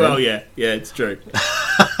easier for him. Well, yeah, it's true.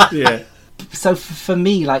 Yeah. So for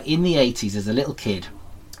me, like in the 80s as a little kid,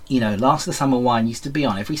 Last of the Summer Wine used to be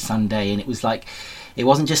on every Sunday, and it was like, it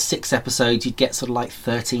wasn't just 6 episodes, you'd get sort of like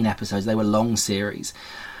 13 episodes. They were long series.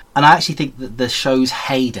 And I actually think that the show's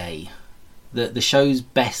heyday, the show's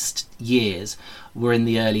best years were in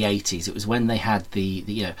the early 80s. It was when they had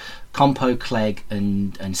the Compo, Clegg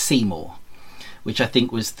and Seymour, which I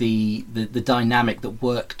think was the dynamic that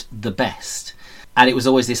worked the best. And it was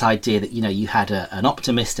always this idea that, you had an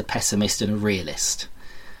optimist, a pessimist and a realist.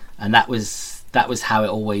 And that was how it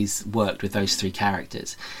always worked with those 3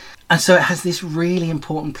 characters. And so it has this really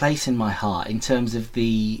important place in my heart in terms of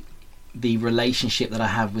the relationship that I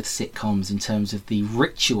have with sitcoms, in terms of the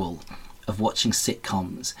ritual of watching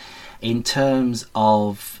sitcoms, in terms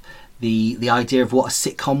of the idea of what a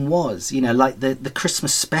sitcom was, like the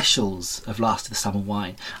Christmas specials of Last of the Summer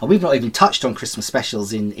Wine. And we've not even touched on Christmas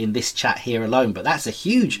specials in this chat here alone, but that's a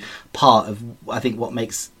huge part of, I think, what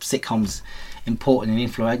makes sitcoms important and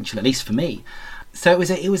influential, at least for me. So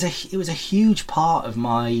it was a huge part of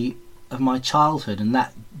my childhood, and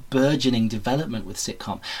that burgeoning development with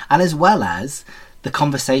sitcom, and as well as the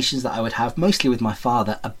conversations that I would have mostly with my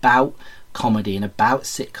father about comedy and about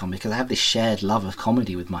sitcom, because I have this shared love of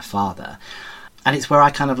comedy with my father. And it's where I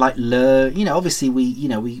kind of like learn, obviously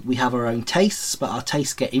we have our own tastes, but our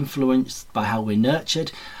tastes get influenced by how we're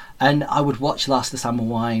nurtured. And I would watch Last of the Summer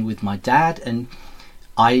Wine with my dad, and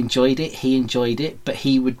I enjoyed it, he enjoyed it, but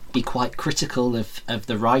he would be quite critical of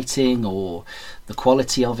the writing or the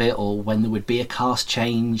quality of it, or when there would be a cast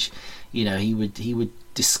change, he would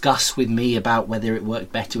discuss with me about whether it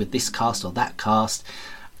worked better with this cast or that cast.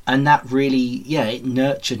 And that really, it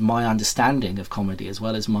nurtured my understanding of comedy, as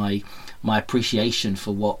well as my appreciation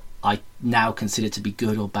for what I now consider to be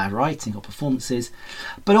good or bad writing or performances.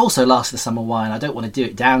 But also Last of the Summer Wine, I don't want to do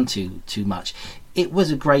it down too much. It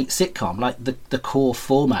was a great sitcom. Like the core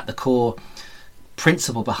format, the core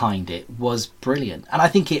principle behind it was brilliant. And I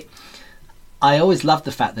think I always loved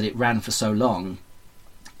the fact that it ran for so long.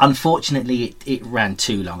 Unfortunately, it ran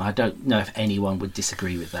too long. I don't know if anyone would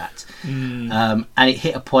disagree with that. And it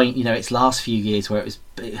hit a point, its last few years, where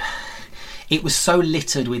it was so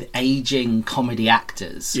littered with aging comedy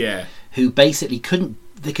actors, who basically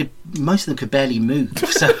most of them could barely move.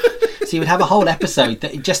 So you would have a whole episode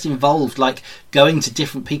that just involved like going to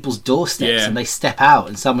different people's doorsteps, and they step out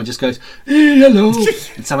and someone just goes, hey, hello,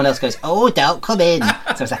 and someone else goes, oh, don't come in.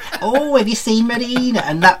 So it's like, oh, have you seen Marina?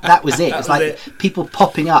 And that was it. It was like people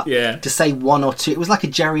popping up to say one or two. It was like a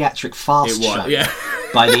geriatric fast show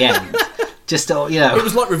by the end. Just it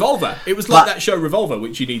was like Revolver. It was like that show Revolver,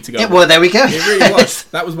 which you need to go. Well, there we go. It really was.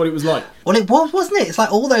 That was what it was like. Well, it was, wasn't it? It's like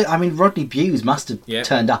Rodney Buse must have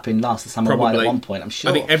turned up in Last of the Summer Wine at one point, I'm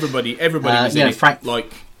sure. I think everybody was in it,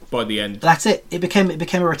 like, by the end. That's it. It became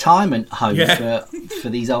a retirement home for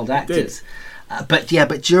these old actors. But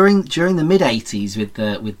during the mid '80s with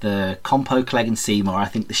the Compo, Clegg and Seymour, I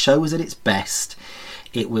think the show was at its best.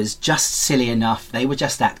 It was just silly enough. They were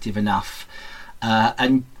just active enough,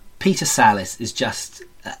 and Peter Sallis is just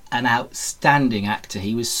an outstanding actor.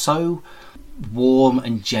 He was so warm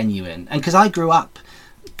and genuine, and because I grew up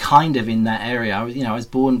kind of in that area. I was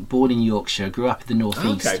born in Yorkshire, grew up in the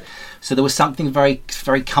northeast, Okay. so there was something very,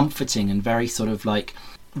 very comforting and very sort of like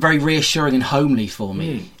very reassuring and homely for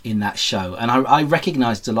me in that show. And I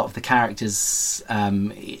recognised a lot of the characters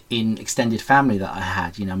in extended family that I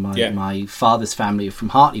had. My father's family are from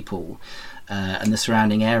Hartlepool and the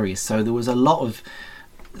surrounding areas, so there was a lot of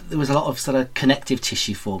sort of connective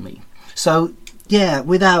tissue for me. So yeah,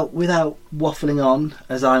 without waffling on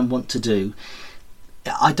as I want to do,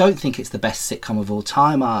 I don't think it's the best sitcom of all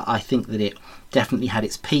time. I think that it definitely had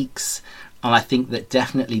its peaks, and I think that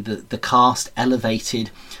definitely the cast elevated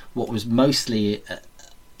what was mostly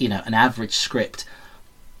an average script,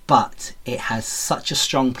 but it has such a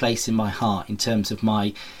strong place in my heart in terms of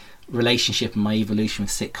my relationship and my evolution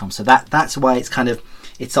with sitcoms. So that's why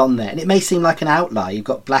it's on there. And it may seem like an outlier. You've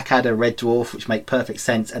got Blackadder, Red Dwarf, which make perfect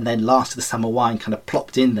sense, and then Last of the Summer Wine kind of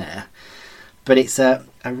plopped in there. But it's a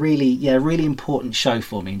really important show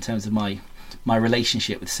for me in terms of my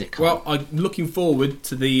relationship with sitcom. Well, I'm looking forward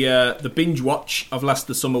to the binge watch of Last of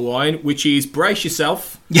the Summer Wine, which is, brace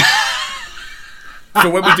yourself, for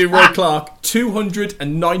when we do Roy Clark,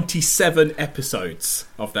 297 episodes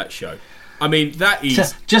of that show. I mean, that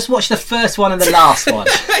is... Just watch the first one and the last one.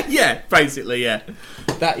 Yeah, basically, yeah.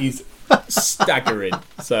 That is staggering.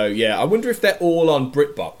 So, yeah, I wonder if they're all on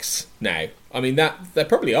BritBox now. I mean, they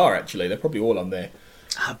probably are, actually. They're probably all on there.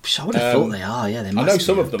 I would have thought they are, yeah. They must I know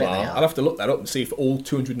some be. of them are. I'll have to look that up and see if all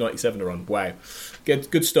 297 are on. Wow.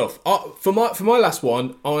 Good stuff. For my last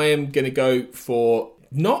one, I am going to go for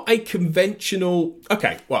not a conventional...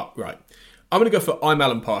 Okay, well, right. I'm going to go for I'm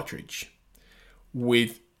Alan Partridge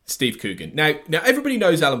with Steve Coogan. Now everybody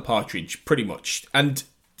knows Alan Partridge, pretty much. And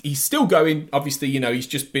he's still going. Obviously, he's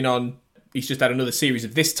just had another series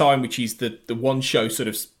of This Time, which is the one show sort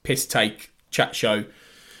of piss take chat show.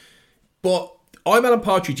 But I'm Alan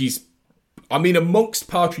Partridge is, amongst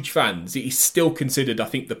Partridge fans, it is still considered, I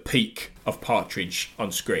think, the peak of Partridge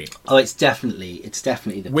on screen. Oh, it's definitely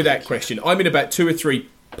the without peak. question. I'm in about 2 or 3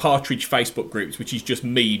 Partridge Facebook groups, which is just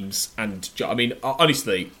memes, and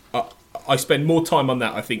honestly, I spend more time on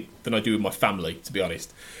that, I think, than I do with my family, to be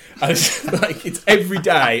honest. And it's every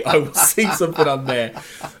day I will see something on there,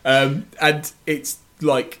 and it's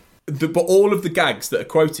like. But all of the gags that are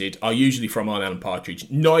quoted are usually from I'm Alan Partridge,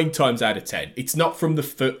 9 times out of 10. It's not from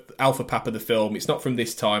the Alpha Papa the film. It's not from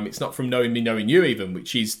This Time. It's not from Knowing Me, Knowing You even,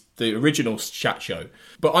 which is the original chat show.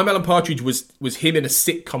 But I'm Alan Partridge was him in a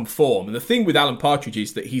sitcom form. And the thing with Alan Partridge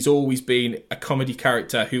is that he's always been a comedy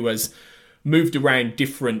character who has moved around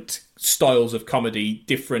different styles of comedy,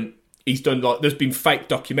 He's done there's been fake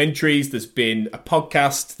documentaries, there's been a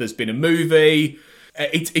podcast, there's been a movie.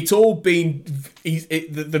 It's all been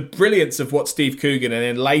the brilliance of what Steve Coogan and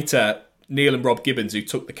then later Neil and Rob Gibbons, who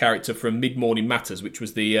took the character from Mid Morning Matters, which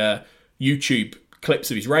was the YouTube clips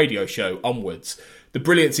of his radio show onwards. The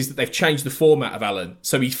brilliance is that they've changed the format of Alan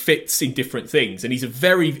so he fits in different things, and he's a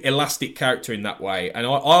very elastic character in that way. And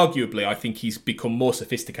arguably, I think he's become more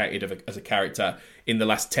sophisticated as a character in the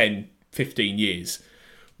last 10, 15 years.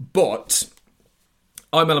 But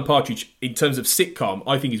I'm Alan Partridge, in terms of sitcom,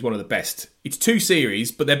 I think he's one of the best. It's 2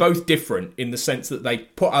 series, but they're both different in the sense that they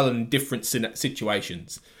put Alan in different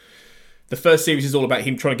situations. The first series is all about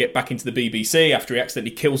him trying to get back into the BBC after he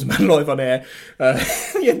accidentally kills a man live on air.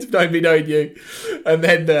 The end of Knowing Me, Knowing You. And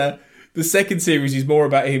then the second series is more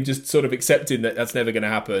about him just sort of accepting that that's never going to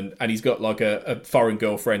happen, and he's got like a foreign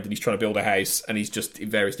girlfriend and he's trying to build a house, and he's just in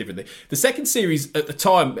various different things. The second series at the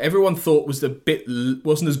time everyone thought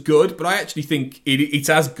wasn't as good, but I actually think it's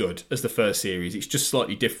as good as the first series. It's just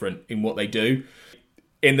slightly different in what they do,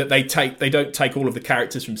 in that they don't take all of the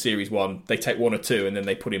characters from series 1, they take 1 or 2 and then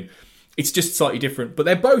they put him. It's just slightly different, but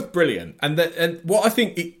they're both brilliant. And what I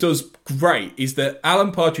think it does great is that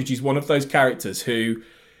Alan Partridge is one of those characters who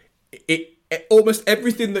almost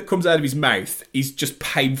everything that comes out of his mouth is just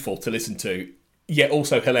painful to listen to, yet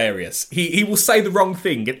also hilarious. He will say the wrong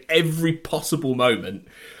thing at every possible moment,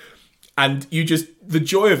 and the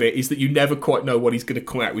joy of it is that you never quite know what he's going to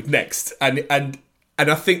come out with next. And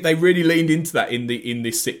I think they really leaned into that in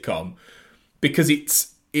this sitcom, because it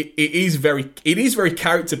is very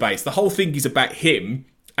character based. The whole thing is about him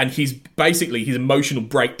and his emotional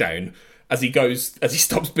breakdown as he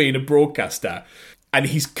stops being a broadcaster. And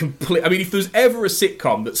he's complete. I mean, if there's ever a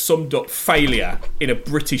sitcom that summed up failure in a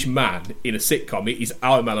British man in a sitcom, it is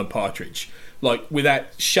I'm Alan Partridge, like without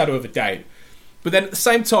shadow of a doubt. But then at the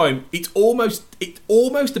same time, it's almost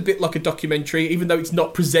a bit like a documentary, even though it's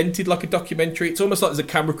not presented like a documentary. It's almost like there's a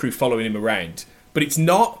camera crew following him around, but it's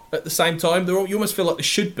not at the same time. You almost feel like there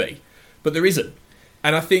should be, but there isn't.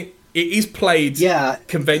 And I think it is played Yeah.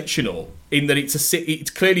 conventional in that it's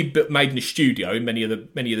clearly made in a studio in many of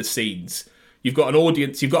the scenes. You've got an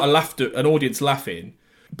audience, an audience laughing,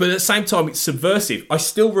 but at the same time it's subversive. I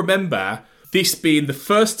still remember this being the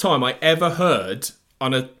first time I ever heard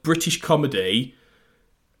on a British comedy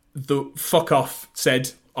the fuck off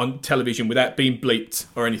said on television without being bleeped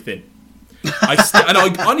or anything.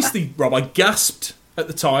 I honestly, Rob, I gasped at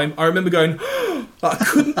the time. I remember going, I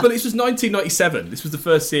couldn't, but this was 1997. This was the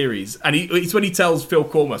first series. And it's when he tells Phil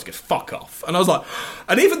Cornwell, go, fuck off. And I was like,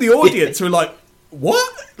 and even the audience were like,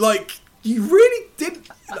 what? Like, you really did?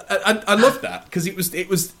 I love that, because it was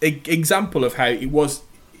an example of how it was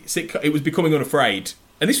becoming unafraid.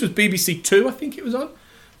 And this was BBC Two, I think it was on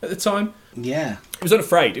at the time. Yeah. It was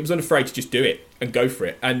unafraid. It was unafraid to just do it and go for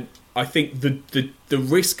it. And I think the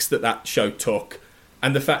risks that show took,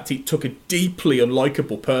 and the fact it took a deeply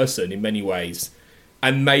unlikable person in many ways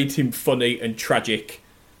and made him funny and tragic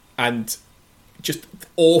and just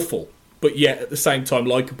awful, but yet at the same time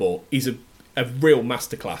likable, is a real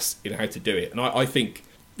masterclass in how to do it. And I think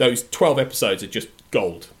those 12 episodes are just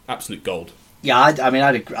gold, absolute gold. Yeah,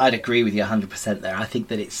 I'd agree with you 100% there. I think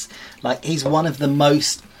that it's like he's one of the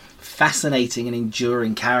most fascinating and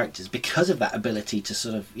enduring characters because of that ability to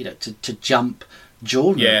sort of, to jump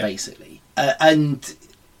genre, basically. And,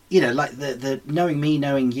 like the Knowing Me,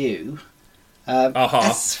 Knowing You,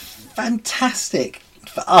 that's fantastic.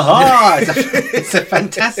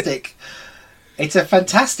 It's a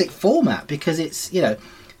fantastic format, because it's,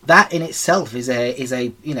 that in itself is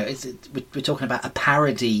we're talking about a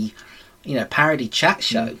parody chat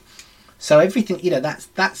show. So everything,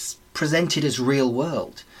 that's presented as real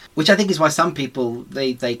world, which I think is why some people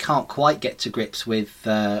they can't quite get to grips with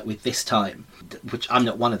This Time, which I'm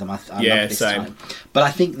not one of them. I love This same. Time, but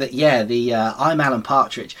I think that the I'm Alan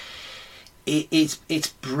Partridge. It's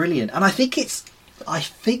brilliant, and I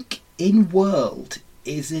think in world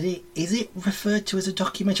is it referred to as a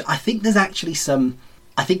documentary? I think there's actually some.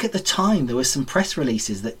 I think at the time there were some press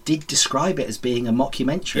releases that did describe it as being a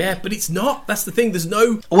mockumentary. Yeah, but it's not. That's the thing. There's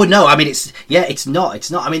no. Oh no! I mean, it's not.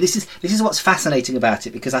 It's not. I mean, this is what's fascinating about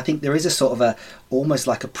it, because I think there is a sort of almost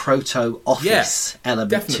like a proto Office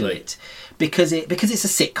element to it, because it's a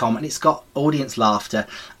sitcom and it's got audience laughter,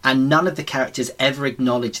 and none of the characters ever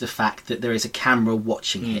acknowledge the fact that there is a camera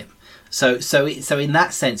watching him. So in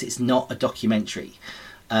that sense, it's not a documentary.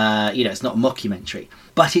 It's not a mockumentary,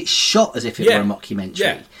 but it's shot as if it were a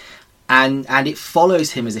mockumentary, and it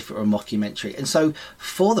follows him as if it were a mockumentary. And so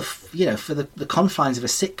for the confines of a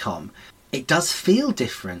sitcom, it does feel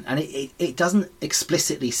different, and it doesn't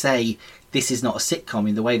explicitly say this is not a sitcom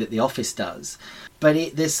in the way that The Office does,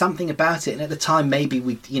 but there's something about it. And at the time, maybe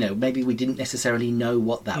we didn't necessarily know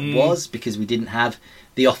what that was, because we didn't have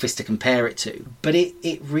The Office to compare it to. But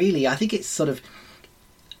it really, I think it's sort of.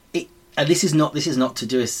 And this is not to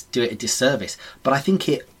do it a disservice, but I think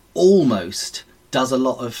it almost does a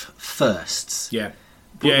lot of firsts.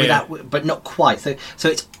 But not quite. So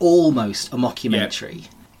it's almost a mockumentary,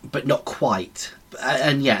 but not quite.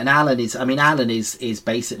 And Alan is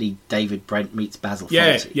basically David Brent meets Basil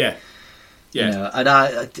Fawlty.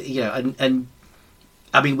 And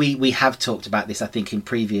I mean we have talked about this, I think, in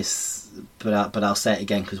previous, but I'll say it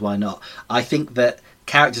again, because why not? I think that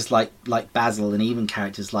characters like Basil, and even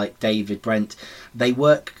characters like David Brent, they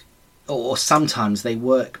work, or sometimes they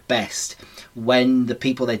work best when the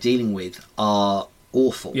people they're dealing with are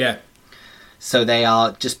awful. Yeah. So they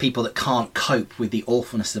are just people that can't cope with the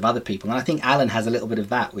awfulness of other people. And I think Alan has a little bit of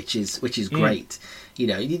that, which is great.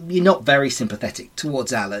 You're not very sympathetic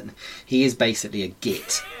towards Alan. He is basically a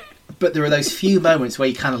git. But there are those few moments where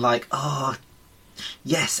you're kind of like, oh,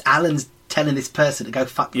 yes, Alan's telling this person to go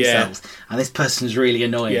fuck themselves, and this person's really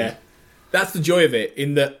annoying. Yeah, that's the joy of it.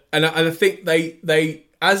 In that, and I think they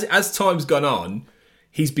as time's gone on,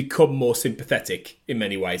 he's become more sympathetic in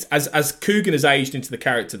many ways. As Coogan has aged into the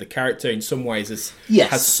character in some ways has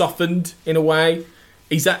softened in a way.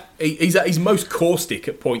 He's at his most caustic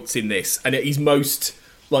at points in this, and at his most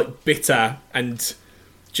like bitter and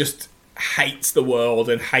just hates the world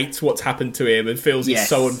and hates what's happened to him and feels it's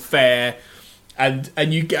so unfair. And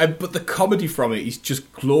you get, but the comedy from it is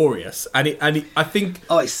just glorious, and I think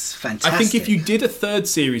it's fantastic. I think if you did a third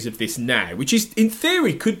series of this now, which is in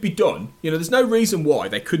theory could be done, there's no reason why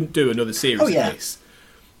they couldn't do another series of this.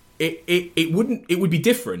 It would be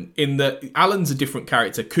different in that Alan's a different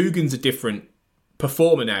character, Coogan's a different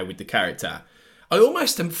performer now with the character. I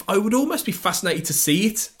would almost be fascinated to see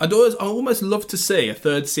it. I almost love to see a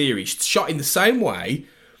third series shot in the same way.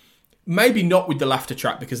 Maybe not with the laughter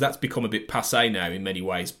track, because that's become a bit passé now in many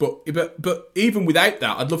ways. But even without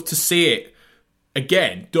that, I'd love to see it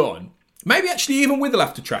again done Maybe actually even with a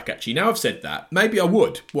laughter track, actually, now I've said that, maybe I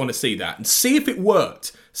would want to see that and see if it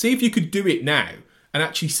worked. See if you could do it now and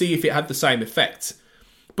actually see if it had the same effect.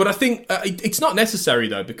 But I think it's not necessary,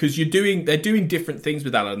 though, because they're doing different things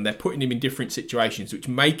with Alan. They're putting him in different situations, which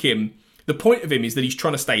make him... The point of him is that he's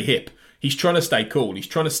trying to stay hip. He's trying to stay cool. He's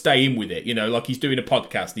trying to stay in with it, like he's doing a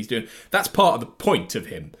podcast. That's part of the point of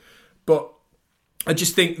him. But I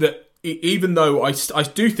just think that even though I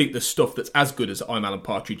do think there's stuff that's as good as I'm Alan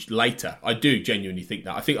Partridge later, I do genuinely think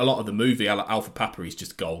that. I think a lot of the movie, Alpha Papa, is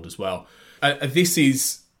just gold as well. This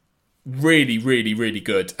is really, really, really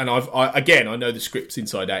good. And I know the scripts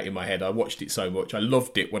inside out in my head. I watched it so much. I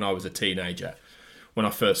loved it when I was a teenager, when I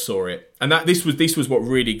first saw it. And this was what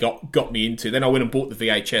really got me into. Then I went and bought the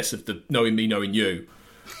VHS of the Knowing Me, Knowing You.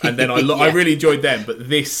 And then I really enjoyed them, but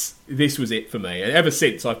this was it for me. And ever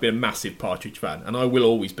since, I've been a massive Partridge fan, and I will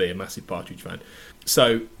always be a massive Partridge fan.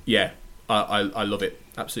 So yeah, I love it,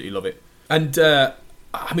 absolutely love it. And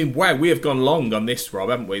I mean, wow, we have gone long on this, Rob,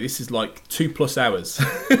 haven't we? This is like 2+ hours.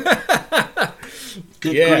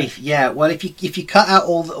 Good grief, yeah. Well, if you cut out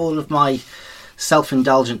all of my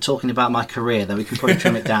self-indulgent talking about my career, then we can probably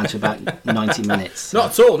trim it down to about 90 minutes. So.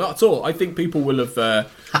 Not at all. I think people will have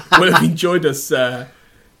enjoyed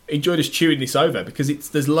us chewing this over, because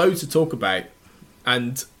there's loads to talk about,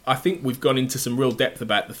 and I think we've gone into some real depth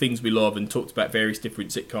about the things we love and talked about various different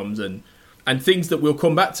sitcoms and things that we'll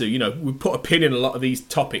come back to. We've put a pin in a lot of these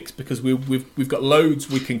topics because we've got loads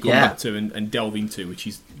we can come back to and delve into, which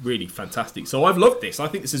is really fantastic. So I've loved this. I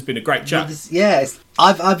think this has been a great chat.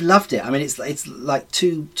 I've loved it. I mean, it's like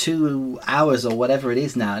two hours or whatever it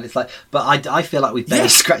is now, and it's like, but I feel like we've barely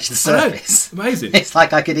scratched the surface. Amazing. It's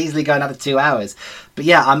like I could easily go another 2 hours. But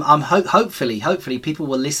yeah, I'm hopefully people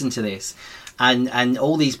will listen to this. And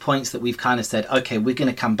all these points that we've kind of said, okay, we're going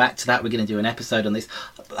to come back to that. We're going to do an episode on this.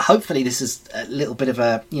 Hopefully, this is a little bit of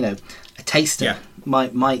a taster. Yeah.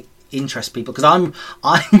 Might interest people, because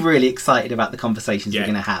I'm really excited about the conversations we're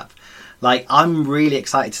going to have. Like, I'm really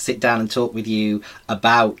excited to sit down and talk with you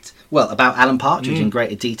about Alan Partridge in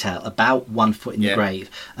greater detail, about One Foot in the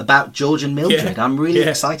Grave, about George and Mildred. I'm really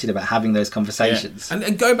excited about having those conversations. Yeah.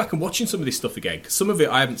 And going back and watching some of this stuff again, because some of it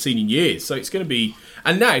I haven't seen in years, so it's going to be...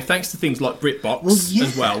 And now, thanks to things like BritBox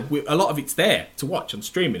as well, a lot of it's there to watch on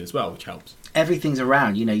streaming as well, which helps. Everything's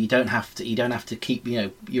around, you don't have to keep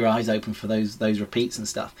your eyes open for those repeats and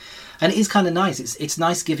stuff. And it is kind of nice. It's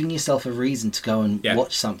nice giving yourself a reason to go and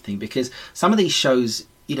watch something, because some of these shows,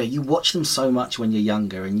 you watch them so much when you're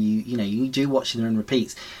younger, and you do watch them in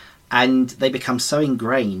repeats, and they become so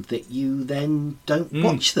ingrained that you then don't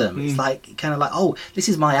watch them. It's like kind of like, oh, this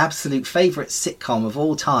is my absolute favourite sitcom of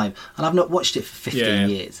all time, and I've not watched it for 15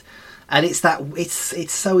 years. And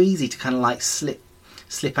it's so easy to kind of like slip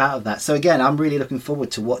out of that. So again, I'm really looking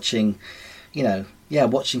forward to watching,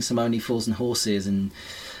 watching some Only Fools and Horses and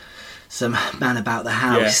some Man About the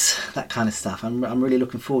House, that kind of stuff. I'm really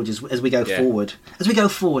looking forward as we go forward. As we go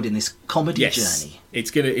forward in this comedy journey.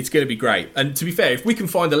 It's gonna be great. And to be fair, if we can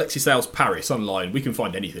find Alexis Hale's Paris online, we can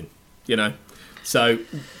find anything. So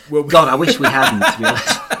God, I wish we hadn't, to be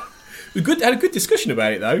honest. We had a good discussion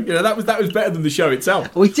about it, though. That was better than the show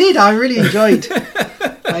itself. We did. I really enjoyed.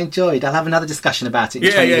 I'll have another discussion about it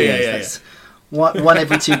in 20 years. One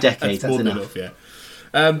every 2 decades. That's enough.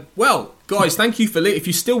 Well, guys, thank you if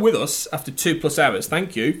you're still with us after 2+ hours,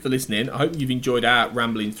 thank you for listening. I hope you've enjoyed our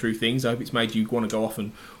rambling through things. I hope it's made you want to go off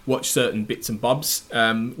and watch certain bits and bobs.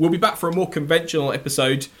 We'll be back for a more conventional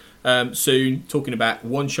episode soon, talking about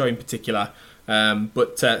one show in particular.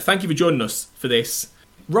 But thank you for joining us for this.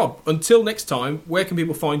 Rob, until next time, where can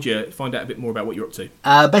people find you, find out a bit more about what you're up to?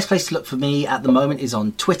 Best place to look for me at the moment is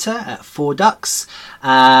on Twitter at 4ducks,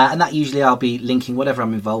 and that usually I'll be linking whatever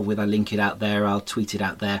I'm involved with. I link it out there, I'll tweet it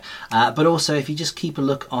out there, but also if you just keep a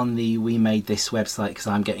look on the We Made This website, because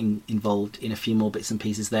I'm getting involved in a few more bits and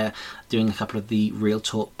pieces there, doing a couple of the Real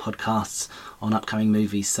Talk podcasts on upcoming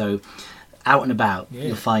movies, so out and about,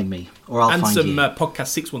 you'll find me, or I'll find you. And some podcast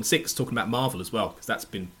 616 talking about Marvel as well, because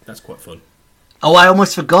that's quite fun. Oh, I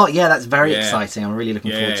almost forgot. Yeah, that's very exciting. I'm really looking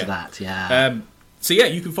forward to that. Yeah. So yeah,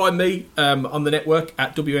 you can find me on the network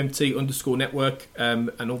at WMT_network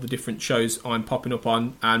and all the different shows I'm popping up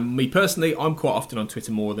on. And me personally, I'm quite often on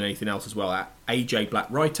Twitter more than anything else as well, at AJ Black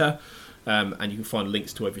Writer. And you can find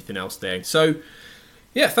links to everything else there. So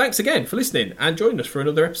yeah, thanks again for listening and joining us for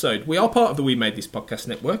another episode. We are part of the We Made This podcast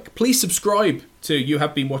network. Please subscribe to You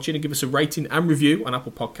Have Been Watching and give us a rating and review on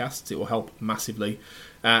Apple Podcasts. It will help massively.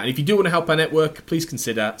 And if you do want to help our network, please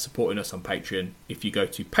consider supporting us on Patreon if you go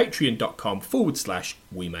to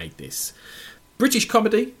patreon.com/We Made This. British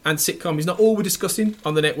comedy and sitcom is not all we're discussing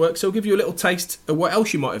on the network, so I'll give you a little taste of what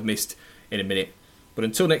else you might have missed in a minute. But But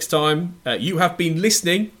until next time, you have been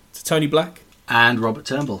listening to Tony Black and Robert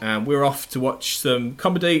Turnbull. And we're off to watch some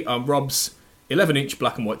comedy on Rob's 11-inch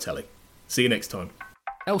black and white telly. See you next time.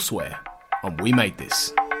 Elsewhere on We Made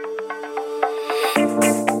This.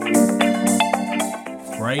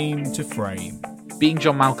 Frame to frame. Being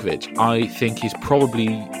John Malkovich, I think, is probably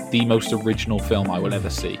the most original film I will ever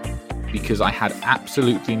see, because I had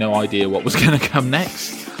absolutely no idea what was going to come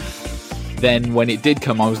next. Then when it did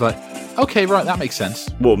come, I was like, okay, right, that makes sense.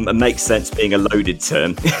 Well, it makes sense being a loaded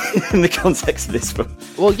term in the context of this film.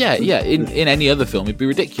 Well, yeah. In any other film, it'd be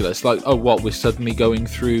ridiculous. Like, oh, what, we're suddenly going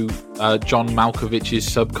through John Malkovich's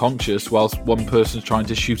subconscious whilst one person's trying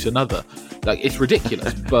to shoot another. Like, it's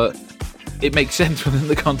ridiculous, but it makes sense within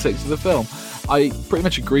the context of the film. I pretty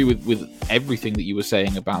much agree with everything that you were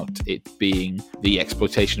saying about it being the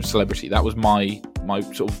exploitation of celebrity. That was my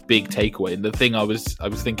sort of big takeaway. And the thing I was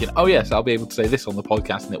thinking, oh yes, I'll be able to say this on the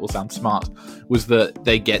podcast and it will sound smart, was that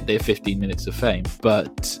they get their 15 minutes of fame.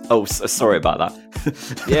 But sorry about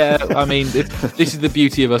that. Yeah, I mean, this is the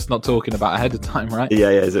beauty of us not talking about ahead of time, right?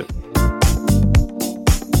 Yeah, is it?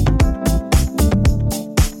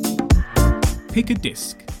 Pick a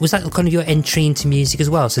disc. Was that kind of your entry into music as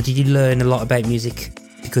well? So did you learn a lot about music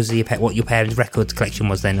because of what your parents' record collection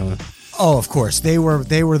was then? Or? Oh, of course. They were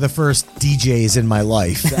the first DJs in my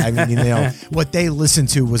life. I mean, what they listened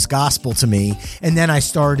to was gospel to me. And then I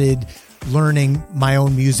started learning my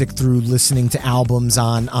own music through listening to albums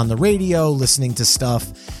on the radio, listening to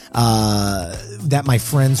stuff that my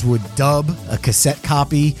friends would dub, a cassette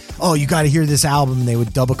copy. Oh, you got to hear this album. And they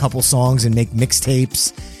would dub a couple songs and make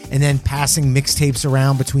mixtapes. And then passing mixtapes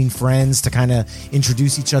around between friends to kind of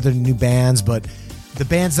introduce each other to new bands. But the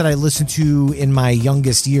bands that I listened to in my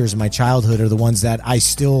youngest years, in my childhood, are the ones that I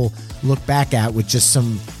still look back at with just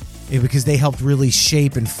because they helped really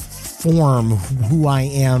shape and form who I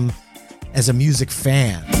am as a music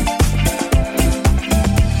fan.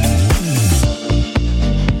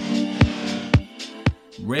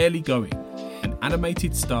 Rarely Going, an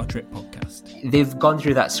animated Star Trek podcast. They've gone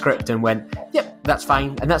through that script and went, yep, that's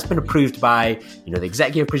fine. And that's been approved by, the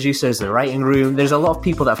executive producers, the writing room. There's a lot of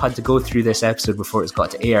people that have had to go through this episode before it's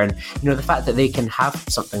got to air. And, the fact that they can have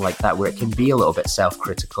something like that where it can be a little bit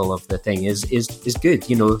self-critical of the thing is good.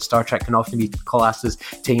 Star Trek can often be classed as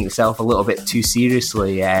taking itself a little bit too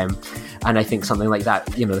seriously. And I think something like that,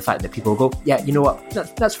 the fact that people go, yeah, you know what,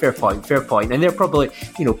 that's fair point. And they're probably,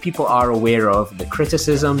 people are aware of the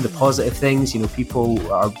criticism, the positive things.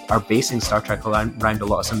 People are basing Star Trek around a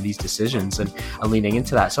lot of some of these decisions and leaning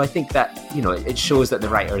into that. So I think that, it shows that the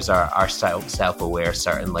writers are self-aware,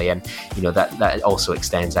 certainly. And, that also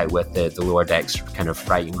extends out with the Lower Decks kind of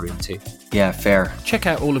writing room too. Yeah, fair. Check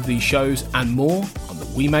out all of these shows and more on the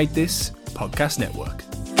We Made This podcast network.